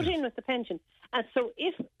 They're put in with the pension. And so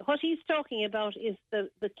if what he's talking about is the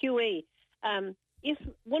QA, if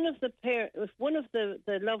one of the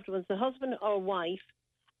loved ones, the husband or wife,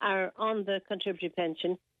 are on the contributory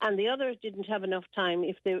pension and the other didn't have enough time,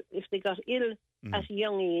 if they got ill at a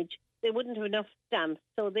young age, they wouldn't have enough stamps.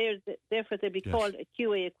 So therefore they'd be called a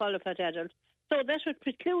QA, a qualified adult. So that would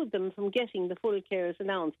preclude them from getting the full carers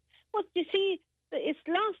allowance. But you see, it's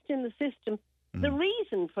lost in the system the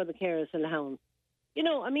reason for the carers allowance. You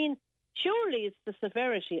know, I mean, surely it's the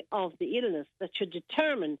severity of the illness that should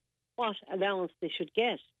determine what allowance they should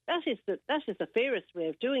get. That is the fairest way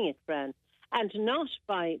of doing it, Fran, and not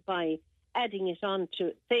by adding it on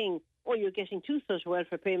to saying, oh, you're getting two social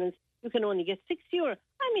welfare payments, you can only get €6. I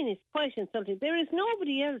mean, it's quite insulting. There is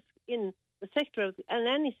nobody else in the sector in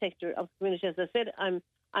any sector of the community. As I said, I'm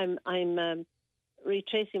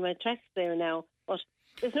retracing my tracks there now, but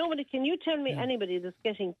there's nobody. Can you tell me anybody that's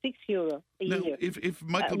getting €6 a year? If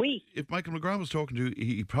Michael McGrath was talking to you,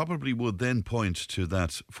 he probably would then point to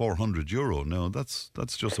that €400. No, that's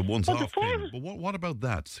just a once-off payment. But what about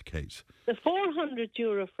that, Kate? The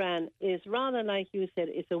 €400, Fran, is rather like you said.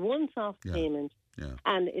 It's a once-off payment,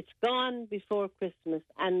 and it's gone before Christmas,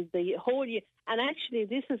 and the whole year. And actually,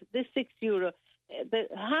 this €6, the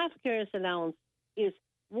half carers allowance is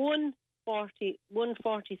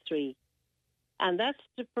 $143. And that's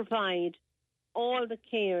to provide all the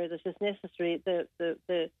care that is necessary, the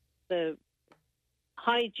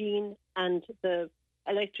hygiene and the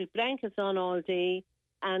electric blankets on all day,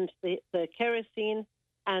 and the kerosene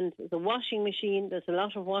and the washing machine. There's a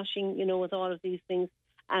lot of washing, you know, with all of these things.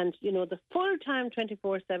 And, you know, the full-time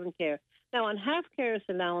 24/7 care. Now, on half carers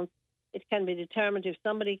allowance, it can be determined if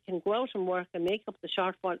somebody can go out and work and make up the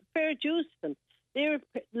shortfall. Fair dues to them. Their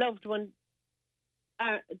loved one,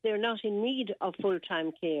 they're not in need of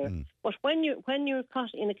full-time care. But when you're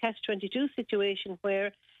caught in a catch-22 situation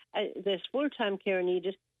where there's full-time care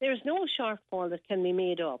needed, there's no shortfall that can be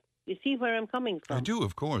made up. You see where I'm coming from? I do,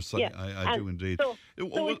 of course. Yeah. I do indeed. So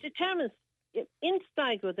it determines in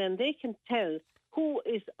Sligo. Then they can tell who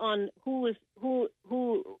is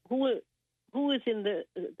in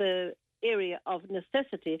the area of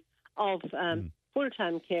necessity of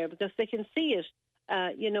full-time care, because they can see it.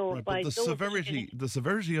 Right, by the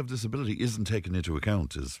severity of disability isn't taken into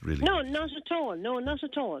account, is really not at all. No, not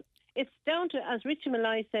at all. It's down to, as Richie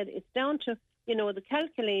Malloy said, it's down to the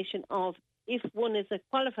calculation of if one is a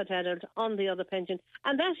qualified adult on the other pension,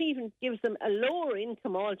 and that even gives them a lower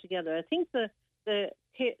income altogether. I think the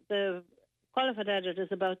qualified adult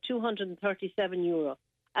is about €237,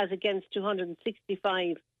 as against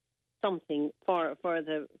 265 something for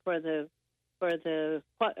the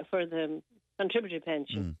contributory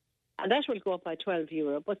pension, and that will go up by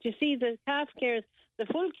 €12. But you see, the half carers, the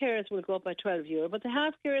full carers will go up by €12, but the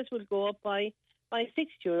half carers will go up by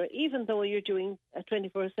 €6, even though you're doing a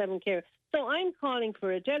 24/7 care. So I'm calling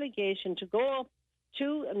for a delegation to go up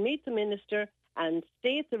to meet the minister and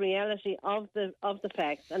state the reality of the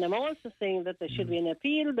facts. And I'm also saying that there should be an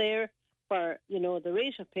appeal there for the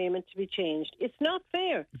rate of payment to be changed. It's not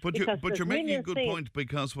fair. But you're making a good point,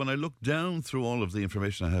 because when I look down through all of the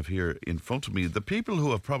information I have here in front of me, the people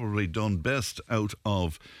who have probably done best out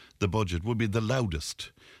of the budget would be the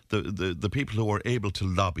loudest, the people who are able to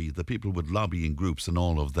lobby, the people with lobbying groups and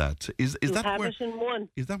all of that. Is that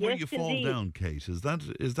where you fall down, Kate? Is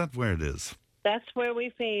that where it is? That's where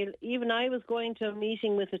we fail. Even I was going to a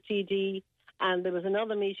meeting with a TD, and there was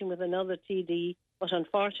another meeting with another TD. But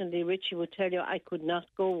unfortunately, Richie would tell you I could not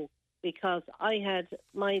go because I had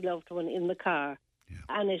my loved one in the car.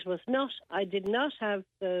 And it was not, I did not have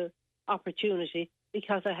the opportunity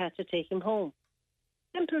because I had to take him home.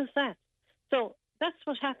 Simple as that. So that's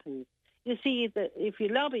what happens. You see, that if you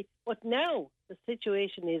lobby, but now the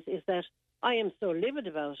situation is that I am so livid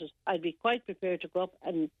about it, I'd be quite prepared to go up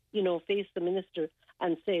and, face the minister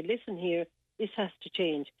and say, listen here, this has to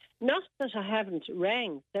change. Not that I haven't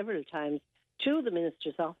rang several times to the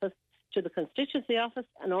minister's office, to the constituency office,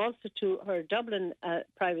 and also to her Dublin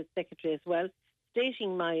private secretary as well,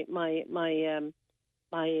 stating my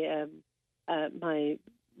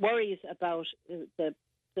worries about the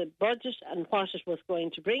budget and what it was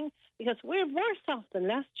going to bring, because we're worse off than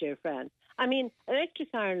last year, Fran. I mean,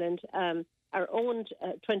 Electric Ireland are owned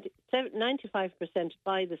 95%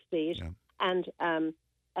 by the state, and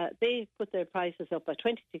they put their prices up by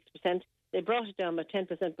 26%. They brought it down by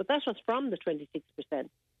 10%, but that was from the 26%.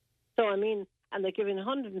 So, I mean, and they're giving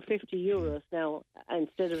 €150 now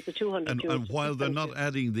instead of the €200. And while they're not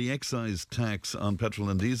adding the excise tax on petrol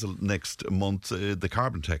and diesel next month, the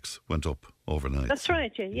carbon tax went up overnight. That's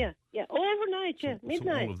right, yeah. Overnight, midnight.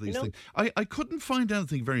 So all of these things. I couldn't find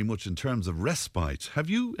anything very much in terms of respite. Have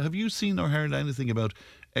you seen or heard anything about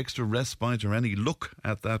extra respite or any look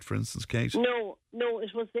at that, for instance, Kate? No,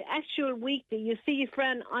 it was the actual weekly. You see,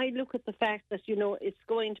 Fran, I look at the fact that, it's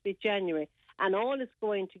going to be January, and all it's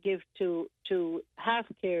going to give to half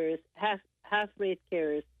rate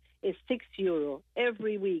carers is €6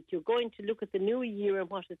 every week. You're going to look at the new year and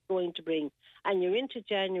what it's going to bring, and you're into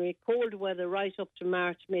January, cold weather right up to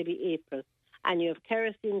March, maybe April, and you have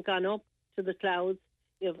kerosene gone up to the clouds.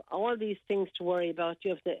 You have all these things to worry about.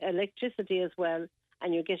 You have the electricity as well,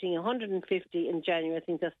 and you're getting 150 in January. I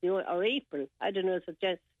think that's or April. I don't know if it's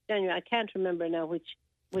January. I can't remember now which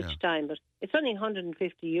time, but it's only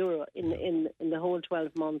 150 euro in the whole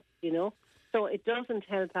 12 months. So it doesn't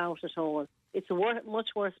help out at all. It's a much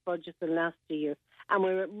worse budget than last year, and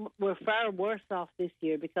we're far worse off this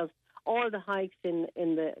year because all the hikes in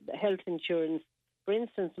the health insurance. For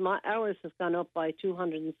instance, ours has gone up by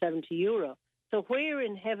 270 euro. So where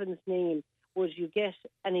in heaven's name would you get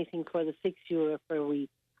anything for the €6 per week?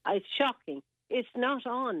 It's shocking. It's not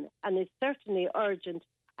on, and it's certainly urgent,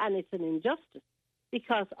 and it's an injustice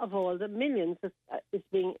because of all the millions that is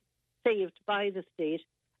being saved by the state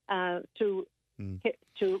to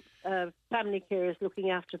family carers looking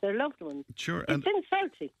after their loved ones. Sure. It's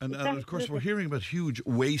insulting. And of course, we're hearing about huge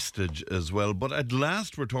wastage as well. But at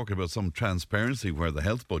last, we're talking about some transparency where the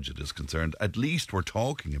health budget is concerned. At least we're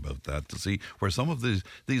talking about that to see where some of these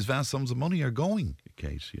vast sums of money are going,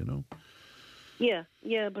 Kate, Yeah,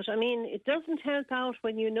 but I mean, it doesn't help out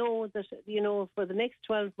when you know that, for the next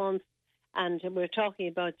 12 months, and we're talking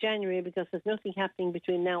about January because there's nothing happening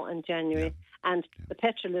between now and January. And the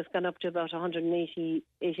petrol has gone up to about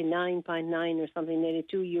 189.9 or something, nearly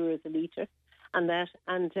 €2 a litre. And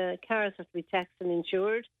cars have to be taxed and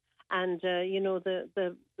insured. And,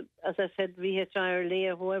 the as I said, VHI or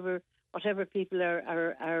LEA, whatever people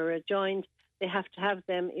are joined, they have to have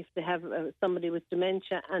them if they have somebody with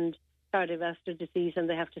dementia and cardiovascular disease, and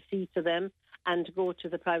they have to see to them and go to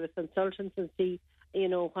the private consultants and see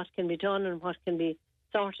what can be done and what can be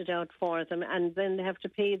sorted out for them, and then they have to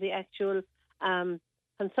pay the actual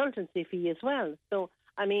consultancy fee as well. So,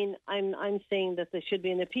 I mean, I'm saying that there should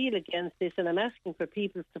be an appeal against this, and I'm asking for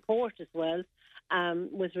people's support as well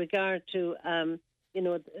with regard to,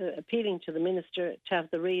 appealing to the Minister to have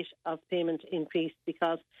the rate of payment increased,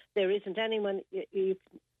 because there isn't anyone, you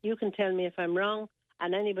can tell me if I'm wrong,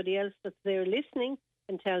 and anybody else that's there listening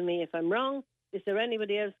can tell me if I'm wrong. Is there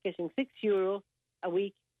anybody else getting €6 a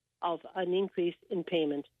week of an increase in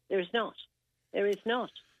payment? There is not. And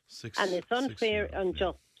it's unfair and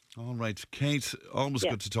unjust. All right, Kate, always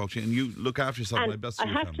good to talk to you. And you look after yourself. My best to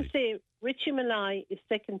your family. I have to say, Richie Malai is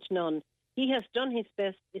second to none. He has done his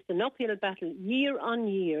best. It's an uphill battle year on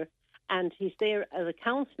year. And he's there as a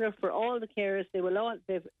counsellor for all the carers.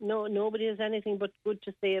 Nobody has anything but good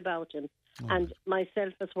to say about him. And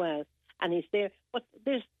myself as well. And he's there. But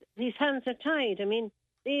his hands are tied. I mean,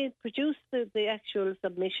 they produce the actual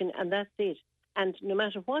submission, and that's it. And no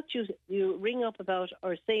matter what you ring up about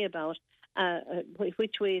or say about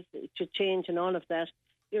which ways it should change and all of that,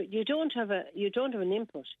 you don't have an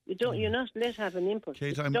input. You're not let have an input.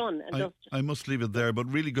 Kate, it's done and dusted. I must leave it there, but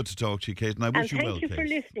really good to talk to you, Kate, and I wish you well, Kate. Thank you for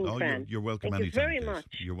listening, Fran. You're welcome anytime. Thank you very Kate. much.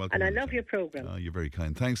 You're welcome. And I anytime. love your programme. You're very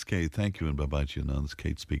kind. Thanks, Kate. Thank you, and bye-bye to you now. It's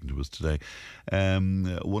Kate speaking to us today.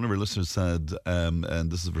 One of our listeners said, and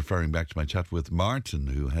this is referring back to my chat with Martin,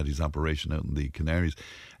 who had his operation out in the Canaries.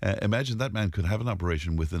 Imagine that man could have an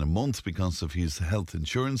operation within a month because of his health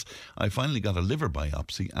insurance. I finally got a liver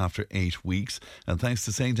biopsy after 8 weeks, and thanks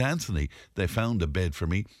to St. Anthony, they found a bed for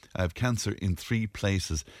me. I have cancer in 3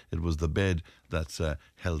 places. It was the bed that's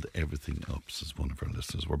held everything up, says one of our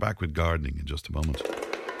listeners. We're back with gardening in just a moment.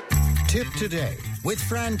 Tip today with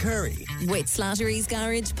Fran Curry. With Slattery's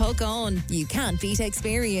Garage, Puckane. You can't beat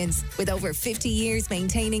experience. With over 50 years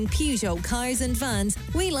maintaining Peugeot cars and vans,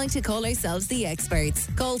 we like to call ourselves the experts.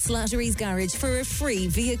 Call Slattery's Garage for a free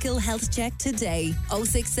vehicle health check today.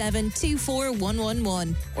 067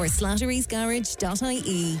 24111 or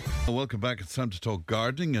slatterysgarage.ie. Welcome back. It's time to talk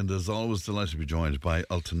gardening, and as always, delighted to be joined by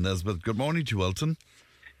Ulton Nesbitt. Good morning to you, Ulton.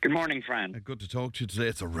 Good morning, Fran. Good to talk to you today.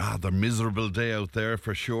 It's a rather miserable day out there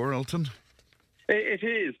for sure, Ulton. It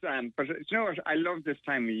is, but you know what? I love this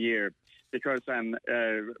time of year because,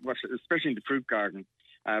 especially in the fruit garden,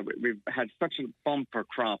 we've had such a bumper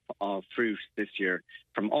crop of fruit this year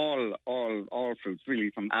from all fruits, really,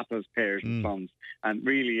 from apples, pears, and plums, and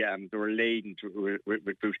really they were laden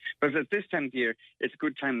with fruit. But at this time of year, it's a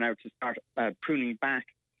good time now to start pruning back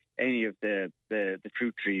any of the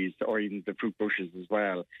fruit trees or even the fruit bushes as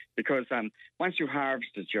well, because once you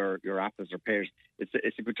harvested your apples or pears,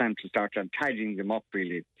 it's a good time to start tidying them up,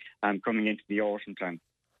 really, coming into the autumn time.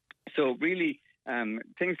 So really,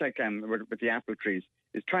 things like with the apple trees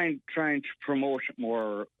is trying to promote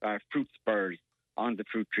more fruit spurs on the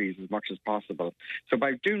fruit trees as much as possible. So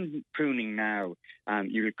by doing pruning now,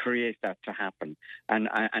 you will create that to happen,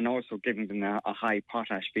 and also giving them a high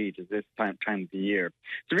potash feed at this time of the year.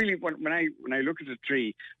 So really, when I look at a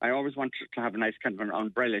tree, I always want it to have a nice kind of an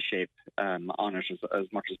umbrella shape on it as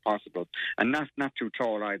much as possible, and not too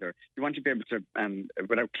tall either. You want to be able to,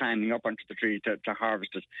 without climbing up onto the tree to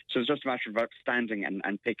harvest it. So it's just a matter of standing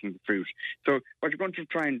and picking the fruit. So what you're going to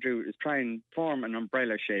try and do is try and form an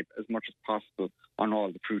umbrella shape as much as possible on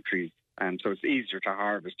all the fruit trees. So it's easier to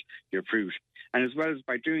harvest your fruit. And as well as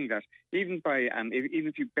by doing that, even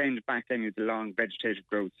if you bend back any of the long vegetative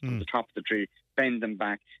growths from the top of the tree, bend them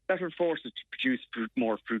back, that will force it to produce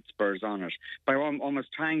more fruit spurs on it. By almost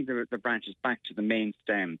tying the branches back to the main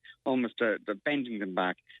stem, almost bending them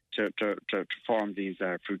back to form these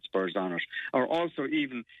fruit spurs on it. Or also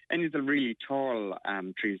even any of the really tall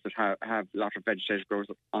trees that have a lot of vegetative growth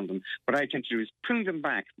on them, what I tend to do is prune them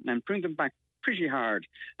back pretty hard,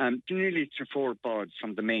 nearly to 4 buds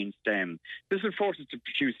from the main stem. This will force it to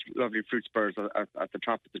produce lovely fruit spurs at the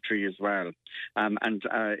top of the tree as well, and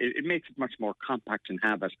it makes it much more compact in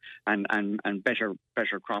habit and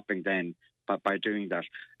better cropping then. By doing that,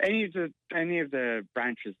 any of the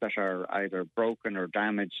branches that are either broken or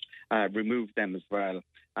damaged, remove them as well.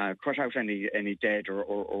 Cut out any dead or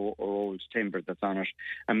old timber that's on it,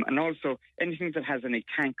 and also anything that has any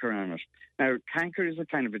canker on it. Now, canker is a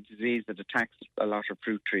kind of a disease that attacks a lot of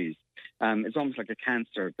fruit trees. It's almost like a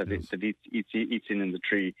cancer that eats in the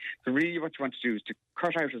tree. So really, what you want to do is to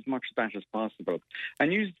cut out as much of that as possible,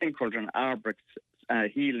 and use a thing called an Arbrix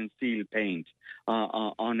heal and seal paint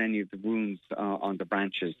on any of the wounds on the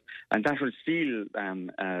branches, and that will seal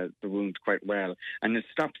the wound quite well, and it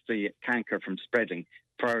stops the canker from spreading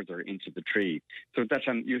further into the tree, so that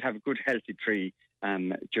you'll have a good healthy tree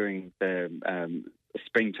during the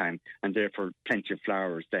springtime, and therefore plenty of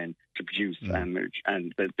flowers then to produce,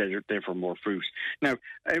 and therefore more fruit. Now,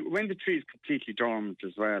 when the tree is completely dormant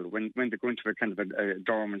as well, when they go into a kind of a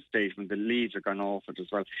dormant state, when the leaves are gone off it as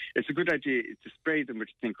well, it's a good idea to spray them with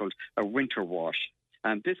a thing called a winter wash.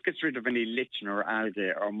 And this gets rid of any lichen or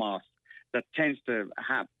algae or moss that tends to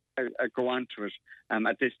go onto it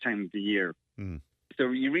at this time of the year. So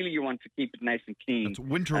you want to keep it nice and clean. It's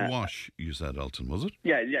winter wash, you said, Elton, was it?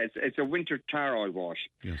 Yeah, it's a winter tar oil wash.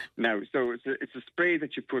 Yes. Now, so it's a spray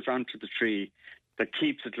that you put onto the tree that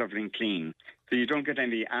keeps it lovely and clean. So you don't get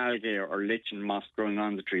any algae or lichen moss growing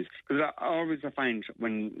on the trees. Because I find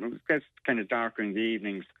when it gets kind of darker in the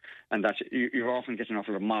evenings, and that you often get an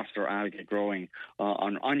awful lot of moss or algae growing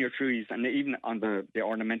on your trees, and even on the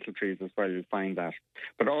ornamental trees as well, you'll find that.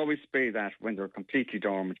 But always spray that when they're completely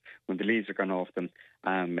dormant, when the leaves are gone off them.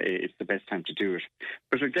 It's the best time to do it.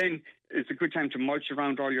 But again, it's a good time to mulch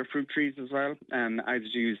around all your fruit trees as well. Either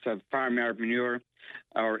use farmyard manure,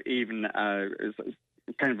 or even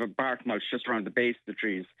kind of a bark mulch just around the base of the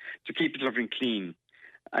trees to keep it lovely and clean.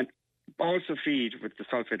 And also feed with the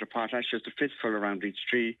sulphate of potash, just a fistful around each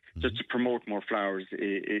tree, just to promote more flowers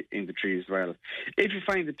in the tree as well. If you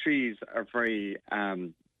find the trees are very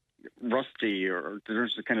rusty, or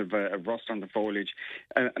there's a kind of a rust on the foliage,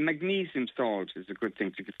 a magnesium salt is a good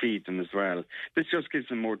thing to feed them as well. This just gives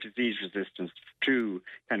them more disease resistance to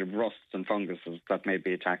kind of rusts and funguses that may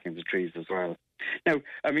be attacking the trees as well. Now,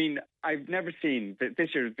 I mean, I've never seen that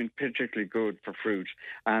this year has been particularly good for fruit.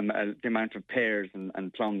 The amount of pears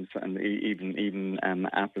and plums and even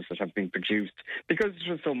apples that have been produced, because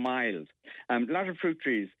it was so mild. A lot of fruit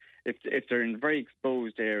trees, if they're in a very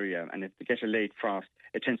exposed area and if they get a late frost,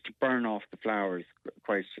 it tends to burn off the flowers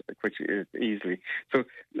quite easily. So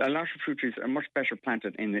a lot of fruit trees are much better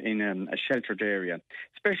planted in a sheltered area,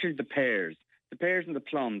 especially the pears. The pears and the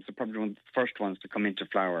plums are probably one of the first ones to come into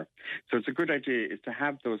flower. So it's a good idea is to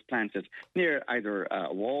have those planted near either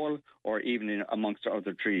a wall or even amongst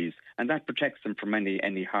other trees. And that protects them from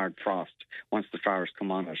any hard frost once the flowers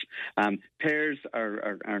come on it. Pears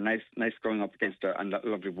are nice growing up against a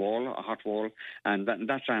lovely wall, a hot wall, and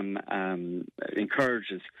that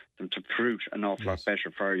encourages them to fruit an awful lot better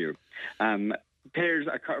for you. Pears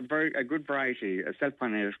are a good variety, a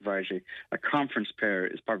self-pollinated variety. A conference pear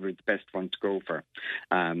is probably the best one to go for,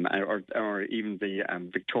 or even the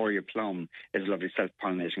Victoria plum is a lovely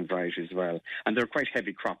self-pollinating variety as well. And they're quite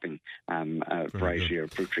heavy cropping variety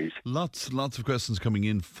of fruit trees. Lots of questions coming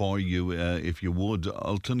in for you, if you would,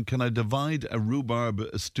 Alton. Can I divide a rhubarb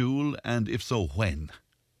stool, and if so, when?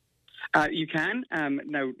 You can.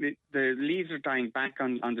 Now, the leaves are dying back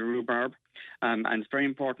on the rhubarb, and it's very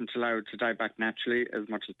important to allow it to die back naturally as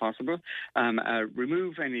much as possible.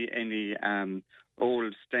 Remove any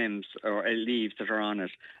old stems or leaves that are on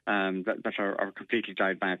it that are completely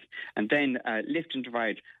died back. And then lift and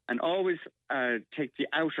divide, and always take the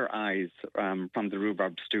outer eyes from the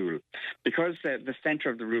rhubarb stool. Because the centre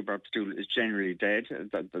of the rhubarb stool is generally dead,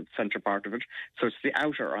 the centre part of it, so it's the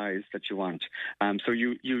outer eyes that you want. So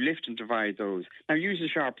you lift and divide those. Now use a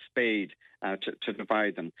sharp spade to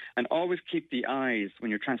divide them, and always keep the eyes when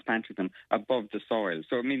you're transplanting them above the soil.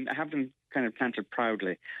 So I mean, have them kind of planted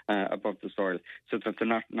proudly above the soil, so that they're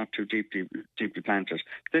not too deeply planted.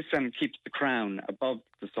 This keeps the crown above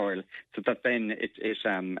the soil, so that then it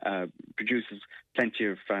produces plenty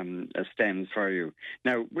of stems for you.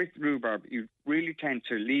 Now with rhubarb, you really tend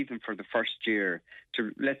to leave them for the first year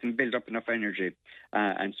to let them build up enough energy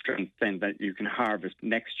and strength then that you can harvest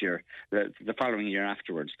next year, the following year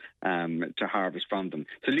afterwards, to harvest from them.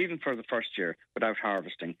 So leave them for the first year without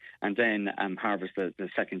harvesting, and then harvest the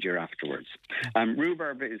second year afterwards.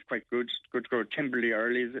 Rhubarb is quite good to grow. Timberley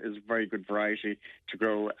early is a very good variety to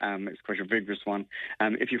grow. It's quite a vigorous one.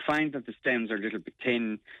 If you find that the stems are a little bit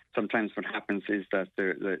thin, sometimes what happens is that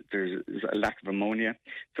there's a lack of ammonia.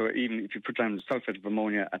 So even if you put down sulfate of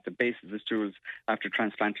ammonia at the base of the stools after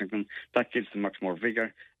transplanting them, that gives them much more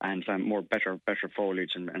vigour and better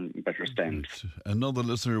foliage and better stems. Another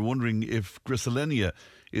listener wondering if Grissellenia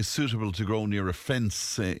is suitable to grow near a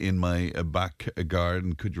fence in my back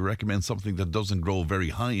garden. Could you recommend something that doesn't grow very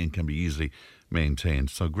high and can be easily maintained?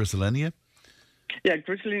 So Grissellenia? Yeah,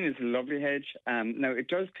 Grissellenia is a lovely hedge. Now it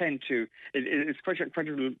does tend to. It's quite a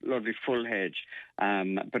lovely full hedge,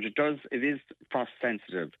 but it is frost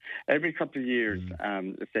sensitive. Every couple of years,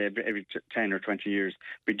 let's say every 10 or 20 years,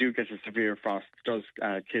 we do get a severe frost. It does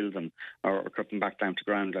kill them or cut them back down to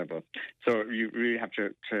ground level. So you really have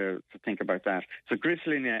to think about that. So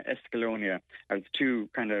Grissellenia, Escallonia are the two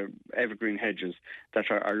kind of evergreen hedges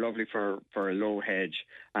that are lovely for a low hedge,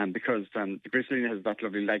 because the Grissellenia has that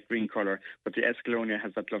lovely light green colour, but the Escallonia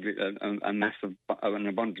has that lovely an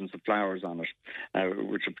abundance of flowers on it,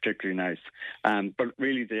 which are particularly nice. But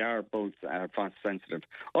really, they are both frost sensitive.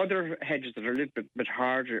 Other hedges that are a little bit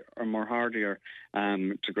harder or more hardier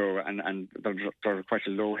to grow and that are quite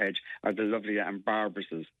a low hedge are the lovely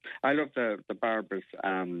barbuses. I love the barbus.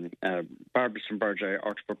 Barbus from Burgei,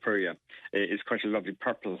 Ortopurpurea, is quite a lovely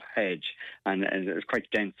purple hedge, and it's quite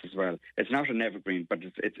dense as well. It's not an evergreen, but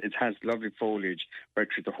it has lovely foliage right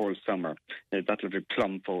through the whole summer. That lovely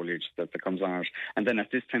plum foliage that comes on it. And then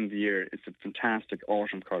at this time of the year, it's a fantastic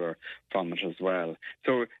autumn colour from it as well.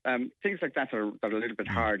 So things like that are a little bit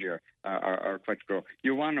hardier, are quite to grow.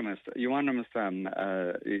 Euonymus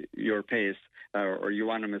europaeus or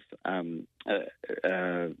Euonymus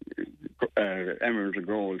emerald or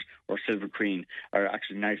gold or silver queen are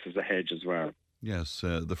actually nice as a hedge as well. Yes,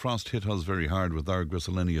 the frost hit us very hard with our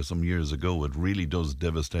Grissellenia some years ago. It really does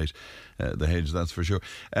devastate the hedge, that's for sure.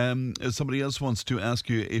 Somebody else wants to ask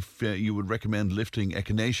you if you would recommend lifting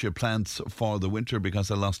echinacea plants for the winter, because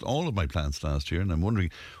I lost all of my plants last year, and I'm wondering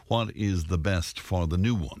what is the best for the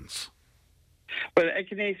new ones. Well,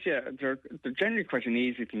 echinacea, they're generally quite an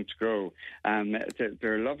easy thing to grow.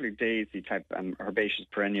 They're a lovely daisy type herbaceous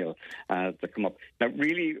perennial that come up. Now,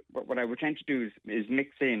 really, what I would tend to do is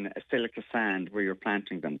mix in a silica sand where you're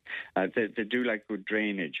planting them. They do like good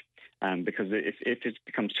drainage. Because if it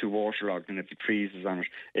becomes too waterlogged and if it freezes on it,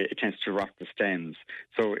 it tends to rot the stems.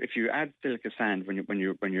 So if you add silica sand when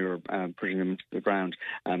you're putting them into the ground,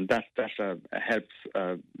 that helps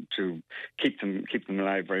to keep them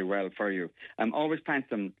alive very well for you. Always plant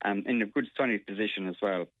them in a good sunny position as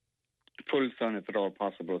well. Full sun if at all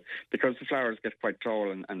possible, because the flowers get quite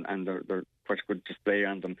tall and they're quite a good display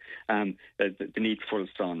on them. They need full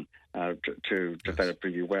sun to develop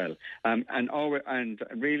really well. And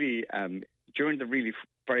really during the really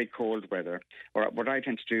very cold weather, or what I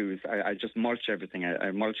tend to do is I just mulch everything.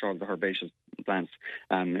 I mulch all the herbaceous plants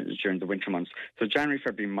during the winter months. So January,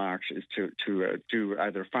 February, March is to do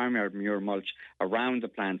either farmyard manure mulch around the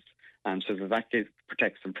plants, so that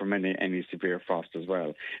protects them from any severe frost as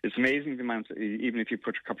well. It's amazing the amount, even if you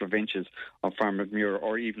put a couple of inches of farmyard manure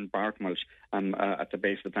or even bark mulch at the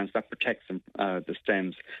base of the plants, that protects them, the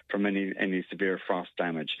stems from any severe frost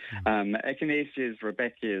damage. Echinaceas,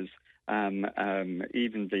 Rebecchias,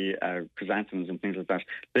 even the chrysanthemums and things like that,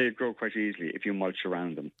 they grow quite easily if you mulch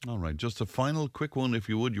around them. All right, just a final quick one, if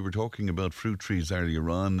you would. You were talking about fruit trees earlier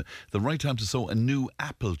on. The right time to sow a new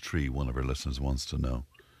apple tree, one of our listeners wants to know.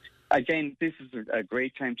 Again, this is a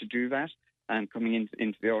great time to do that. coming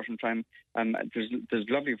into the autumn time. There's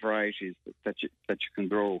lovely varieties that you can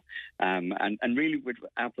grow, and really with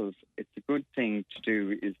apples, it's a good thing to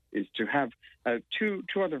do is to have two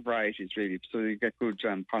other varieties really, so you get good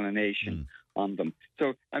pollination on them.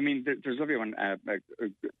 So I mean, there's lovely one,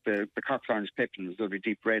 the Cox Orange Pippin is a lovely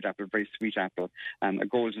deep red apple, very sweet apple, a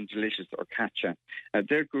Golden Delicious or Catcha.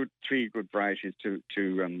 They're three good varieties to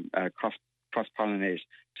cross-pollinate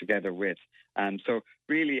together with. So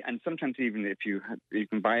really, and sometimes even if you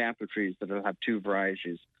can buy apple trees that will have two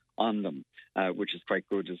varieties on them, which is quite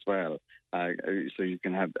good as well. So you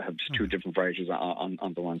can have two different varieties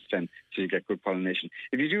on the one stem, so you get good pollination.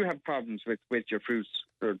 If you do have problems with your fruits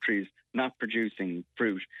or trees not producing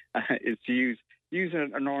fruit, is to use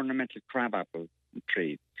an ornamental crabapple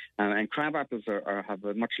tree. And crab apples have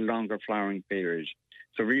a much longer flowering period.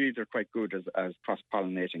 So really, they're quite good as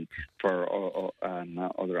cross-pollinating for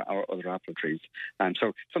other apple trees.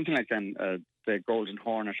 So something like the golden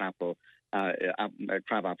hornet apple,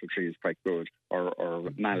 crab apple tree is quite good,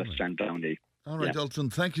 or Malice Downy. All right,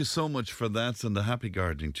 Alton, thank you so much for that, and a happy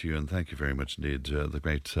gardening to you, and thank you very much indeed, the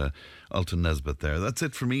great Alton Nesbitt there. That's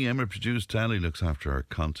it for me. Emma produced, Tally looks after our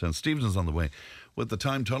content. Stephen's on the way with the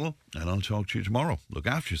time tunnel, and I'll talk to you tomorrow. Look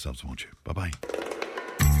after yourselves, won't you? Bye-bye.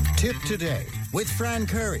 Tip today with Fran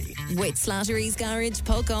Curry. With Slattery's Garage,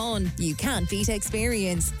 Puckane. You can't beat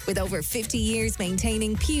experience. With over 50 years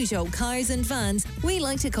maintaining Peugeot cars and vans, we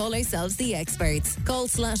like to call ourselves the experts. Call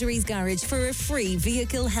Slattery's Garage for a free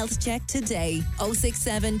vehicle health check today.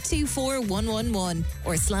 067 24111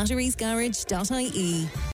 or slatterysgarage.ie.